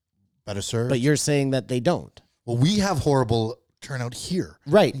better served. But you're saying that they don't. Well, we have horrible turnout here.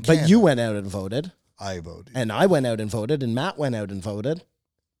 Right, but you went out and voted. I voted. And I went out and voted, and Matt went out and voted.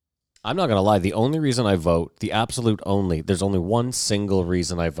 I'm not going to lie. The only reason I vote, there's only one single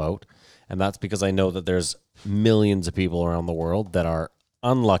reason I vote, and that's because I know that there's millions of people around the world that are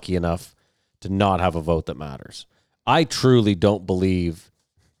unlucky enough to not have a vote that matters. I truly don't believe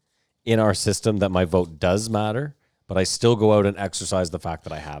in our system that my vote does matter, but I still go out and exercise the fact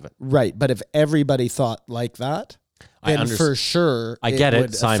that I have it. Right, but if everybody thought like that, then for sure I get it,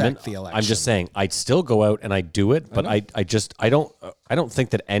 would Simon. affect the election. I'm just saying I'd still go out and I do it, but I don't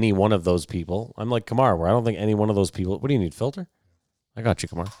think that any one of those people, I'm like Kamar, where I don't think any one of those people, what do you need, filter? I got you,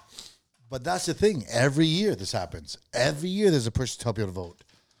 Kamar. But that's the thing. Every year this happens. Every year there's a push to tell people to vote.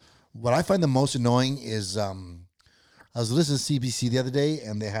 What I find the most annoying is I was listening to CBC the other day,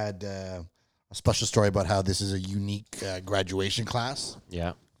 and they had a special story about how this is a unique graduation class.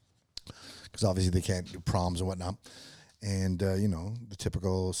 Yeah. Because obviously they can't do proms and whatnot. And, the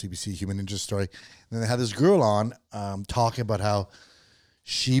typical CBC human interest story. And then they had this girl on talking about how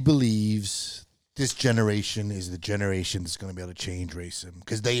she believes this generation is the generation that's going to be able to change racism.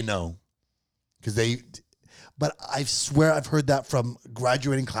 Because they know. But I swear I've heard that from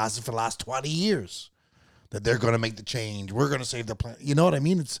graduating classes for the last 20 years, that they're going to make the change. We're going to save the planet. You know what I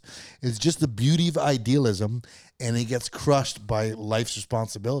mean? It's just the beauty of idealism, and it gets crushed by life's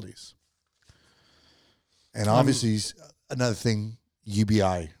responsibilities. And obviously, another thing,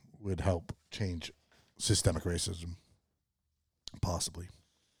 UBI would help change systemic racism, possibly.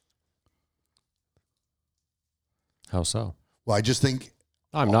 How so? Well, I just think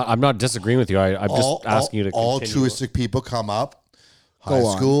I'm not disagreeing with you. I'm just asking you to continue. altruistic people come up, Go high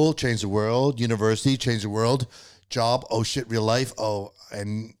on. school, change the world, university, change the world, job, oh shit, real life, oh,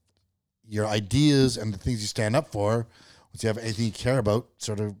 and your ideas and the things you stand up for, once you have anything you care about,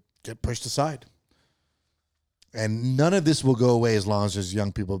 sort of get pushed aside. And none of this will go away as long as there's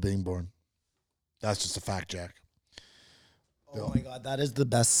young people being born. That's just a fact, Jack. Oh my God, that is the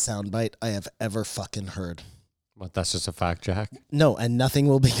best soundbite I have ever fucking heard. What? That's just a fact, Jack. No, and nothing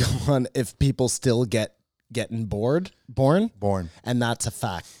will be gone if people still getting born, and that's a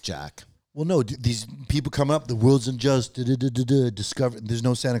fact, Jack. Well, no, these people come up, the world's unjust, discover. There's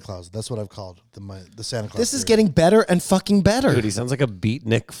no Santa Claus. That's what I've called the Santa Claus. This is theory. getting better and fucking better. Dude, he sounds like a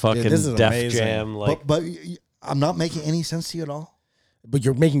beatnik fucking this is Def amazing. Jam. Like, But I'm not making any sense to you at all. But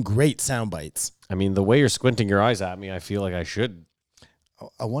you're making great sound bites. I mean, the way you're squinting your eyes at me, I feel like I should.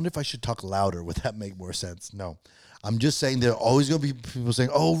 I wonder if I should talk louder. Would that make more sense? No. I'm just saying there are always going to be people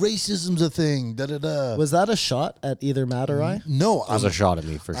saying, oh, racism's a thing, da-da-da. Was that a shot at either Matt or I? No, It was a shot at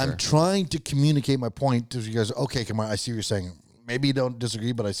me for sure. I'm trying to communicate my point to you guys. Okay, come on, I see what you're saying. Maybe you don't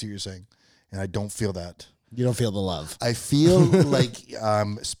disagree, but I see what you're saying. And I don't feel that. You don't feel the love. I feel like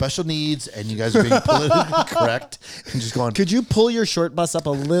special needs and you guys are being politically correct and just going, Could you pull your short bus up a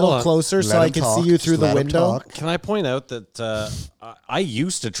little Hold on. closer so Let I him can talk. see you through Just the let him window? talk. Can I point out that I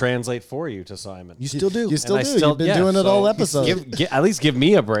used to translate for you to Simon? You still do. You still And do. I still- You've been yeah, doing it so all episode. At least give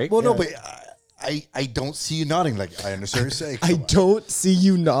me a break. Well, no, but I don't see you nodding. Like, I understand what you're saying. I don't see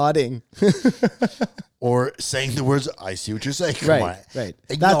you nodding. Or saying the words, I see what you're saying. Come on. Right. That's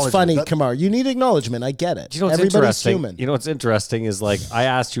Acknowledge funny, it. Kamar. You need acknowledgement. I get it. You know what's Everybody's interesting? human. You know what's interesting is like I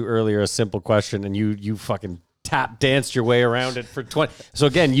asked you earlier a simple question and you fucking tap danced your way around it for 20. So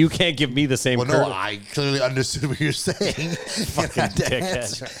again, you can't give me the same. Well, no, I clearly understood what you're saying. Fucking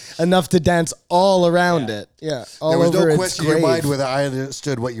dickhead. Enough to dance all around it. Yeah. All There was over no its question in your grave. mind whether I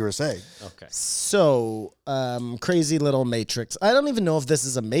understood what you were saying. Okay. So, crazy little Matrix. I don't even know if this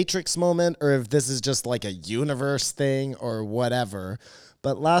is a Matrix moment or if this is just like a universe thing or whatever.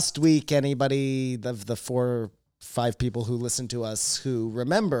 But last week, anybody of the 4 or 5 people who listened to us who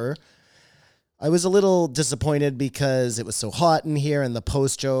remember, I was a little disappointed because it was so hot in here and the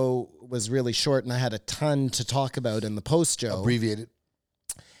post show was really short and I had a ton to talk about in the post show. Abbreviated.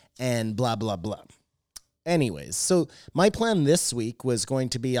 And blah, blah, blah. Anyways, so my plan this week was going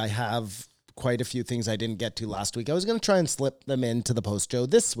to be I have quite a few things I didn't get to last week. I was going to try and slip them into the post show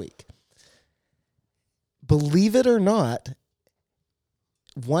this week. Believe it or not,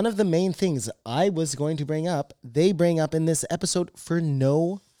 one of the main things I was going to bring up, they bring up in this episode for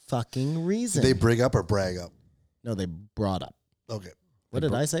no fucking reason. Did they bring up or brag up? No, they brought up. Okay. What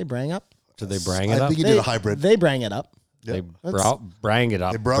did I say? Brang up? Did they brang it I up? think you did a hybrid. They brang it up. They That's- brang it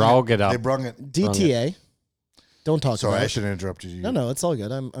up. They Brog it up. They brung it. DTA. Don't talk Sorry, about I it. shouldn't have interrupted you. No, it's all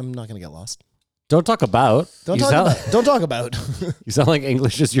good. I'm not going to get lost. Don't talk about. Don't you talk sound, about. Don't talk about. You sound like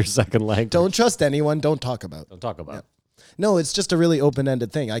English is your second language. Don't trust anyone. Don't talk about. Don't talk about. No, it's just a really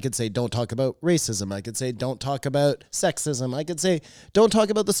open-ended thing. I could say don't talk about racism. I could say don't talk about sexism. I could say don't talk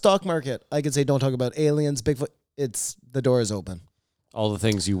about the stock market. I could say don't talk about aliens, Bigfoot. It's the door is open. All the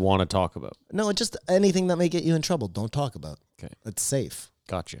things you want to talk about. No, just anything that may get you in trouble. Don't talk about. Okay. It's safe.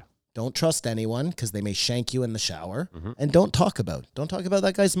 Gotcha. Don't trust anyone because they may shank you in the shower. And don't talk about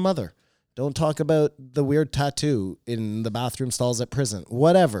that guy's mother. Don't talk about the weird tattoo in the bathroom stalls at prison.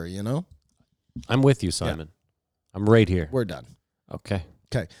 Whatever, you know? I'm with you, Simon. I'm right here. We're done. Okay.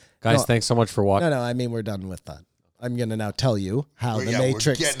 Okay. Guys, No, thanks so much for watching. No, I mean, we're done with that. I'm going to now tell you how We're the getting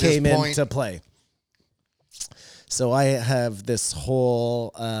Matrix this came point. into play. So I have this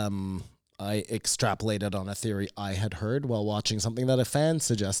whole, I extrapolated on a theory I had heard while watching something that a fan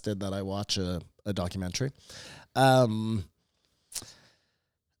suggested that I watch a documentary.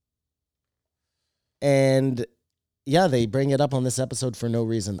 And yeah, they bring it up on this episode for no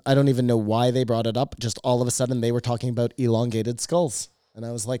reason. I don't even know why they brought it up. Just all of a sudden they were talking about elongated skulls. And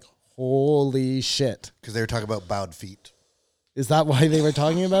I was like, holy shit. Because they were talking about bowed feet. Is that why they were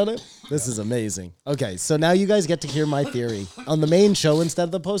talking about it? This is amazing. Okay, so now you guys get to hear my theory on the main show instead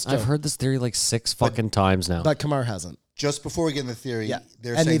of the post show. I've heard this theory like 6 fucking times now. But Kamar hasn't. Just before we get in the theory, Yeah.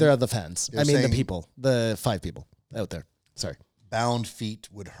 they're And saying neither of the fans. I they're mean, the saying- people, the 5 people out there. Sorry. bound feet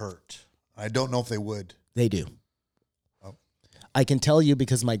would hurt. I don't know if they would. They do. Oh. I can tell you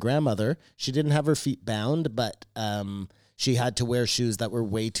because my grandmother, she didn't have her feet bound, but she had to wear shoes that were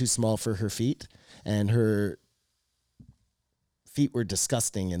way too small for her feet. And her feet were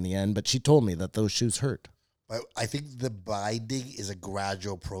disgusting in the end, but she told me that those shoes hurt. But I think the binding is a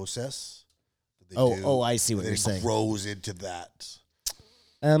gradual process. that they do, Oh, I see what and you're it saying. grows into that.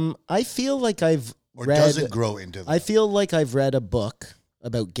 I feel like I've Or does it grow into them? I feel like I've read a book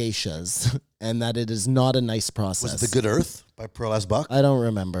about geishas and that it is not a nice process. Was it The Good Earth by Pearl S. Buck? I don't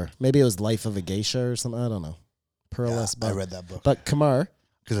remember. Maybe it was Life of a Geisha or something. I don't know. Pearl S. Buck. I read that book. But Kamar,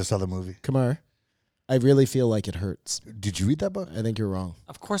 Because I saw the movie. I really feel like it hurts. Did you read that book? I think you're wrong.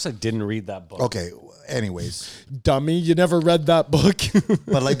 Of course, I didn't read that book. Okay, anyways. Dummy, you never read that book.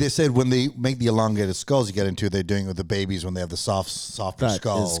 But like they said, when they make the elongated skulls you get into, they're doing it with the babies when they have the softer That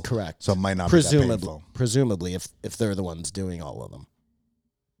skull. is correct. So it might not be that painful. Presumably, if they're the ones doing all of them.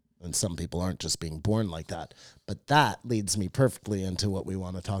 And some people aren't just being born like that. But that leads me perfectly into what we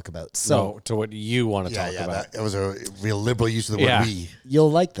want to talk about. So To what you want to talk about. It was a real liberal use of the word we.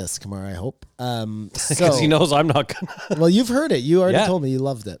 you'll like this, Kamar, I hope. Because he knows I'm not going to. Well, you've heard it. You already Yeah. told me you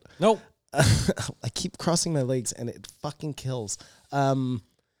loved it. Nope. I keep crossing my legs and it fucking kills.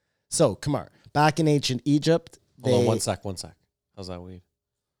 So, Kamar, back in ancient Egypt, Hold on, one sec. How's that weed?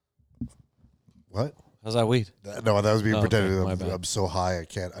 What? How's that weed? No, that was being Oh, pretended. okay, my bad. I'm so high I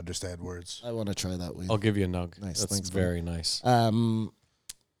can't understand words. I want to try that weed. I'll give you a nug. Nice, That's thanks, very nice.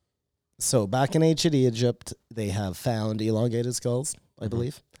 So back in ancient Egypt, they have found elongated skulls, I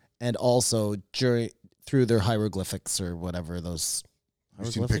believe, and also through their hieroglyphics or whatever those.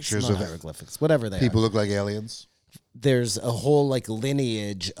 You've seen hieroglyphics? pictures Not of hieroglyphics, whatever they People are. look like aliens. There's a whole like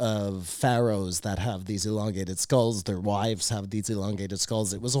lineage of pharaohs that have these elongated skulls. Their wives have these elongated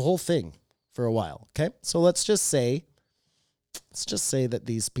skulls. It was a whole thing for a while. Okay, so let's just say that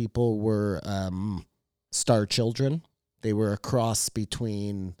these people were star children. They were a cross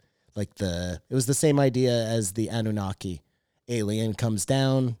between it was the same idea as the Anunnaki. Alien comes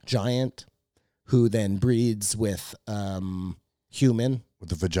down, giant, who then breeds with human, With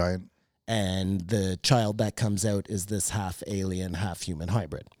the vagina. and the child that comes out is this half alien, half human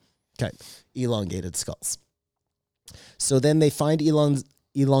hybrid. Okay, elongated skulls. So then they find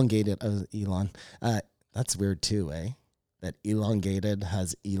elongated. That's weird too, eh? That elongated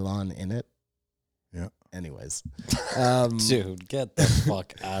has Elon in it. Yeah. Anyways, Dude, get the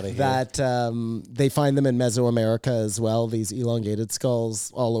fuck out of here. that they find them in Mesoamerica as well. These elongated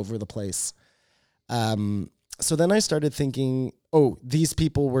skulls all over the place. So then I started thinking, these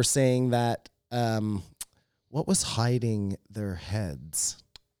people were saying that what was hiding their heads?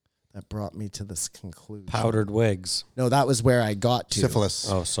 That brought me to this conclusion. Powdered wigs. No, that was where I got to.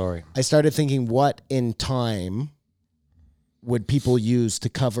 Syphilis. Oh, sorry. I started thinking, what in time would people use to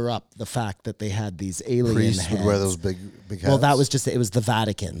cover up the fact that they had these alien Priests heads? would wear those big hats. Well, that was just, it was the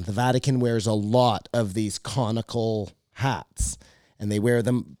Vatican. The Vatican wears a lot of these conical hats, and they wear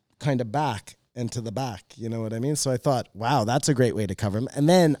them kind of back and to the back. You know what I mean? So I thought, wow, that's a great way to cover them. And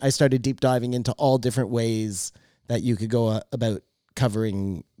then I started deep diving into all different ways that you could go about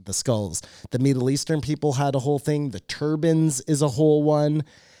covering the skulls. The Middle Eastern people had a whole thing. The turbans is a whole one.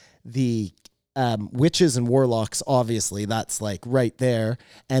 The witches and warlocks, obviously, that's like right there.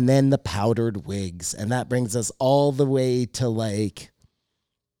 And then the powdered wigs. And that brings us all the way to like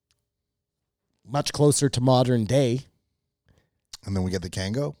much closer to modern day. And then we get the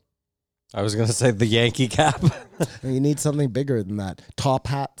Kango. I was going to say the Yankee cap. You need something bigger than that. Top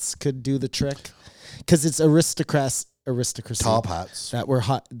hats could do the trick. Because it's aristocracy Top hats. that were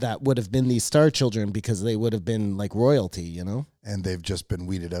hot, that would have been these star children because they would have been like royalty, you know? And they've just been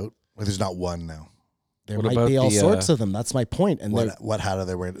weeded out. Well, there's not one now. There What might about be all the, sorts of them. That's my point. And they're What hat are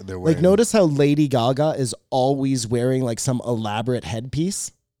they wearing? They're wearing like, notice how Lady Gaga is always wearing like some elaborate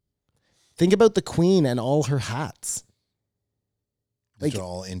headpiece. Think about the Queen and all her hats. These like, are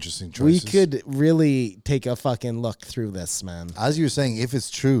all interesting We choices. could really take a fucking look through this, man. As you were saying, if it's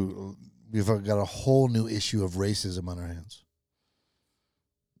true, we've got a whole new issue of racism on our hands.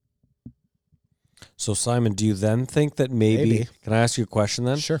 So, Simon, do you then think that maybe, can I ask you a question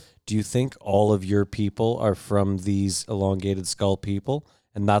then? Sure. Do you think all of your people are from these elongated skull people?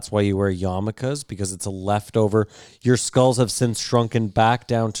 And that's why you wear yarmulkes? Because it's a leftover. Your skulls have since shrunken back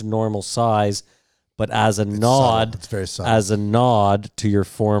down to normal size. But as a nod, subtle. It's very subtle. as a nod to your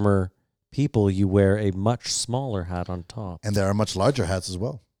former people, you wear a much smaller hat on top. And there are much larger hats as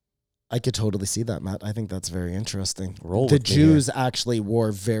well. I could totally see that, Matt. I think that's very interesting. Roll the with me Jews actually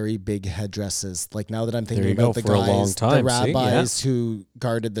wore very big headdresses. Like now that I'm thinking There you about go, the for a guys, long time, the see? rabbis who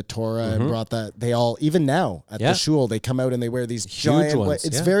guarded the Torah and brought that, they all, even now at Yeah. the shul, they come out and they wear these Huge giant, ones,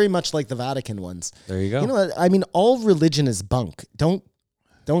 it's yeah. very much like the Vatican ones. There you go. You know what? I mean, all religion is bunk. Don't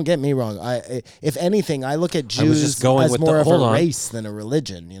get me wrong. If anything, I look at I was Jews just going as with more the- of hold a on. race than a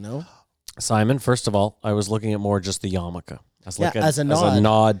religion, you know? Simon, first of all, I was looking at more just the yarmulke. As Yeah, like as a As nod. a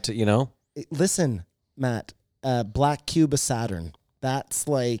nod to, you know, Listen, Matt, Black Cuba Saturn. That's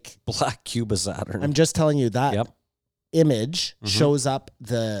like, Black Cuba Saturn. I'm just telling you that. Yep. image shows up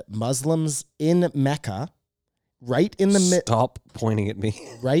the Muslims in Mecca, right in the Stop pointing at me.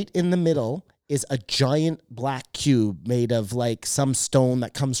 right in the middle is a giant black cube made of like some stone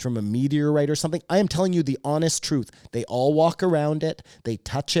that comes from a meteorite or something. I am telling you the honest truth. They all walk around it. They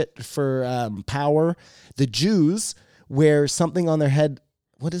touch it for power. The Jews wear something on their head.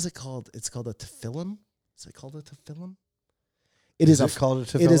 What is it called? It's called a tefillin. Is it called a tefillin? It is called a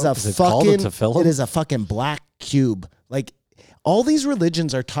tefillin? It is a Is it called a fucking. tefillin? It is a fucking black cube. Like all these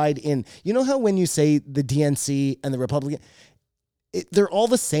religions are tied in. You know how when you say the DNC and the Republican, they're all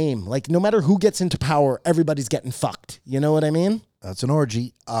the same. Like no matter who gets into power, everybody's getting fucked. You know what I mean? That's an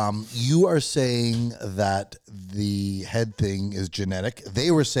orgy. You are saying that the head thing is genetic.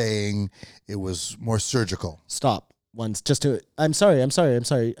 They were saying it was more surgical. Stop. Once just to. I'm sorry.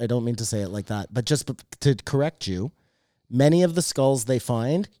 I don't mean to say it like that, but just to correct you. Many of the skulls they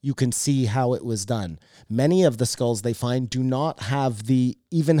find, you can see how it was done. Many of the skulls they find do not have a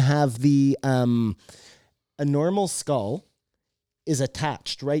normal skull is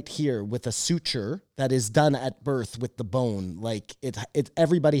attached right here with a suture that is done at birth with the bone. Like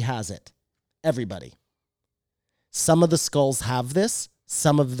everybody has it. Everybody. Some of the skulls have this,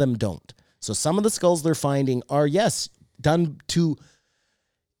 some of them don't. So some of the skulls they're finding are, yes, done to...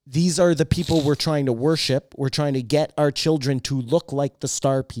 These are the people we're trying to worship. We're trying to get our children to look like the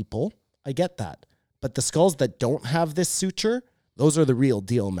star people. I get that. But the skulls that don't have this suture, those are the real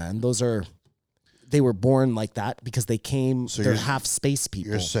deal, man. They were born like that because they're half space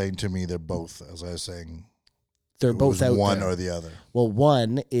people. You're saying to me they're both, as I was saying. They're both out one there. or the other. Well,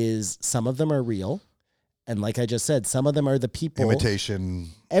 one is some of them are real. And like I just said, some of them are the people. Imitation.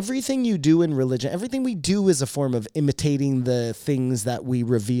 Everything you do in religion, everything we do is a form of imitating the things that we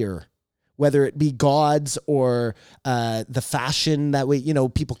revere, whether it be gods or the fashion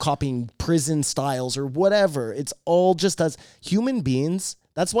that people copying prison styles or whatever. It's all just as human beings.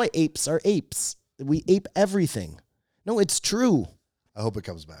 That's why apes are apes. We ape everything. No, it's true. I hope it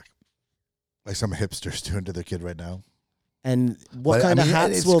comes back. Like some hipsters doing to their kid right now. And what kind of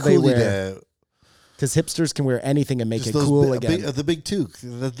hats will they wear? Because hipsters can wear anything and make it cool again. The big toque.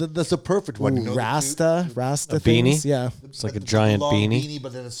 That's a perfect one. Ooh, Rasta A things. beanie? Yeah. It's like a giant long beanie.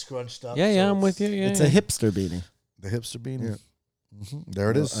 but then it's scrunched up. Yeah, so I'm with you. Yeah, It's a hipster beanie. The hipster beanie. Yeah.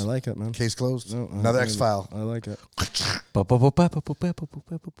 There it is. I like it, man. Case closed. No, Another X-File. I like it.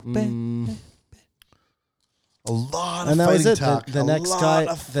 A lot of And that was fighting it. talk.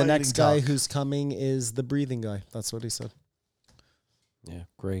 The next guy who's coming is the breathing guy. That's what he said. Yeah,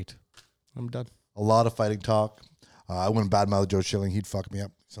 great. I'm done. A lot of fighting talk. I wouldn't badmouth Joe Schilling. He'd fuck me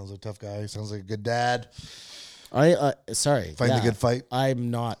up. Sounds like a tough guy. Sounds like a good dad. Sorry. Fighting a good fight.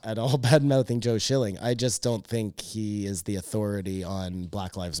 I'm not at all bad mouthing Joe Schilling. I just don't think he is the authority on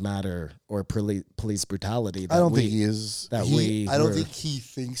Black Lives Matter or police brutality. I don't think he is. I don't think he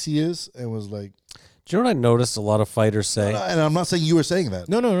thinks he is. And was like, Do you know what I noticed a lot of fighters say? and I'm not saying you were saying that.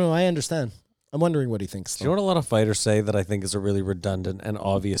 No. I understand. I'm wondering what he thinks. Do you know what a lot of fighters say that I think is a really redundant and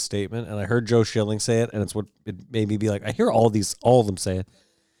obvious statement? And I heard Joe Schilling say it, and it's what it made me be like, I hear all of them say it.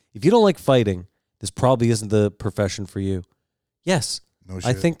 If you don't like fighting, this probably isn't the profession for you. Yes. No shit.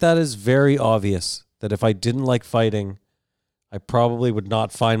 I think that is very obvious, that if I didn't like fighting, I probably would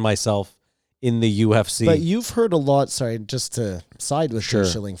not find myself in the UFC. But you've heard a lot, sorry, just to side with Sure. Joe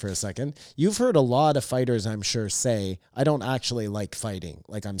Schilling for a second. You've heard a lot of fighters, I'm sure, say, I don't actually like fighting.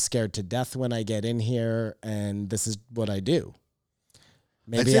 Like, I'm scared to death when I get in here, and this is what I do.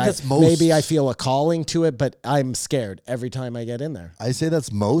 Maybe I feel a calling to it, but I'm scared every time I get in there. I say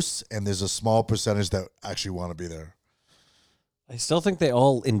that's most, and there's a small percentage that actually want to be there. I still think they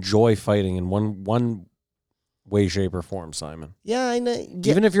all enjoy fighting in one way, shape, or form, Simon. Yeah, I know.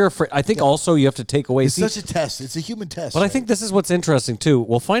 Yeah. Even if you're afraid, I think also you have to take away. It's such a test. It's a human test. But I think this is what's interesting too.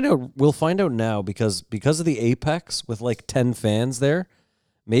 We'll find out now because of the Apex with like 10 fans there.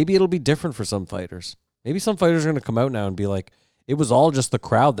 Maybe it'll be different for some fighters. Maybe some fighters are going to come out now and be like, it was all just the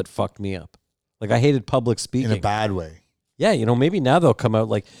crowd that fucked me up. Like I hated public speaking in a bad way. Yeah, maybe now they'll come out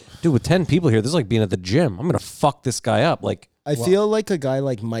like, dude, with 10 people here, this is like being at the gym. I'm going to fuck this guy up. Like, I feel like a guy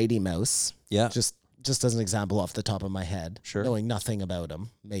like Mighty Mouse. Yeah. Just as an example off the top of my head, Sure. knowing nothing about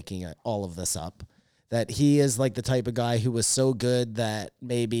him, making all of this up, that he is like the type of guy who was so good that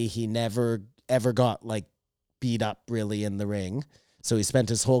maybe he never ever got like beat up really in the ring. So he spent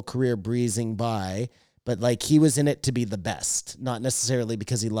his whole career breezing by, but like he was in it to be the best, not necessarily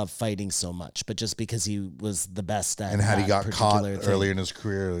because he loved fighting so much, but just because he was the best at it. And had he got caught thing. earlier in his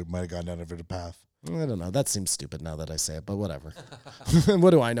career, he might have gone down a different path. I don't know. That seems stupid now that I say it, but whatever. What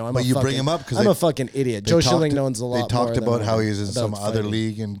do I know? But you bring him up because I'm a fucking idiot. Joe Schilling knows a lot more. They talked about how he was in some about other fighting.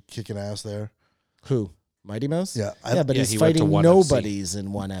 league and kicking ass there. Who? Mighty Mouse? Yeah, but yeah, he's he went to fighting 1FC. nobodies in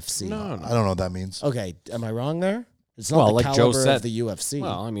 1FC. No, I don't know what that means. Okay, am I wrong there? It's not Well, the like Joe caliber said- of the UFC.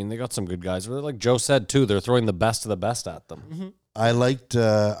 Well, I mean, they got some good guys. But like Joe said too, they're throwing the best of the best at them. I liked.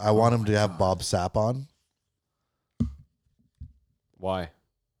 I want him to have Bob Sapp on, Why?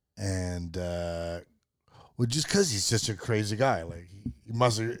 and well, just because he's such a crazy guy, like he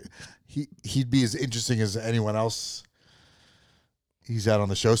must. He'd be as interesting as anyone else he's had on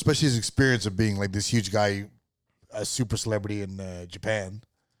the show, especially his experience of being like this huge guy, a super celebrity in Japan.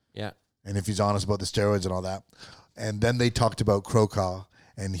 Yeah. And if he's honest about the steroids and all that. And then they talked about Crocaw,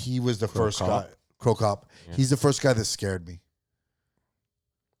 and he was the first guy. Crocop. Yeah. He's the first guy that scared me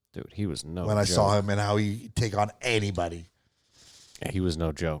Dude, he was no when I joke. saw him and how he take on anybody. Yeah, he was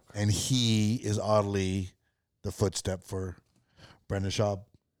no joke. And he is oddly the footstep for Brendan Schaub.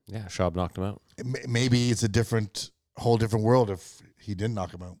 Yeah, Schaub knocked him out. Maybe it's a whole different world if he didn't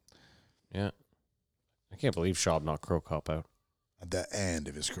knock him out Yeah. I can't believe Schaub knocked Krokop out. at the end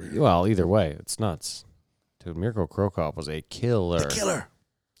of his career. Well, either way, it's nuts. Dude, Mirko Krokop was a killer. The killer.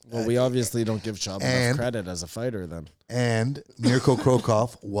 Well, we obviously don't give Schaub enough and- credit as a fighter then. And Mirko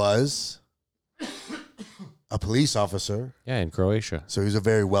Krokop was a police officer, Yeah, in Croatia. so he was a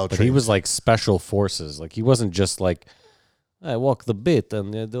very well But trained. he was like special forces. Like he wasn't just like, I walk the bit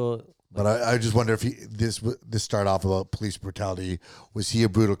and I do. But I just wonder if this started off about police brutality. Was he a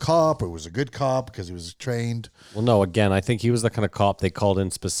brutal cop or was a good cop because he was trained? Well, no, again, I think he was the kind of cop they called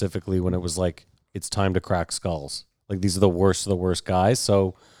in specifically when it was like, it's time to crack skulls. Like these are the worst of the worst guys.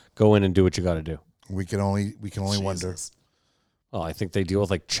 So go in and do what you got to do. We can only wonder. Well, I think they deal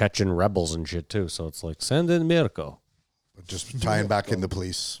with like Chechen rebels and shit too. So it's like, send in Mirko. But just tying back in the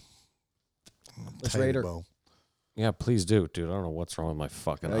police. Let's Tight rate her. bow. Yeah, please do, dude. I don't know what's wrong with my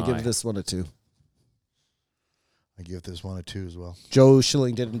fucking eye. I give this one a 2. I give this one a 2 as well. Joe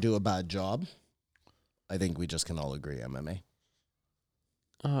Schilling didn't do a bad job. I think we just can all agree MMA.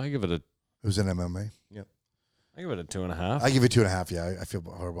 I give it a It was an MMA. I give it a 2.5. I give it 2.5. Yeah, I feel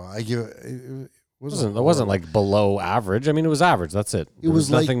horrible. I give it. It It wasn't like below average. I mean, it was average. That's it. There was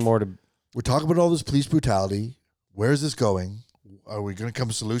nothing like- more to. We're talking about all this police brutality. Where is this going? Are we going to come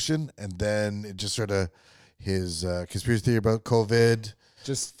to a solution? And then it just sort of his conspiracy theory about COVID.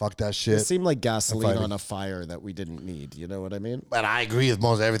 Just Fuck that it shit. seemed like gasoline fighting. on a fire that we didn't need. You know what I mean? But I agree with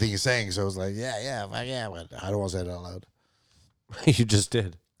most everything he's saying. So it was like, yeah, but I don't want to say it out loud. You just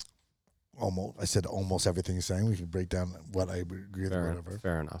did. Almost, I said almost everything he's saying. We can break down what I agree with, whatever.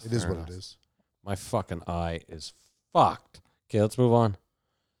 Fair enough. It is fair what enough. it is. My fucking eye is fucked. Okay, let's move on.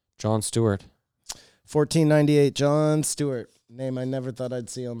 Jon Stewart. 1498, Jon Stewart. Name I never thought I'd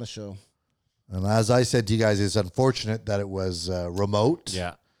see on the show. And as I said to you guys, it's unfortunate that it was remote.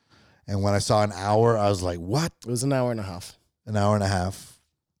 Yeah. And when I saw an hour, I was like, what? It was an hour and a half. An hour and a half.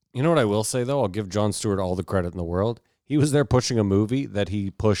 You know what I will say though? I'll give Jon Stewart all the credit in the world. He was there pushing a movie that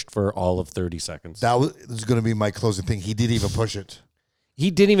he pushed for all of 30 seconds. That was going to be my closing thing. He didn't even push it. He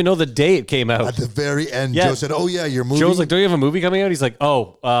didn't even know the day it came out. At the very end, Yeah. Joe said, oh, yeah, your movie. Joe's like, "Do you have a movie coming out?" He's like,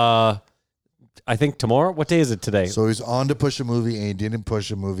 "Oh, I think tomorrow. What day is it today?" So he's on to push a movie, and he didn't push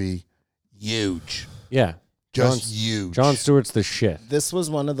a movie. Huge. Yeah, Just huge. Jon Stewart's the shit. This was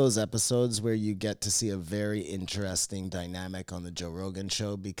one of those episodes where you get to see a very interesting dynamic on the Joe Rogan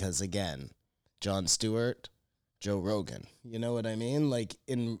show because, again, Jon Stewart, Joe Rogan. You know what I mean? Like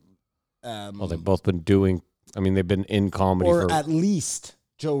in, Well, they've both been doing. I mean, they've been in comedy or for. at least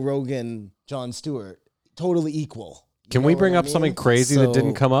Joe Rogan, Jon Stewart, totally equal. You Can know we what bring I up something mean? crazy that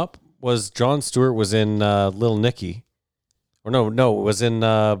didn't So- come up? Was Jon Stewart was in Little Nicky, or no, it was in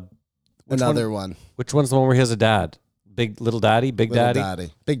Another one. Which one's the one where he has a dad? Big Daddy. Big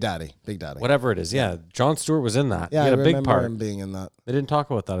Daddy. Whatever it is, yeah. Jon Stewart was in that. Yeah, he had I a big remember part. him being in that. Oh, They didn't talk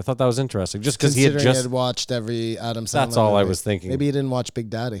about that. I thought that was interesting, just because he had Considering just. had watched every Adam Sandler That's all I movie. was thinking. Maybe he didn't watch Big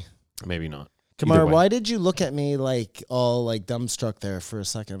Daddy. Maybe not. Either Kamar, way. why did you look at me like all like dumbstruck there for a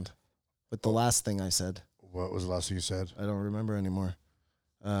second with the last thing I said? What was the last thing you said? I don't remember anymore.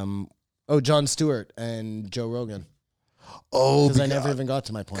 Jon Stewart and Joe Rogan. Oh, Because I never even got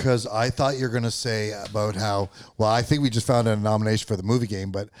to my point. Because I thought you were going to say about how, well, I think we just found a nomination for the movie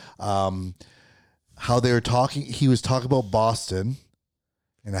game, but how they were talking, he was talking about Boston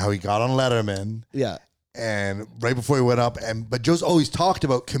and how he got on Letterman. Yeah. And right before he went up, but Joe's always talked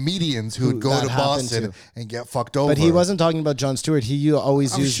about comedians who would go that to happened Boston to. and get fucked over. But he wasn't talking about Jon Stewart. He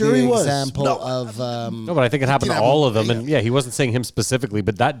always I'm used sure the he was. example No, of No, but I think it happened to Yeah, all of them, yeah. and yeah, he wasn't saying him specifically,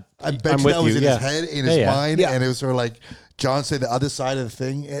 but that I bet I'm you with that was you. in yeah. his head, in his Yeah. mind, Yeah. and it was sort of like John said the other side of the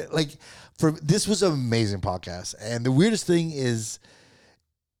thing. This was an amazing podcast, and the weirdest thing is,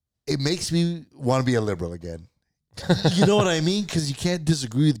 it makes me want to be a liberal again. You know what I mean? Because you can't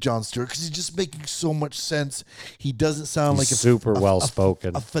disagree with Jon Stewart because he's just making so much sense. He doesn't sound He's like super well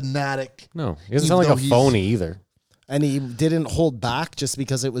spoken. a fanatic. No, he doesn't Even sound like though a he's- phony either. And he didn't hold back just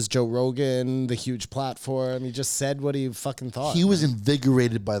because it was Joe Rogan, the huge platform. He just said what he fucking thought. He was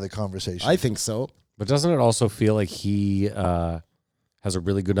invigorated by the conversation. I think so. But doesn't it also feel like he has a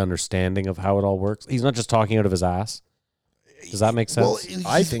really good understanding of how it all works? He's not just talking out of his ass. Does that make sense? Well,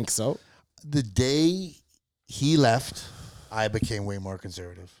 I think so. the day he left, I became way more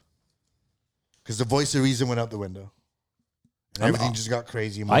conservative because the voice of reason went out the window. And everything just got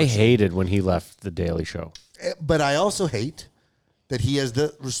crazy. I hated when he left The Daily Show. But I also hate that he has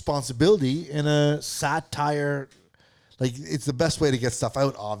the responsibility in a satire. Like, it's the best way to get stuff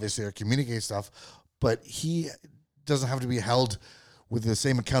out, obviously, or communicate stuff. But he doesn't have to be held with the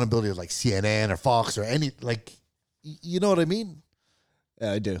same accountability as like CNN or Fox or any, like, you know what I mean?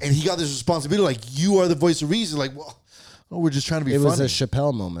 Yeah, I do. And he got this responsibility, like, you are the voice of reason. Like, well, we're just trying to be It funny. was a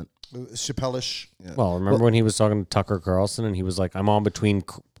Chappelle moment. Chappelle-ish. Yeah. Well, remember when he was talking to Tucker Carlson and he was like, I'm on between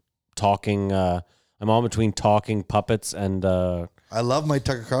talking puppets and I love my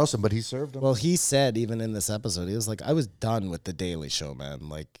Tucker Carlson, but he served him. Well, he said even in this episode, he was like, I was done with The Daily Show, man.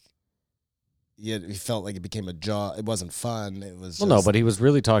 Like, he felt like it became a job. It wasn't fun. It was well, no, but he was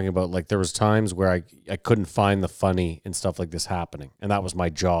really talking about like there was times where I couldn't find the funny in stuff like this happening, and that was my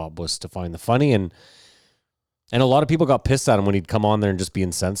job, was to find the funny. And a lot of people got pissed at him when he'd come on there and just be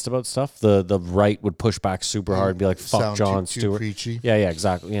incensed about stuff. The right would push back super hard and be like, "Fuck Sound Jon too Stewart." preachy. Yeah,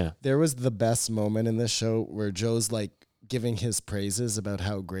 exactly. Yeah, There was the best moment in this show where Joe's like giving his praises about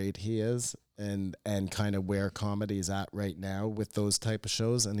how great he is and kind of where comedy is at right now with those type of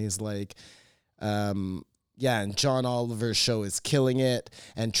shows. And he's like, yeah, and John Oliver's show is killing it,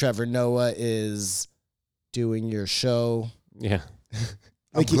 and Trevor Noah is doing your show. yeah.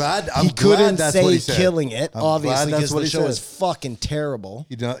 I'm glad. I'm he glad couldn't that's say what he said. killing it, I'm obviously, glad that's because what the he show said. is fucking terrible.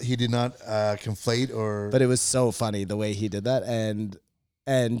 He did not conflate or. But it was so funny the way he did that,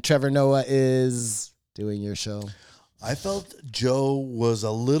 and Trevor Noah is doing your show. I felt Joe was a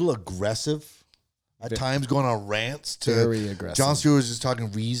little aggressive at times, going on rants to Very aggressive. Jon Stewart was just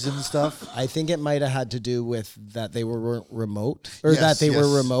talking reason stuff. I think it might have had to do with that they were remote, or that they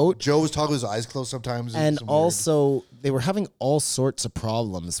were remote. Joe was talking with his eyes closed sometimes, And some weird- also, they were having all sorts of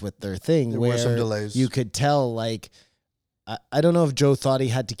problems with their thing. There where were some delays. You could tell, like, I don't know if Joe thought he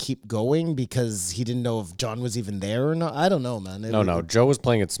had to keep going because he didn't know if John was even there or not. I don't know, man. No. Joe was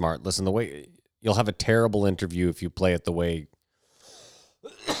playing it smart. Listen, the way you'll have a terrible interview if you play it the way.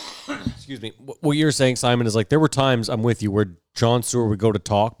 Excuse me. What you're saying, Simon, is like there were times, I'm with you, where Jon Stewart would go to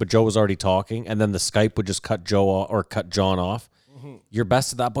talk, but Joe was already talking, and then the Skype would just cut Joe off, or cut John off. Your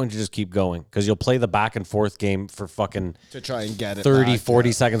best at that point to just keep going because you'll play the back and forth game for fucking to try and get it 30, back,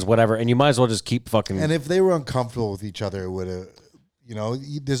 40 seconds, whatever, and you might as well just keep fucking. And if they were uncomfortable with each other, it would have,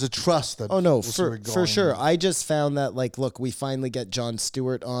 there's a trust that. Oh no, was sort of for going- sure. I just found that, like, look, we finally get Jon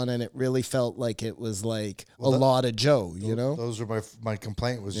Stewart on, and it really felt like it was like a lot of Joe. You know, Those were my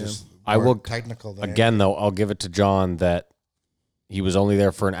complaint was just. I more will technical than again though. I'll give it to John that he was only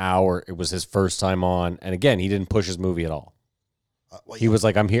there for an hour. It was his first time on, and again, he didn't push his movie at all. He was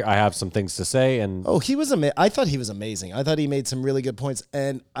like, "I'm here. I have some things to say." And he was I thought he was amazing. I thought he made some really good points,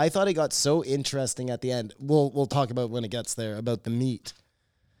 and I thought it got so interesting at the end. We'll talk about when it gets there about the meat.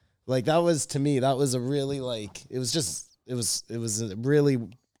 Like, that was, to me, that was a really, like, it was really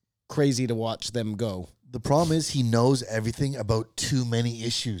crazy to watch them go. The problem is he knows everything about too many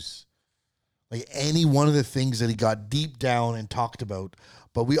issues. Like any one of the things that he got deep down and talked about,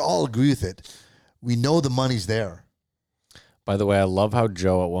 but we all agree with it. We know the money's there. by the way, I love how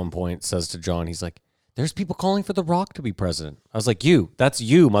Joe at one point says to John, he's like, "There's people calling for The Rock to be president." I was like, that's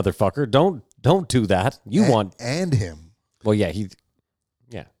you, motherfucker. Don't do that. And him. Well, yeah,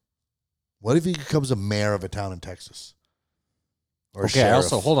 What if he becomes a mayor of a town in Texas? Or okay,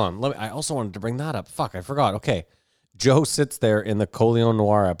 hold on. I also wanted to bring that up. Fuck, I forgot. Okay. Joe sits there in the Coleon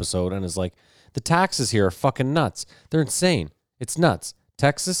Noir episode and is like, the taxes here are fucking nuts. They're insane. It's nuts.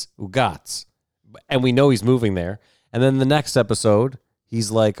 Texas, ugats. And we know he's moving there. And then the next episode, he's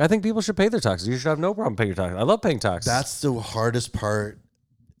like, I think people should pay their taxes. You should have no problem paying your taxes. I love paying taxes. That's the hardest part,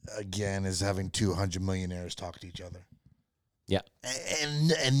 again, is having 200 millionaires talk to each other. Yeah.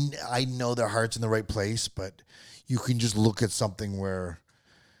 And I know their heart's in the right place, but you can just look at something where,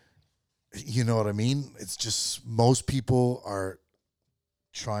 you know what I mean? It's just most people are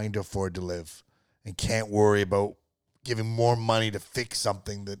trying to afford to live and can't worry about giving more money to fix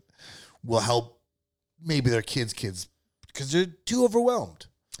something that will help maybe their kids because they're too overwhelmed.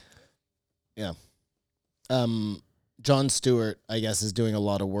 Yeah. Jon Stewart, I guess, is doing a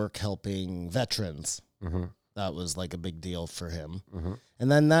lot of work helping veterans. Mm-hmm. that was like a big deal for him. Mm-hmm.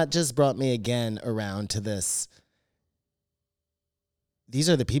 And then that just brought me again around to this. These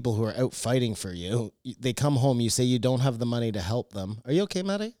are the people who are out fighting for you. They come home, you say you don't have the money to help them. Are you okay,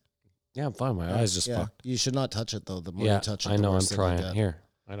 Matty? Yeah, I'm fine. My eyes just Yeah. fucked. You should not touch it, though. The more Yeah, you touch it, I the know. I'm worse it'll trying. get. Here,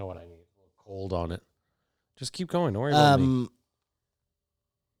 I know what I need. A little cold on it. Just keep going. Don't worry about me.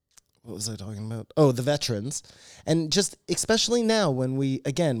 What was I talking about? Oh, the veterans. And just especially now when we,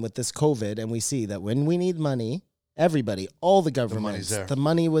 again, with this COVID, and we see that when we need money, everybody, all the governments, there. the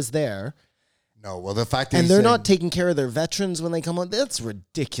money was there. No, well, the fact that And he's they're saying- not taking care of their veterans when they come on. That's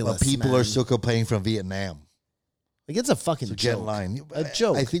ridiculous. But people man. are still complaining from Vietnam. Like, it's a fucking So get in joke. line. A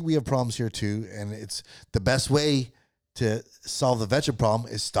joke. I think we have problems here too, and it's the best way to solve the veteran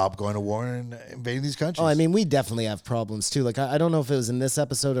problem is stop going to war and invading these countries. Oh, I mean, we definitely have problems too. Like, I don't know if it was in this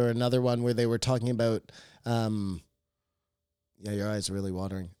episode or another one where they were talking about. Yeah, your eyes are really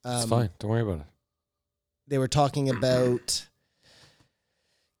watering. It's fine. Don't worry about it. They were talking about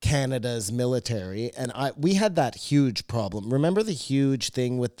Canada's military, and we had that huge problem. Remember the huge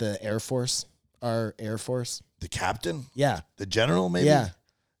thing with the Air Force, our Air Force? the captain, Yeah, the general, maybe. yeah.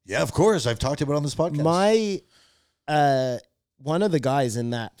 Yeah, of course. I've talked about it on this podcast. My one of the guys in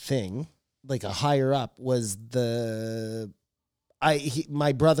that thing, like a higher up, was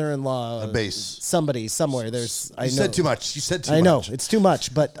my brother-in-law. A base. Somebody somewhere. There's. I You know. said too much. You said too I know much. it's too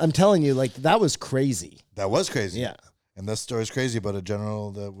much, but I'm telling you, like that was crazy. That was crazy. Yeah. And that story's crazy about a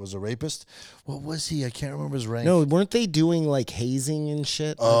general that was a rapist. What was he? I can't remember his rank. No, weren't they doing like hazing and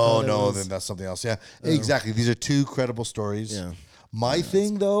shit? I Oh, thought it no, was- then that's something else. Yeah, exactly. These are two credible stories. Yeah. My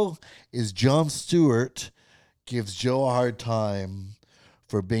thing, though, is Jon Stewart gives Joe a hard time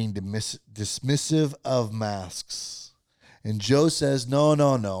for being dismissive of masks. And Joe says,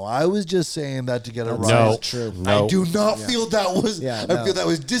 no. I was just saying that to get a rise. No, true. No. I do not feel that was. Yeah, I no. feel that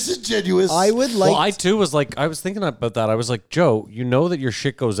was disingenuous. I would like. Well, I too was like, I was thinking about that. I was like, Joe, you know that your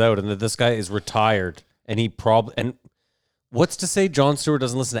shit goes out and that this guy is retired and he and what's to say Jon Stewart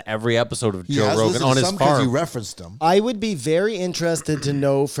doesn't listen to every episode of He Joe has Rogan listened on to his some 'cause farm? He referenced them. I would be very interested to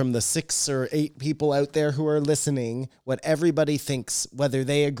know from the 6 or 8 people out there who are listening what everybody thinks, whether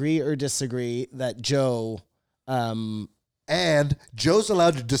they agree or disagree that Joe. And Joe's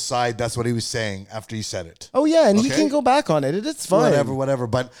allowed to decide that's what he was saying after he said it. Oh yeah, and he Okay. can go back on it. It's fine. Whatever.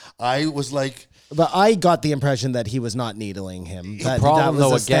 But I was like, But I got the impression that he was not needling him. The That problem, was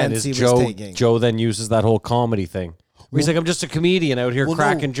though, a again, stance is he was Joe. taking. Joe then uses that whole comedy thing. Where he's like, I'm just a comedian out here well, no,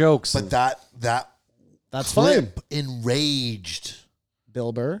 cracking jokes. But and- that That's fine. clip enraged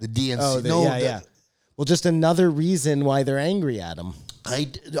Bill Burr, the DNC. Oh, yeah. Well, just another reason why they're angry at him.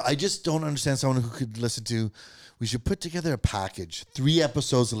 I just don't understand someone who could listen to. We should put together a package, 3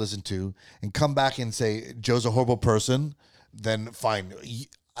 episodes to listen to, and come back and say Joe's a horrible person. Then fine,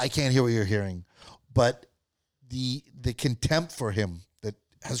 I can't hear what you're hearing, but the contempt for him that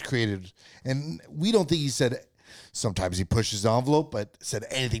has created, and we don't think he said. Sometimes he pushes the envelope, but said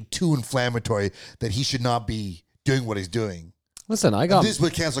anything too inflammatory that he should not be doing what he's doing. Listen, I got This is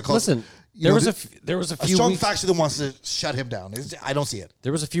what cancel culture. Listen, You there know, was th- a few strong weeks, faction that wants to shut him down. I don't see it.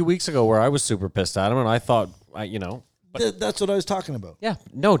 there was a few weeks ago where I was super pissed at him, and I thought, That's what I was talking about. yeah,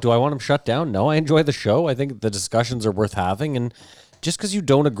 no, do I want him shut down? No, I enjoy the show. I think the discussions are worth having, and just because you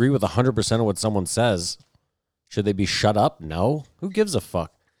don't agree with 100% of what someone says, should they be shut up? No. Who gives a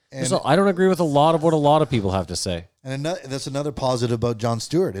fuck? I don't agree with a lot of what a lot of people have to say. And that's another positive about Jon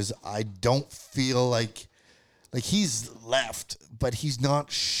Stewart is I don't feel like he's left, but he's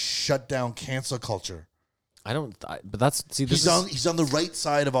not shut down cancel culture. But that's He's on the right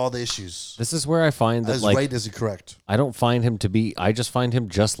side of all the issues. this is where I find that As like right as it correct. I don't find him to be. I just find him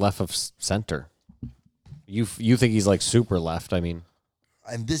just left of center. You think he's like super left? I mean,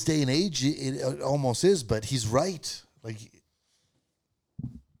 In this day and age, it almost is, but he's right. Like,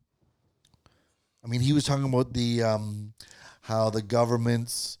 I mean, he was talking about the how the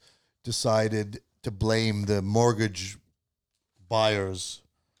governments decided to blame the mortgage buyers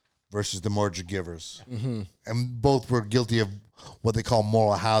versus the mortgage givers, and both were guilty of what they call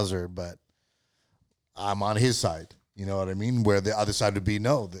moral hazard. But I'm on his side. You know what I mean? Where the other side would be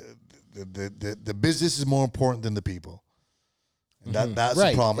no, the business is more important than the people. And that's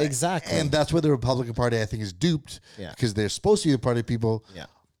Right, the problem. exactly. And that's where the Republican Party, I think, is duped. Yeah. Because they're supposed to be the party of people. Yeah.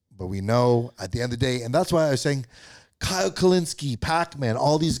 But we know at the end of the day, and that's why I was saying Kyle Kalinske, Pac-Man,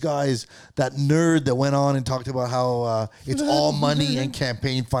 all these guys, that nerd that went on and talked about how it's all money and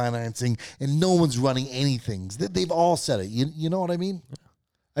campaign financing and no one's running anything. They've all said it. You know what I mean?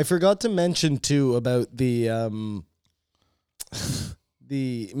 I forgot to mention too about the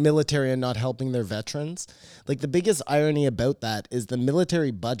the military and not helping their veterans. Like the biggest irony about that is the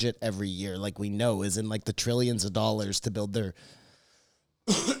military budget every year, like we know, is in like the trillions of dollars to build their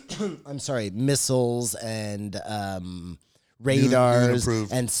missiles and radars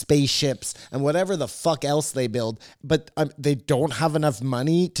approved. and spaceships and whatever the fuck else they build, but they don't have enough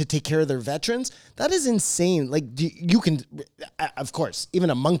money to take care of their veterans. That is insane. Like you can, of course,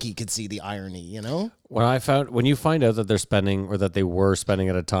 even a monkey could see the irony, you know? When you find out that they're spending, or that they were spending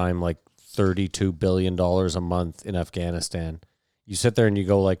at a time, like $32 billion a month in Afghanistan, you sit there and you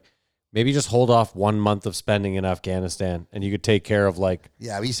go like, maybe just hold off 1 month of spending in Afghanistan and you could take care of like.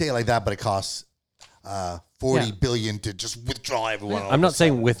 Yeah, you say it like that, but it costs $40 billion to just withdraw everyone. I'm not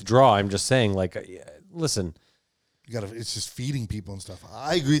saying withdraw. I'm just saying like, listen. You gotta. It's just feeding people and stuff.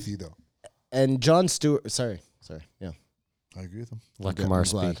 I agree with you though. And Jon Stewart, sorry, yeah. I agree with him. Let Kamar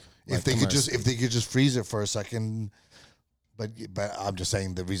speak. If they could just freeze it for a second, but I'm just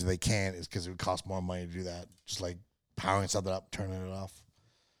saying the reason they can't is because it would cost more money to do that. Just like powering something up, turning it off.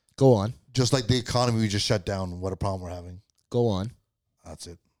 Go on. Just like the economy we just shut down. What a problem we're having. Go on. That's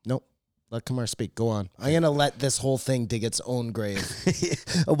it. Nope. Let Kamar speak. Go on. I'm going to let this whole thing dig its own grave.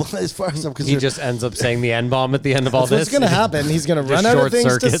 Well, as far as I'm concerned, He just ends up saying the N-bomb at the end of all That's this. what's going to happen. He's going to Just run out of short things to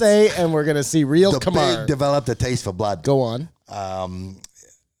circuits. say, and we're going to see real the Kamar. pig developed a taste for blood. Go on.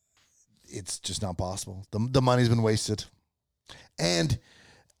 It's just not possible. The money's been wasted. And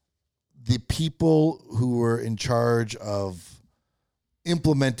the people who were in charge of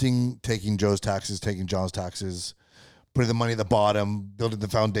implementing taking Joe's taxes, taking John's taxes, putting the money at the bottom, building the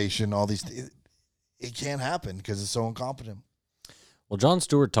foundation, all these things, it can't happen because it's so incompetent. Well, Jon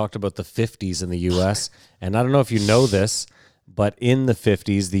Stewart talked about the 50s in the U.S., and I don't know if you know this, but in the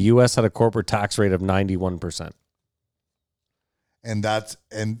 50s, the U.S. had a corporate tax rate of 91%. And that's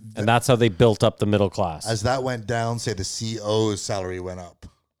how they built up the middle class. as that went down, say the CEO's salary went up.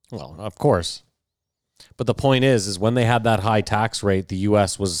 Well, of course. But the point is when they had that high tax rate, the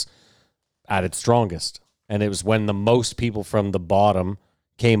U.S. was at its strongest. And it was when the most people from the bottom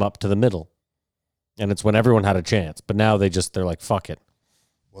came up to the middle. And it's when everyone had a chance. But now they're like, fuck it.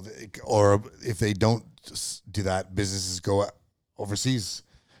 Well, or if they don't do that, businesses go overseas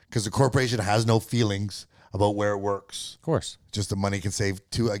because the corporation has no feelings about where it works. Of course. Just the money can save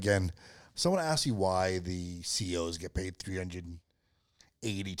too. Again, someone asks you why the CEOs get paid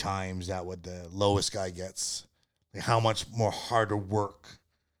 380 times that what the lowest guy gets. Like how much more harder work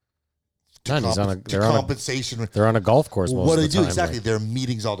Man, compensation. They're on a golf course most what of do the they time. do? Exactly. Like, They're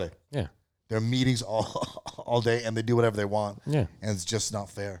meetings all day. yeah. They're meetings all day, and they do whatever they want. Yeah. And it's just not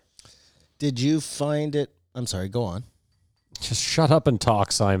fair. Did you find it? I'm sorry, go on. Just shut up and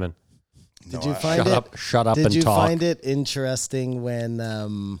talk, Simon. Did you find Shut up Did and you talk. find it interesting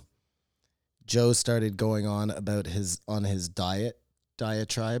when Joe started going on about his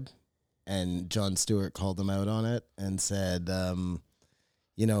diatribe, and Jon Stewart called him out on it and said,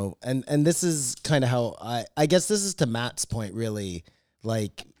 you know, and this is kind of how I guess this is to Matt's point, really,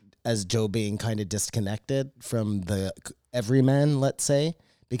 like as Joe being kind of disconnected from the everyman, let's say,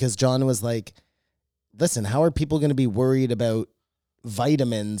 because John was like, listen, how are people going to be worried about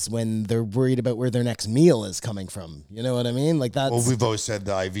vitamins when they're worried about where their next meal is coming from? You know what I mean? Like that's. Well, we've always said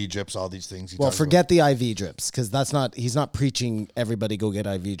the IV drips, all these things. Well, forget the IV drips because he's not preaching everybody go get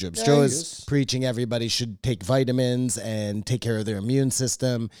IV drips. Yeah, Joe he is is. preaching everybody should take vitamins and take care of their immune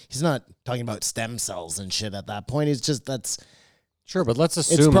system. He's not talking about stem cells and shit at that point. He's just Sure, but let's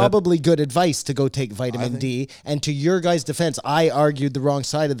assume it's probably good advice to go take vitamin think- D. And to your guys' defense, I argued the wrong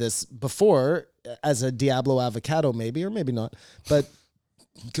side of this before as a Diablo avocado, maybe, or maybe not. But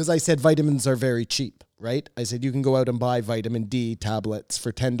because I said vitamins are very cheap, right? I said you can go out and buy vitamin D tablets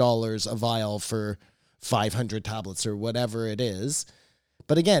for $10 a vial for 500 tablets or whatever it is.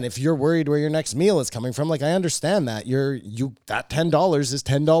 But again, if you're worried where your next meal is coming from, like I understand that that $10 is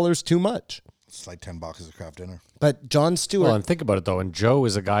 $10 too much. It's like 10 boxes of Kraft Dinner. But Jon Stewart, Well, and think about it though. And Joe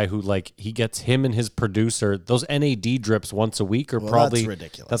is a guy who he gets him and his producer those NAD drips once a week, or Well, probably that's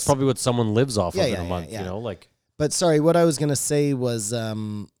ridiculous. That's probably what someone lives off Yeah, of in yeah, a month. yeah. You know, like But sorry, what I was gonna say was,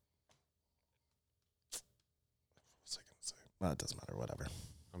 well, it doesn't matter. Whatever.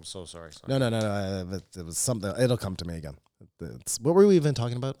 I'm so sorry. Simon. No. It was something. It'll come to me again. What were we even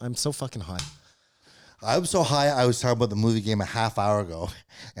talking about? I'm so fucking high. I was so high, I was talking about the movie game a half hour ago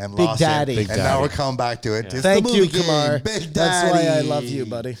and Big lost Daddy. it. Big And now Daddy. we're coming back to it. It's Thank the you, movie game, Kamar. Big Daddy. That's why I love you,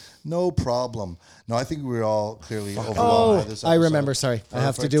 buddy. No problem. No, I think we're all clearly overwhelmed by Oh, this I episode. remember. Sorry, I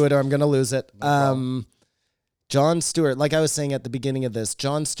have to Perfect. do it or I'm gonna lose it. Jon Stewart, like I was saying at the beginning of this,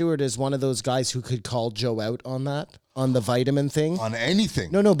 Jon Stewart is one of those guys who could call Joe out on that. on the vitamin thing. On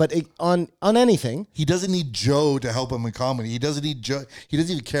anything. No, but on anything. He doesn't need Joe to help him in comedy. He doesn't need Joe. He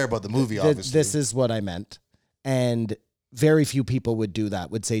doesn't even care about the movie, obviously. This is what I meant. And very few people would do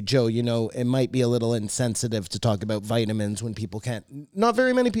that, would say, Joe, it might be a little insensitive to talk about vitamins when people can't. Not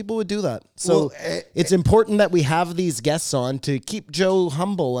very many people would do that. So it's important that we have these guests on to keep Joe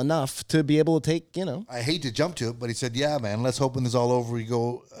humble enough to be able to take, I hate to jump to it, but he said, yeah, man, let's hope when this is all over, we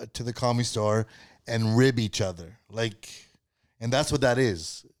go to the Comedy Store and rib each other. And that's what that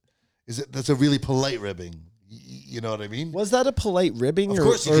is. That's a really polite ribbing. You know what I mean? Was that a polite ribbing? Of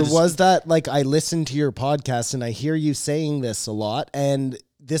course. Or was that I listened to your podcast and I hear you saying this a lot and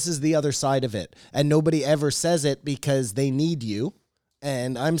this is the other side of it. And nobody ever says it because they need you.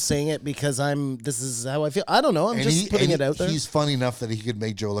 And I'm saying it because this is how I feel. I don't know. I'm just putting it out there. He's funny enough that he could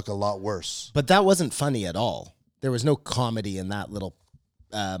make Joe look a lot worse. But that wasn't funny at all. There was no comedy in that little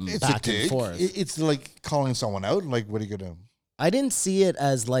back and forth. It's like calling someone out. Like, what are you going to do? I didn't see it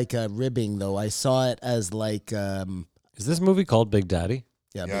as like a ribbing, though. I saw it as like... is this movie called Big Daddy?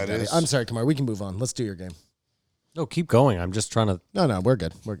 Yeah, Big Daddy. is. I'm sorry, Kamar. We can move on. Let's do your game. No, keep going. I'm just trying to... No, we're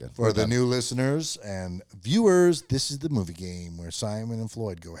good. We're good. For the new listeners and viewers, this is the movie game where Simon and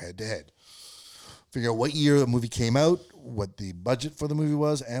Floyd go head to head. Figure out what year the movie came out, what the budget for the movie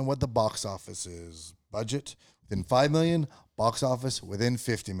was, and what the box office is. Budget within $5 million, box office within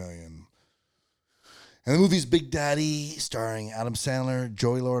 $50 million. And the movie's Big Daddy, starring Adam Sandler,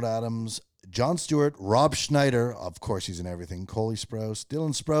 Joey Lord Adams, Jon Stewart, Rob Schneider, of course he's in everything, Coley Sprouse,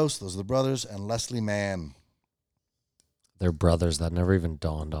 Dylan Sprouse, those are the brothers, and Leslie Mann. They're brothers. That never even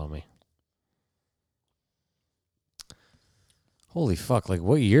dawned on me. Holy fuck.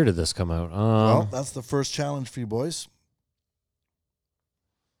 What year did this come out? Well, that's the first challenge for you boys.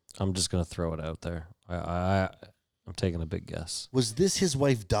 I'm just going to throw it out there. I'm taking a big guess. Was this his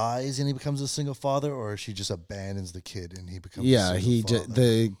wife dies and he becomes a single father, or she just abandons the kid and he becomes Yeah, a single father?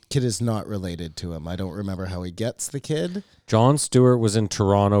 the kid is not related to him. I don't remember how he gets the kid. Jon Stewart was in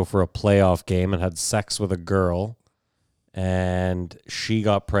Toronto for a playoff game and had sex with a girl, and she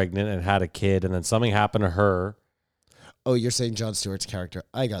got pregnant and had a kid, and then something happened to her. Oh, you're saying Jon Stewart's character?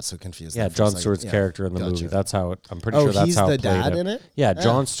 I got so confused. Yeah, there for a Jon second. Stewart's Yeah, character in the gotcha. movie. That's how I'm pretty sure that's he's how the it played dad out. in it? Yeah, Yeah.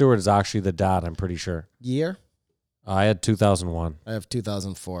 Jon Stewart is actually the dad, I'm pretty sure. Year? I had 2001. I have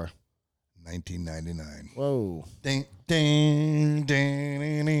 2004. 1999. Whoa. Ding, ding, ding,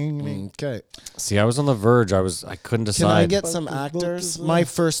 ding, ding, ding. Okay. See, I was on the verge. I couldn't decide. Can I get some actors? My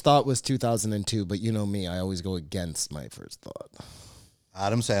first thought was 2002, but you know me. I always go against my first thought.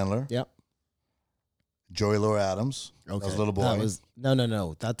 Adam Sandler, Yep. Joey Lord Adams. Okay. That was little boy. That was,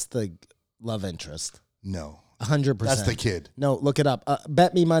 no. That's the love interest. No, 100%. that's the kid. No, look it up.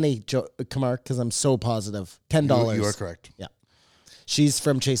 Bet me money, Kamar, because I'm so positive. $10. You are correct. Yeah. She's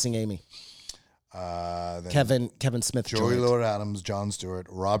from Chasing Amy. Then Kevin Smith. Joey joined. Lord Adams, Jon Stewart,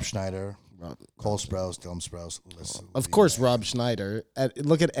 Rob Schneider, Cole Sprouse, Dylan Sprouse. Of course, Rob Schneider.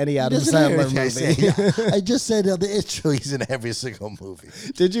 Look at any Adam Sandler movie. I just said on the intro he's in every single movie.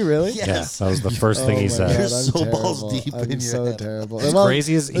 Did you really? Yes. Yeah, that was the first thing he my said. God, You're I'm so terrible. balls deep I'm in your so head. terrible. What's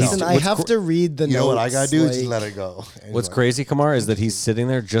crazy is he's- listen, I what's have cr- to read the You know what I gotta do? Just like- let it go. What's Anyway. crazy, Kamar, is that he's sitting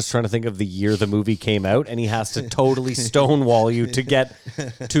there just trying to think of the year the movie came out, and he has to totally stonewall you to get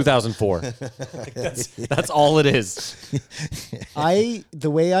 2004. That's all it is. The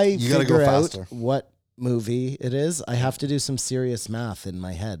way I You gotta go figure out faster. what movie it is, I have to do some serious math in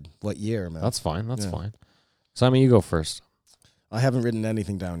my head. What year, man? That's fine. That's fine. Simon, you go first. I haven't written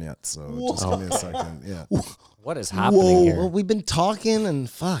anything down yet, so just give me a second. Yeah. What is happening here? Well, we've been talking and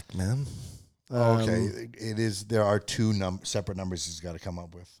fuck, man. Okay, it is. There are two separate numbers he's got to come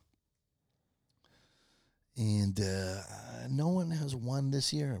up with, and no one has won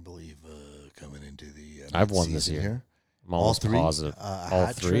this year. I believe coming into the I've won this season year. here. I'm almost three? positive. All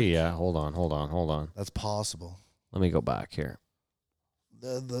hat three, trick? yeah. Hold on. That's possible. Let me go back here.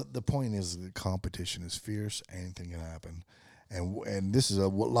 The point is the competition is fierce. Anything can happen, and this is a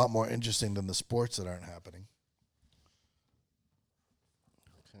lot more interesting than the sports that aren't happening.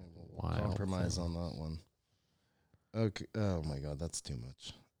 Wow. Compromise on that one. Okay. Oh my God, that's too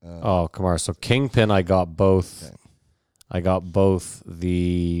much. Oh, Kamar. So Kingpin, I got both. Okay. I got both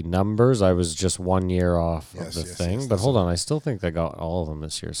the numbers. I was just 1 year off of Yes, the yes, thing. yes, but that's hold on. I still think I got all of them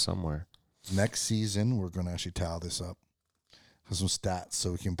this year somewhere. Next season, we're going to actually tally this up. Have some stats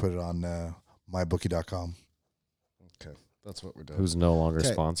so we can put it on mybookie.com. Okay, that's what we're doing. Who's no longer Okay,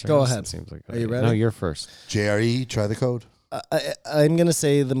 sponsoring go us, ahead. It seems like. Are you No, ready? you're first. JRE, try the code. I'm gonna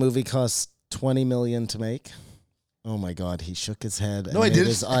say the movie cost $20 million to make. Oh my God, he shook his head and No, I made didn't.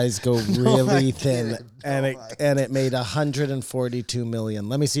 his eyes go No, I really thin, didn't. and No, it made $142 million.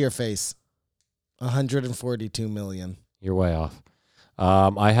 Let me see your face. 142 million. You're way off.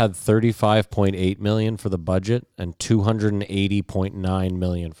 I had 35.8 million for the budget and 280.9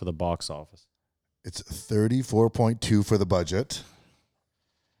 million for the box office. It's 34.2 for the budget.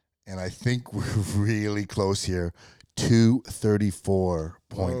 And I think we're really close here.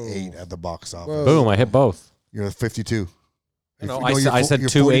 234.8 at the box office. Boom, I hit both. You're at 52. No, You're I said you're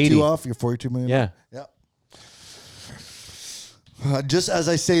 280 off. You're 42 million. Yeah. Yeah. Just as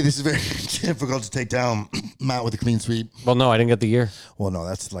I say, this is very difficult to take down Matt with a clean sweep. Well, no, I didn't get the year. Well, no,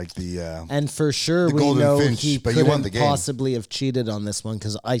 that's like the. And for sure, The we Golden know Finch, he but you won couldn't the game. possibly have cheated on this one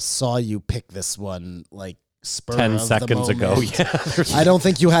because I saw you pick this one like spur 10 of the seconds ago. moment. Yeah. I don't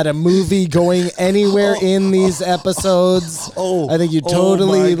think you had a movie going anywhere in these episodes. I think you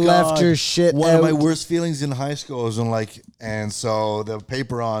totally left your shit One out. of my worst feelings in high school was when and so the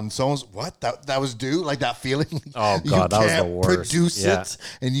paper on someone's that was due, like that feeling. Oh, You God, that was the can't worst. Produce Yeah. it,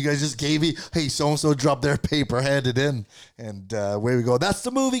 and you guys just gave me, hey, so and so dropped their paper, hand it in, and way we go. That's the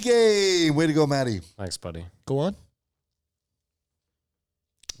movie game. Way to go, Maddie. Thanks, buddy. Go on.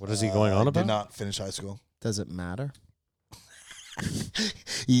 What is he going on I about? did not finish high school. Does it matter?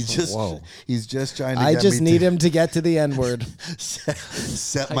 He's just Whoa. he's just trying to. I get just me need to him to get to the N word.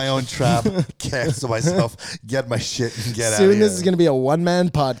 set my own trap, cancel myself, get my shit, and get out. Soon of this here. is going to be a one-man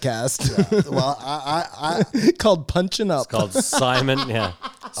podcast Well, I called Punching Up. It's called Simon. Yeah.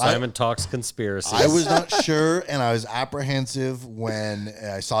 Simon Talks Conspiracy. I was not sure, and I was apprehensive when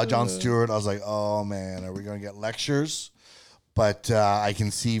I saw Jon Stewart. I was like, "Oh man, are we going to get lectures?" But I can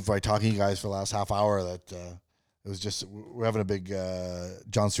see by talking to you guys for the last half hour that it was just we're having a big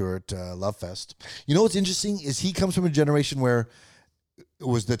Jon Stewart love fest. You know what's interesting is he comes from a generation where it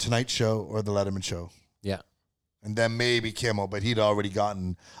was the Tonight Show or the Letterman Show, Yeah. and then maybe Kimmel, but he'd already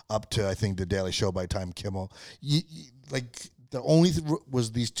gotten up to I think the Daily Show by the time Kimmel. Like the only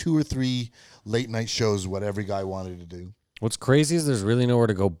was these 2 or 3 late night shows what every guy wanted to do. What's crazy is there's really nowhere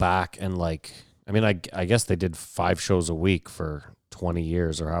to go back and I mean, I guess they did 5 shows a week for 20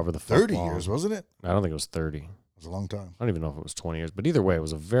 years or however the fuck 30 long. years, wasn't it? I don't think it was 30. It was a long time. I don't even know if it was 20 years, but either way, it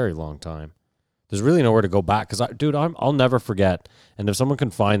was a very long time. There's really nowhere to go back because, I'll never forget. And if someone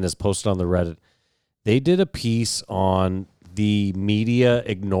can find this, post it on the Reddit. They did a piece on the media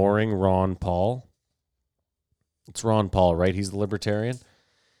ignoring Ron Paul. It's Ron Paul, right? He's the libertarian.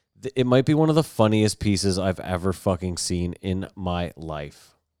 It might be one of the funniest pieces I've ever fucking seen in my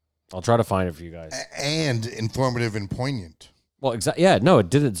life. I'll try to find it for you guys. And informative and poignant. Well, exactly. Yeah, no, it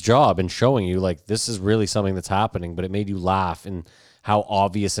did its job in showing you like this is really something that's happening, but it made you laugh and how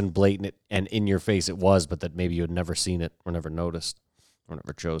obvious and blatant and in your face it was, but that maybe you had never seen it or never noticed or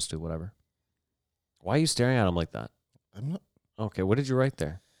never chose to, whatever. Why are you staring at him like that? I'm not. Okay, what did you write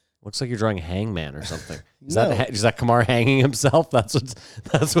there? Looks like you're drawing Hangman or something. Is No. that Kamar hanging himself? That's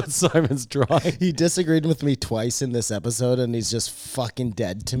what Simon's drawing. He disagreed with me twice in this episode, and he's just fucking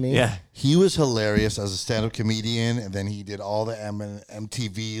dead to me. Yeah. He was hilarious as a stand-up comedian, and then he did all the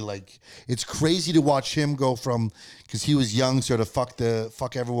MTV. Like, it's crazy to watch him go from, because he was young, sort of fuck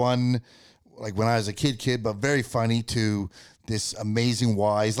everyone, like when I was a kid, but very funny, to this amazing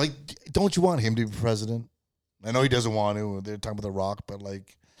wise. Like, don't you want him to be president? I know he doesn't want to. They're talking about The Rock, but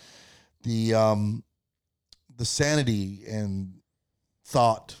like the sanity and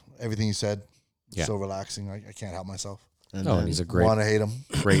thought, everything he said, Yeah. so relaxing. I can't help myself. And Oh, then and he's a Want to hate him.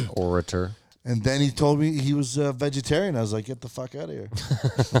 great orator. And then he told me he was a vegetarian. I was like, get the fuck out of here.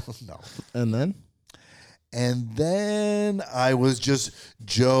 No. and then I was just,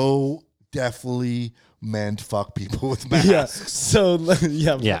 Joe definitely meant fuck people with masks. yeah. So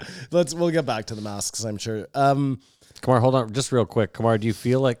yeah, Yeah. We'll get back to the masks. I'm sure. Kamar, hold on just real quick. Kamar, do you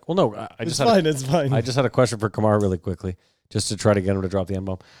feel like, well, no, I It's just fine. It's fine. I just had a question for Kamar really quickly, just to try to get him to drop the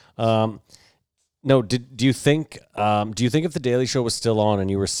N-bomb. No, do you think if the Daily Show was still on and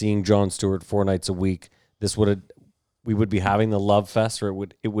you were seeing Jon Stewart 4 nights a week, we would be having the love fest, or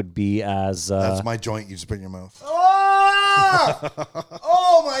it would be as That's my joint you just put in your mouth.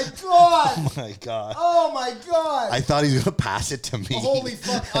 Oh my god! Oh my God. Oh my god! I thought he was going to pass it to me. Holy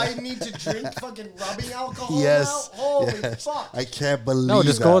fuck! I need to drink fucking rubbing alcohol Yes. now. Holy yes. fuck! I can't believe no,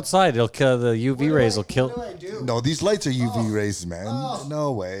 just that. go outside. It'll kill the UV rays. Will kill. What do I do? No, these lights are UV rays, man.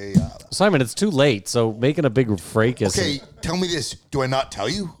 No way. Simon, it's too late. So making a big fracas. Okay, tell me this. Do I not tell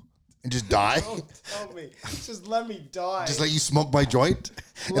you? And just die? Tell me. Just let me die. Just let you smoke my joint?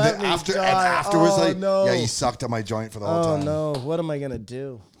 And Let then me after die. and afterwards, Oh, like, no. yeah, you sucked at my joint for the whole Oh time. no! What am I gonna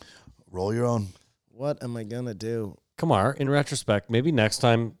do? Roll your own. What am I gonna do? Kamar, in retrospect, maybe next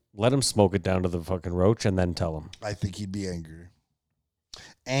time let him smoke it down to the fucking roach and then tell him. I think he'd be angry.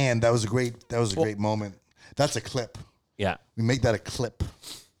 And that was a great moment. That's a clip. Yeah. We make that a clip.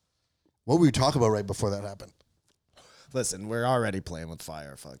 What were we talking about right before that happened? Listen, we're already playing with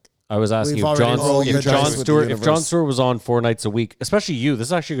fire. Fuck. I was asking We've if already John, rolled if the John dice with the Stewart, if universe. John Stewart was on 4 nights a week, especially you. This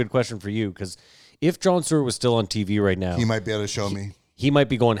is actually a good question for you because if John Stewart was still on TV right now, He might be able to show me he might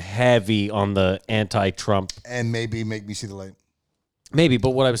be going heavy on the anti-Trump. and maybe make me see the light. Maybe, but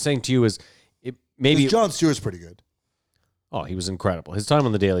what I was saying to you is, maybe. John Stewart's pretty good. Oh, he was incredible. His time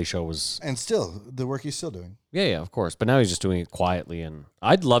on the Daily Show was. And still, the work he's still doing. Yeah, of course. But now he's just doing it quietly, and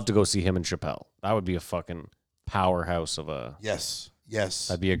I'd love to go see him and Chappelle. That would be a fucking powerhouse of a. Yes.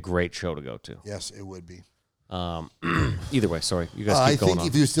 That'd be a great show to go to. Yes, it would be. Either way, sorry, you guys I keep going think on.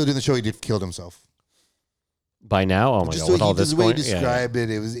 if he was still doing the show, he'd have killed himself. By now, oh my Just god, with all this the way he going, described it,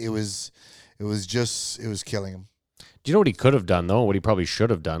 it was killing him. Do you know what he could have done though? What he probably should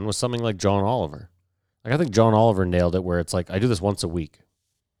have done was something like John Oliver. Like I think John Oliver nailed it, where it's like I do this once a week.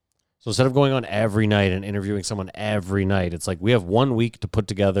 So instead of going on every night and interviewing someone every night, it's like we have 1 week to put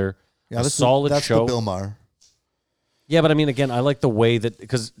together a solid that's show. The Bill Maher. Yeah, but I mean, again, I like the way that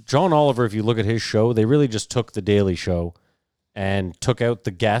because John Oliver, if you look at his show, they really just took the Daily Show and took out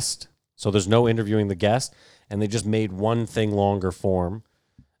the guest, so there's no interviewing the guest, and they just made one thing longer form.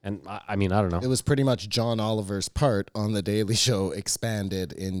 And I mean, I don't know. It was pretty much John Oliver's part on the Daily Show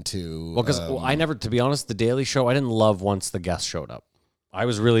expanded into. Well, because I never, to be honest, the Daily Show I didn't love once the guest showed up. I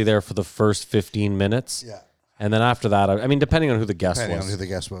was really there for the first 15 minutes. Yeah. And then after that, I mean, depending on who the guest Depending was. on who the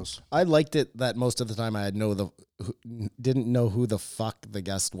guest was. I liked it that most of the time I didn't know who the fuck the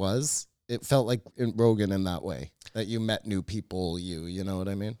guest was. It felt like Rogan in that way, that you met new people. You know what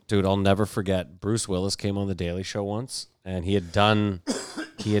I mean? Dude, I'll never forget. Bruce Willis came on the Daily Show once, and he had done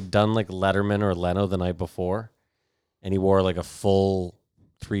like Letterman or Leno the night before, and he wore like a full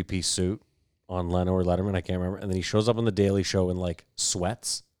 3-piece suit on Leno or Letterman. I can't remember. And then he shows up on the Daily Show in like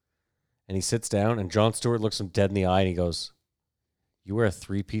sweats. And he sits down, and Jon Stewart looks him dead in the eye, and he goes, "You wear a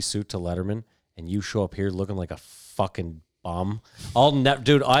 3-piece suit to Letterman, and you show up here looking like a fucking bum."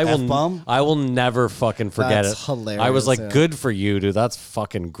 Dude, I will never fucking forget That's it. hilarious, I was like, yeah. "Good for you, dude. That's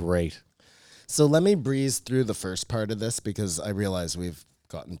fucking great." So let me breeze through the first part of this because I realize we've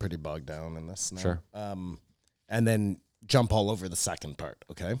gotten pretty bogged down in this now. Sure. And then jump all over the second part,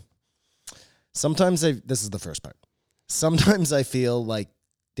 okay? This is the first part. Sometimes I feel like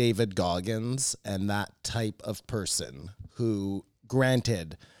David Goggins and that type of person who,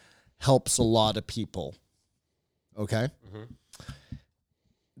 granted, helps a lot of people, okay? Mm-hmm.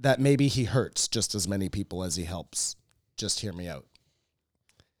 That maybe he hurts just as many people as he helps. Just hear me out.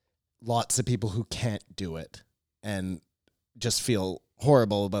 Lots of people who can't do it and just feel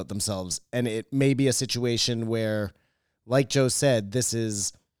horrible about themselves. And it may be a situation where, like Joe said, this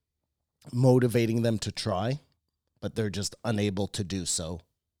is motivating them to try, but they're just unable to do so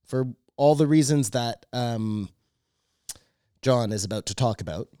for all the reasons that John is about to talk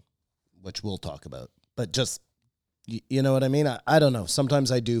about, which we'll talk about. But just, you know what I mean? I don't know.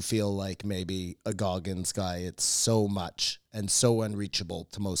 Sometimes I do feel like maybe a Goggins guy, it's so much and so unreachable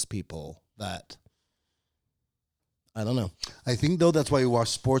to most people that, I don't know. I think, though, that's why you watch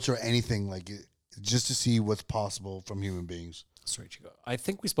sports or anything, like just to see what's possible from human beings. Sorry, Chico. I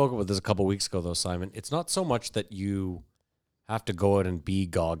think we spoke about this a couple weeks ago, though, Simon. It's not so much that you have to go out and be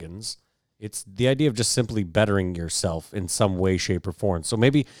Goggins. It's the idea of just simply bettering yourself in some way, shape, or form. So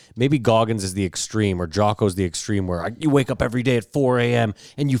maybe Goggins is the extreme, or Jocko's the extreme, where you wake up every day at 4 a.m.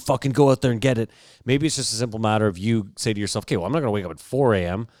 and you fucking go out there and get it. Maybe it's just a simple matter of you say to yourself, okay, well, I'm not going to wake up at 4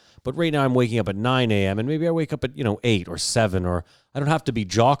 a.m., but right now I'm waking up at 9 a.m., and maybe I wake up at 8 or 7, or I don't have to be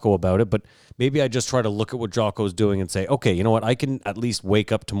Jocko about it, but maybe I just try to look at what Jocko's doing and say, okay, you know what, I can at least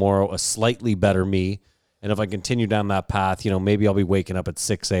wake up tomorrow a slightly better me. And if I continue down that path, maybe I'll be waking up at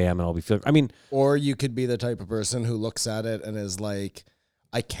 6 a.m. and I'll be feeling, or you could be the type of person who looks at it and is like,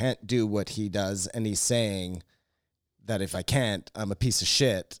 I can't do what he does. And he's saying that if I can't, I'm a piece of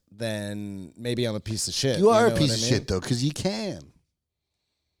shit, then maybe I'm a piece of shit. You are a piece of shit, though, because you can.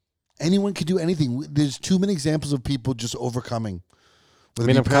 Anyone can do anything. There's too many examples of people just overcoming.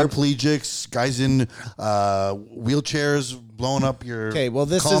 Whether it be paraplegics, guys in wheelchairs blowing up your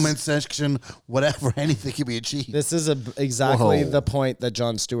comment section, whatever, anything can be achieved. This is exactly the point that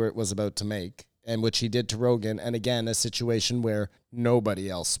Jon Stewart was about to make, and which he did to Rogan. And again, a situation where nobody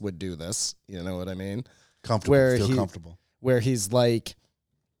else would do this. You know what I mean? Comfortable. Where he's like,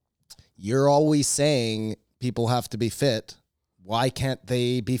 you're always saying people have to be fit. Why can't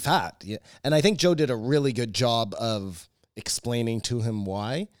they be fat? Yeah. And I think Joe did a really good job of explaining to him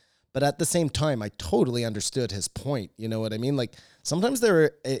why, but at the same time, I totally understood his point. You know what I mean? Like sometimes there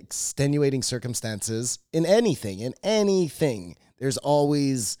are extenuating circumstances in anything. There's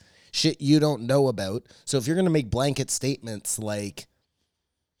always shit you don't know about. So if you're going to make blanket statements like,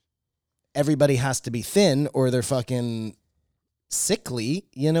 everybody has to be thin or they're fucking sickly.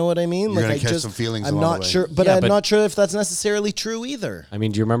 You know what I mean? You're gonna catch some feelings I'm along not the way. sure, but Yeah, I'm but- not sure if that's necessarily true either. I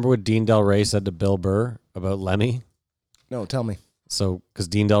mean, do you remember what Dean Del Rey said to Bill Burr about Lemmy? No, tell me. So, because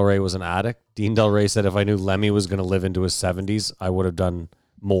Dean Del Rey was an addict, Dean Del Rey said if I knew Lemmy was going to live into his 70s, I would have done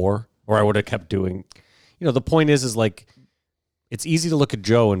more, or I would have kept doing. You know, the point is like, it's easy to look at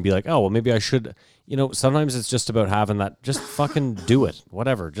Joe and be like, oh, well, maybe I should. You know, sometimes it's just about having that. Just fucking do it.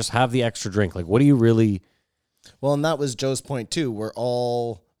 Whatever. Just have the extra drink. Like, what do you really? Well, and that was Joe's point too. We're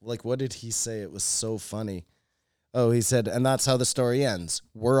all like, what did he say? It was so funny. Oh, he said, and that's how the story ends.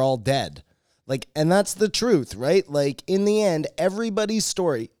 We're all dead. Like, and that's the truth, right? Like, in the end, everybody's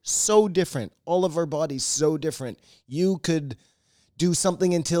story so different. All of our bodies so different. You could do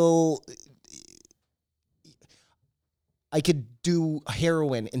something until I could do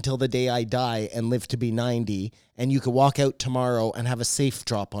heroin until the day I die and live to be 90, and you could walk out tomorrow and have a safe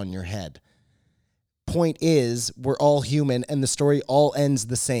drop on your head. Point is, we're all human, and the story all ends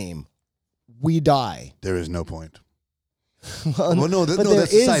the same. We die. There is no point. Well, no, but no, there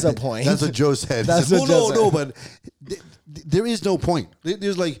that's is the side a point. That's what Joe said. That's He said, what no, Joe no, said. but there is no point.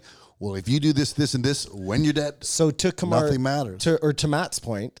 There's like, well, if you do this, this, and this, when you're dead, So to Kamar, nothing matters. to Matt's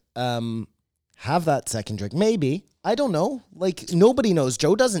point, have that second drink. Maybe. I don't know. Like, nobody knows.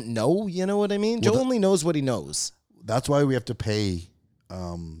 Joe doesn't know. You know what I mean? Joe only knows what he knows. That's why we have to pay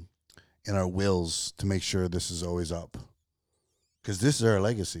in our wills to make sure this is always up. Because this is our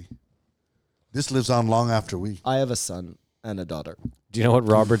legacy. This lives on long after we. I have a son and a daughter. Do you know what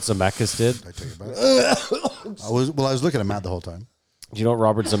Robert Zemeckis did? I tell you about it. I was looking at Matt the whole time. Do you know what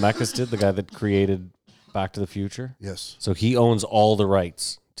Robert Zemeckis did? The guy that created Back to the Future? Yes. So he owns all the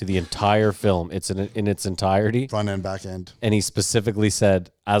rights to the entire film. It's in its entirety. Front end, back end. And he specifically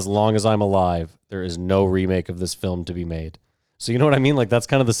said, as long as I'm alive, there is no remake of this film to be made. So you know what I mean? Like, that's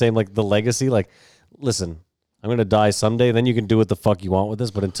kind of the same, like the legacy. Like, listen, I'm going to die someday. Then you can do what the fuck you want with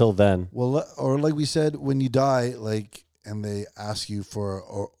this. But until then, Well, or like we said, when you die, like, and they ask you for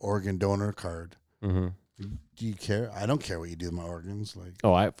an organ donor card, do you care? I don't care what you do with my organs. Like,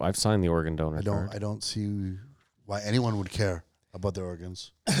 oh, I've signed the organ donor card. I don't see why anyone would care about their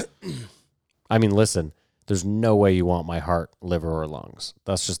organs. I mean, listen, there's no way you want my heart, liver, or lungs.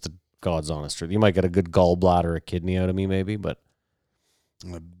 That's just the God's honest truth. You might get a good gallbladder or a kidney out of me, maybe, but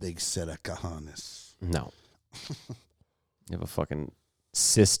I'm a big set of cojones. no. You have a fucking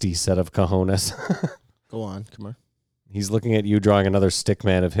cysty set of cojones. Go on, come on. He's looking at you drawing another stick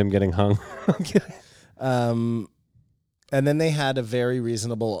man of him getting hung. And then they had a very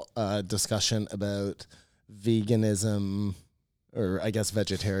reasonable discussion about veganism, or I guess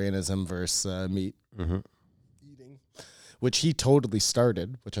vegetarianism versus meat eating, which he totally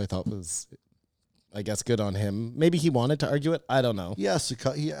started, which I thought was, I guess, good on him. Maybe he wanted to argue it. I don't know. He asked a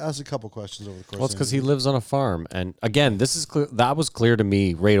couple questions over the course. Well, it's because he lives on a farm. And again, this is clear. That was clear to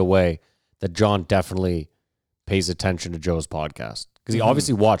me right away that John definitely pays attention to Joe's podcast. Because he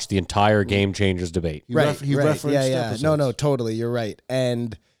obviously watched the entire Game Changers debate. He referenced yeah. episodes. No, totally. You're right.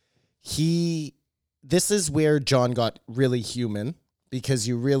 And this is where John got really human, because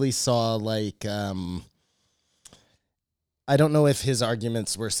you really saw, like, I don't know if his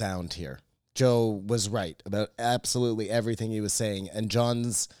arguments were sound here. Joe was right about absolutely everything he was saying. And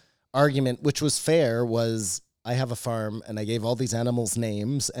John's argument, which was fair, was, I have a farm and I gave all these animals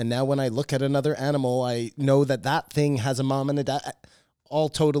names. And now when I look at another animal, I know that that thing has a mom and a dad. All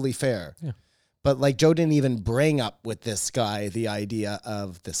totally fair. Yeah. But like, Joe didn't even bring up with this guy the idea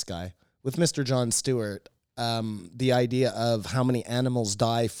of this guy, with Mr. John Stewart, the idea of how many animals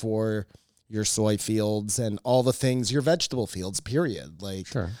die for your soy fields and all the things, your vegetable fields, period. Like,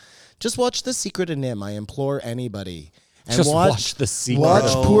 Sure. just watch The Secret of Nim. I implore anybody. And Just watch The Secret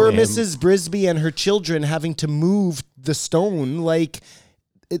Watch of poor Nim. Mrs. Brisby and her children having to move the stone. Like,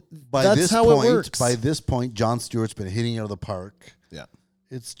 that's how it works. By this point, John Stewart's been hitting it out of the park. Yeah.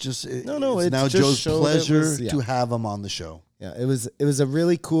 It's just it's it's now just Joe's showed it pleasure was- yeah. to have him on the show. Yeah, it was a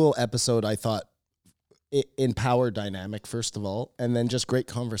really cool episode, I thought, in power dynamic, first of all, and then just great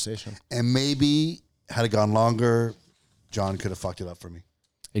conversation. And maybe had it gone longer, John could have fucked it up for me.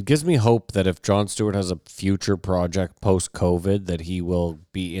 It gives me hope that if John Stewart has a future project post-COVID, that he will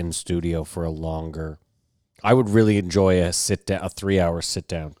be in studio for a longer. I would really enjoy a 3-hour sit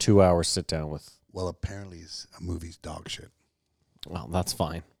down, 2-hour sit down with. Well, apparently a movie's dog shit. Well, that's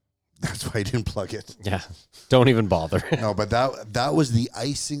fine. That's why I didn't plug it. Yeah, don't even bother. No, but that was the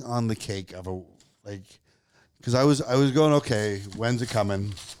icing on the cake of because I was going, okay, when's it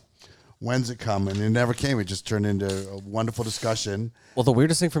coming? When's it coming? And it never came. It just turned into a wonderful discussion. Well, the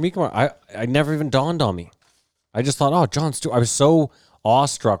weirdest thing for me, Kumar, I never even dawned on me. I just thought, oh, John Stewart. I was so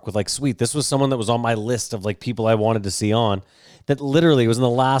awestruck with like, sweet, this was someone that was on my list of like people I wanted to see on. That literally was in the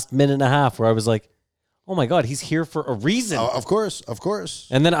last minute and a half where I was like, oh my God, he's here for a reason. Of course.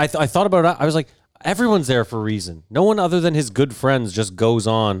 And then I thought about it. I was like, everyone's there for a reason. No one other than his good friends just goes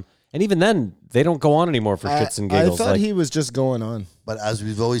on. And even then, they don't go on anymore for shits and giggles. I thought he was just going on. But as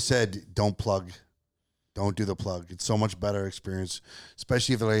we've always said, don't plug. Don't do the plug. It's so much better experience,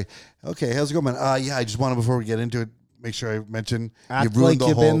 especially if they're like, okay, how's it going, man? Yeah, I just wanted, before we get into it, make sure I mention Act you've ruined like the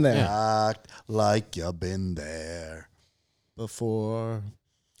you've whole been there. Act like you've been there. Before.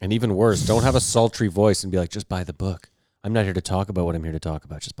 And even worse, don't have a sultry voice and be like, just buy the book. I'm not here to talk about what I'm here to talk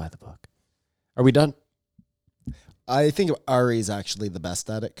about. Just buy the book. Are we done? I think Ari's actually the best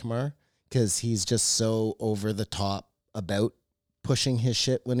at it, Kamar, because he's just so over the top about pushing his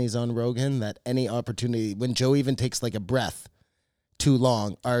shit when he's on Rogan that any opportunity, when Joe even takes like a breath too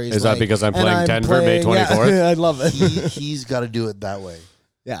long, Ari's Is like, that because I'm "And playing Denver May 24th? Yeah, I love it. He's got to do it that way.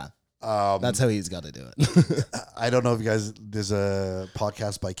 Yeah. That's how he's got to do it. I don't know if you guys, there's a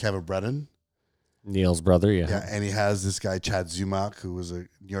podcast by Kevin Brennan. Neil's brother, yeah. Yeah, and he has this guy, Chad Zumock, who was a New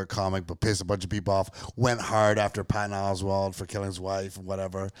York comic, but pissed a bunch of people off, went hard after Patton Oswalt for killing his wife and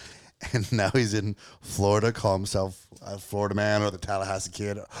whatever. And now he's in Florida, call himself a Florida man or the Tallahassee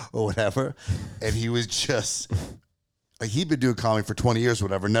kid or whatever. And he was just, like, he'd been doing comedy for 20 years or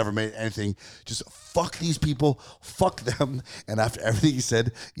whatever, never made anything. Just fuck these people, fuck them. And after everything he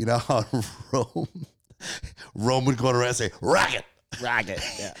said, you know how Rome would go around and say, rack it.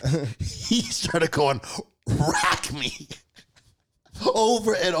 Yeah. He started going, rack me.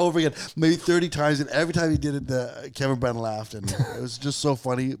 Over and over again, maybe 30 times, and every time he did it, Kevin Brennan laughed, and it was just so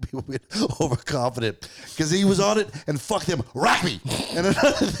funny. People being overconfident because he was on it, and fuck them, rack me, and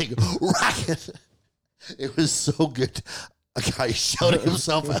another thing, rack it. It was so good. A guy shouting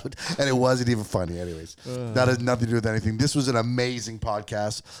himself out, and it wasn't even funny. Anyways, that has nothing to do with anything. This was an amazing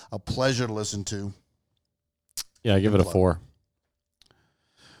podcast, a pleasure to listen to. Yeah, I give it a 4.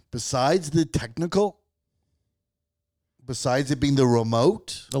 Besides the technical. Besides it being the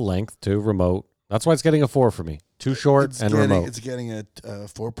remote. The length, too, remote. That's why it's getting a 4 for me. Too short and remote. It's getting a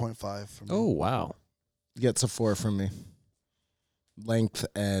 4.5 from me. Oh, wow. Gets a 4 from me. Length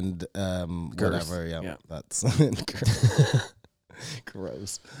and whatever. Yeah. That's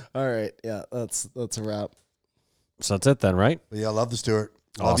gross. All right. Yeah, that's a wrap. So that's it then, right? But yeah, I love the Stuart.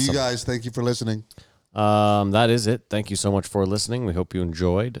 Love you Awesome. guys. Thank you for listening. That is it. Thank you so much for listening. We hope you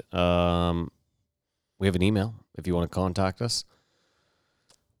enjoyed. We have an email if you want to contact us.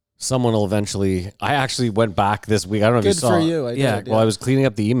 Someone will eventually. I actually went back this week. I don't know if you Good saw. for you. I yeah. did, Well, yeah. I was cleaning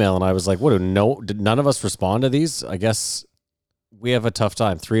up the email and I was like, "What? Did none of us respond to these? I guess we have a tough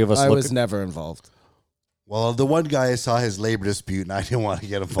time. 3 of us. I look was never involved. Well, the one guy I saw his labor dispute, and I didn't want to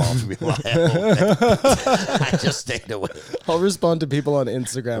get involved. To be I just stayed away. I'll respond to people on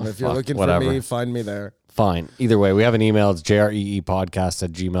Instagram. If you're fuck, looking whatever. for me, find me there. Fine. Either way, we have an email. It's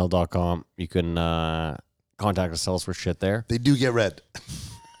jreepodcast@gmail.com. You can contact us, tell us for shit there. They do get read.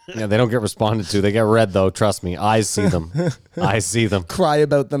 Yeah, they don't get responded to. They get read, though. Trust me. I see them. I see them. Cry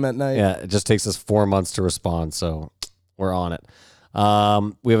about them at night. Yeah, it just takes us 4 months to respond, so we're on it.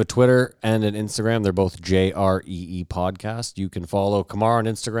 We have a Twitter and an Instagram. They're both JREE Podcast. You can follow Kamar on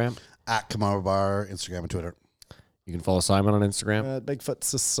Instagram. At Kamara Bar, Instagram and Twitter. You can follow Simon on Instagram. At Bigfoot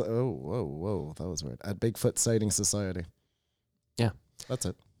whoa, that was weird. At Bigfoot Sighting Society. Yeah. That's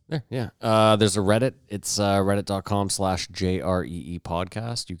it. There, yeah. There's a Reddit. It's reddit.com/JREE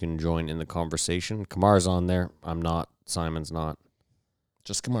Podcast. You can join in the conversation. Kamar's on there. I'm not. Simon's not.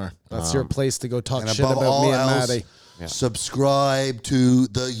 Just Kamar. That's your place to go talk And shit above about all me and else, Maddie. subscribe to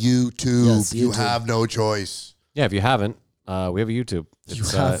the YouTube. Yes, You YouTube. have no choice. Yeah, if you haven't, we have a YouTube. You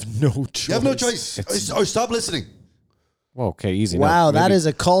It's, have no choice. You have no choice. Or stop listening. well, okay, easy. No, Wow, that maybe- is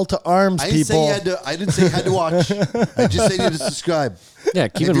a call to arms, I didn't say people. you had to. I didn't say you had to watch. I just said you had to subscribe. Yeah,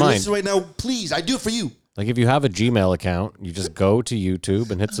 And keep if in you're mind. listening right now, please, I do it for you. Like if you have a Gmail account, you just go to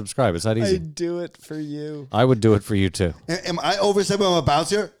YouTube and hit subscribe. It's that I easy. do it for you. I would do it for you too. Am I overstepping my bounds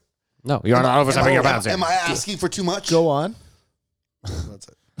here? No, you're not overstepping your bounds here. Am I asking for too much? Go on. That's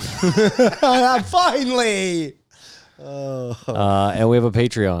it. Finally. And we have a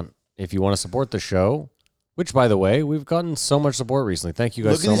Patreon. If you want to support the show, which by the way, we've gotten so much support recently. Thank you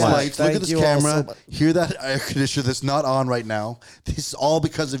guys Look at so these much. lights. Look Thank at this you all camera. so much. Hear that air conditioner that's not on right now. This is all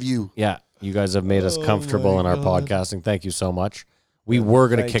because of you. Yeah, you guys have made us comfortable in our podcasting. Thank you so much. We were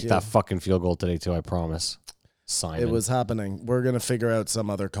going to thank kick you. that fucking field goal today too, I promise. Simon. It was happening. We're going to figure out some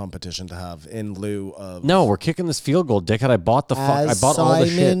other competition to have in lieu of. No, we're kicking this field goal, dickhead. I bought the fuck. I bought all the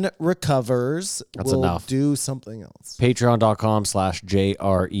shit. Simon recovers, That's we'll enough. do something else.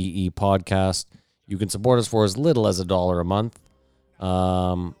 Patreon.com/JREE Podcast. You can support us for as little as $1 a month.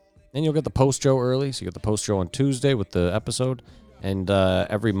 And you'll get the post show early. So you get the post show on Tuesday with the episode. And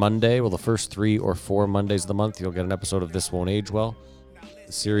every Monday, well, the first 3 or 4 Mondays of the month, you'll get an episode of This Won't Age Well.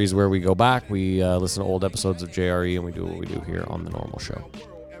 The series where we go back, we listen to old episodes of JRE, and we do what we do here on the normal show.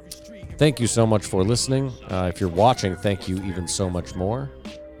 Thank you so much for listening. If you're watching, thank you even so much more.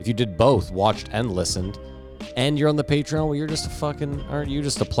 If you did both, watched and listened, and you're on the Patreon, well, you're just aren't you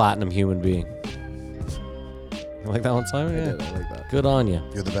just a platinum human being? You like that one, Simon? Yeah. I like that. Good on you.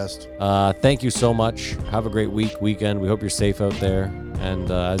 You're the best. Thank you so much. Have a great weekend. We hope you're safe out there.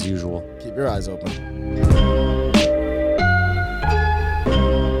 And as usual, Keep your eyes open.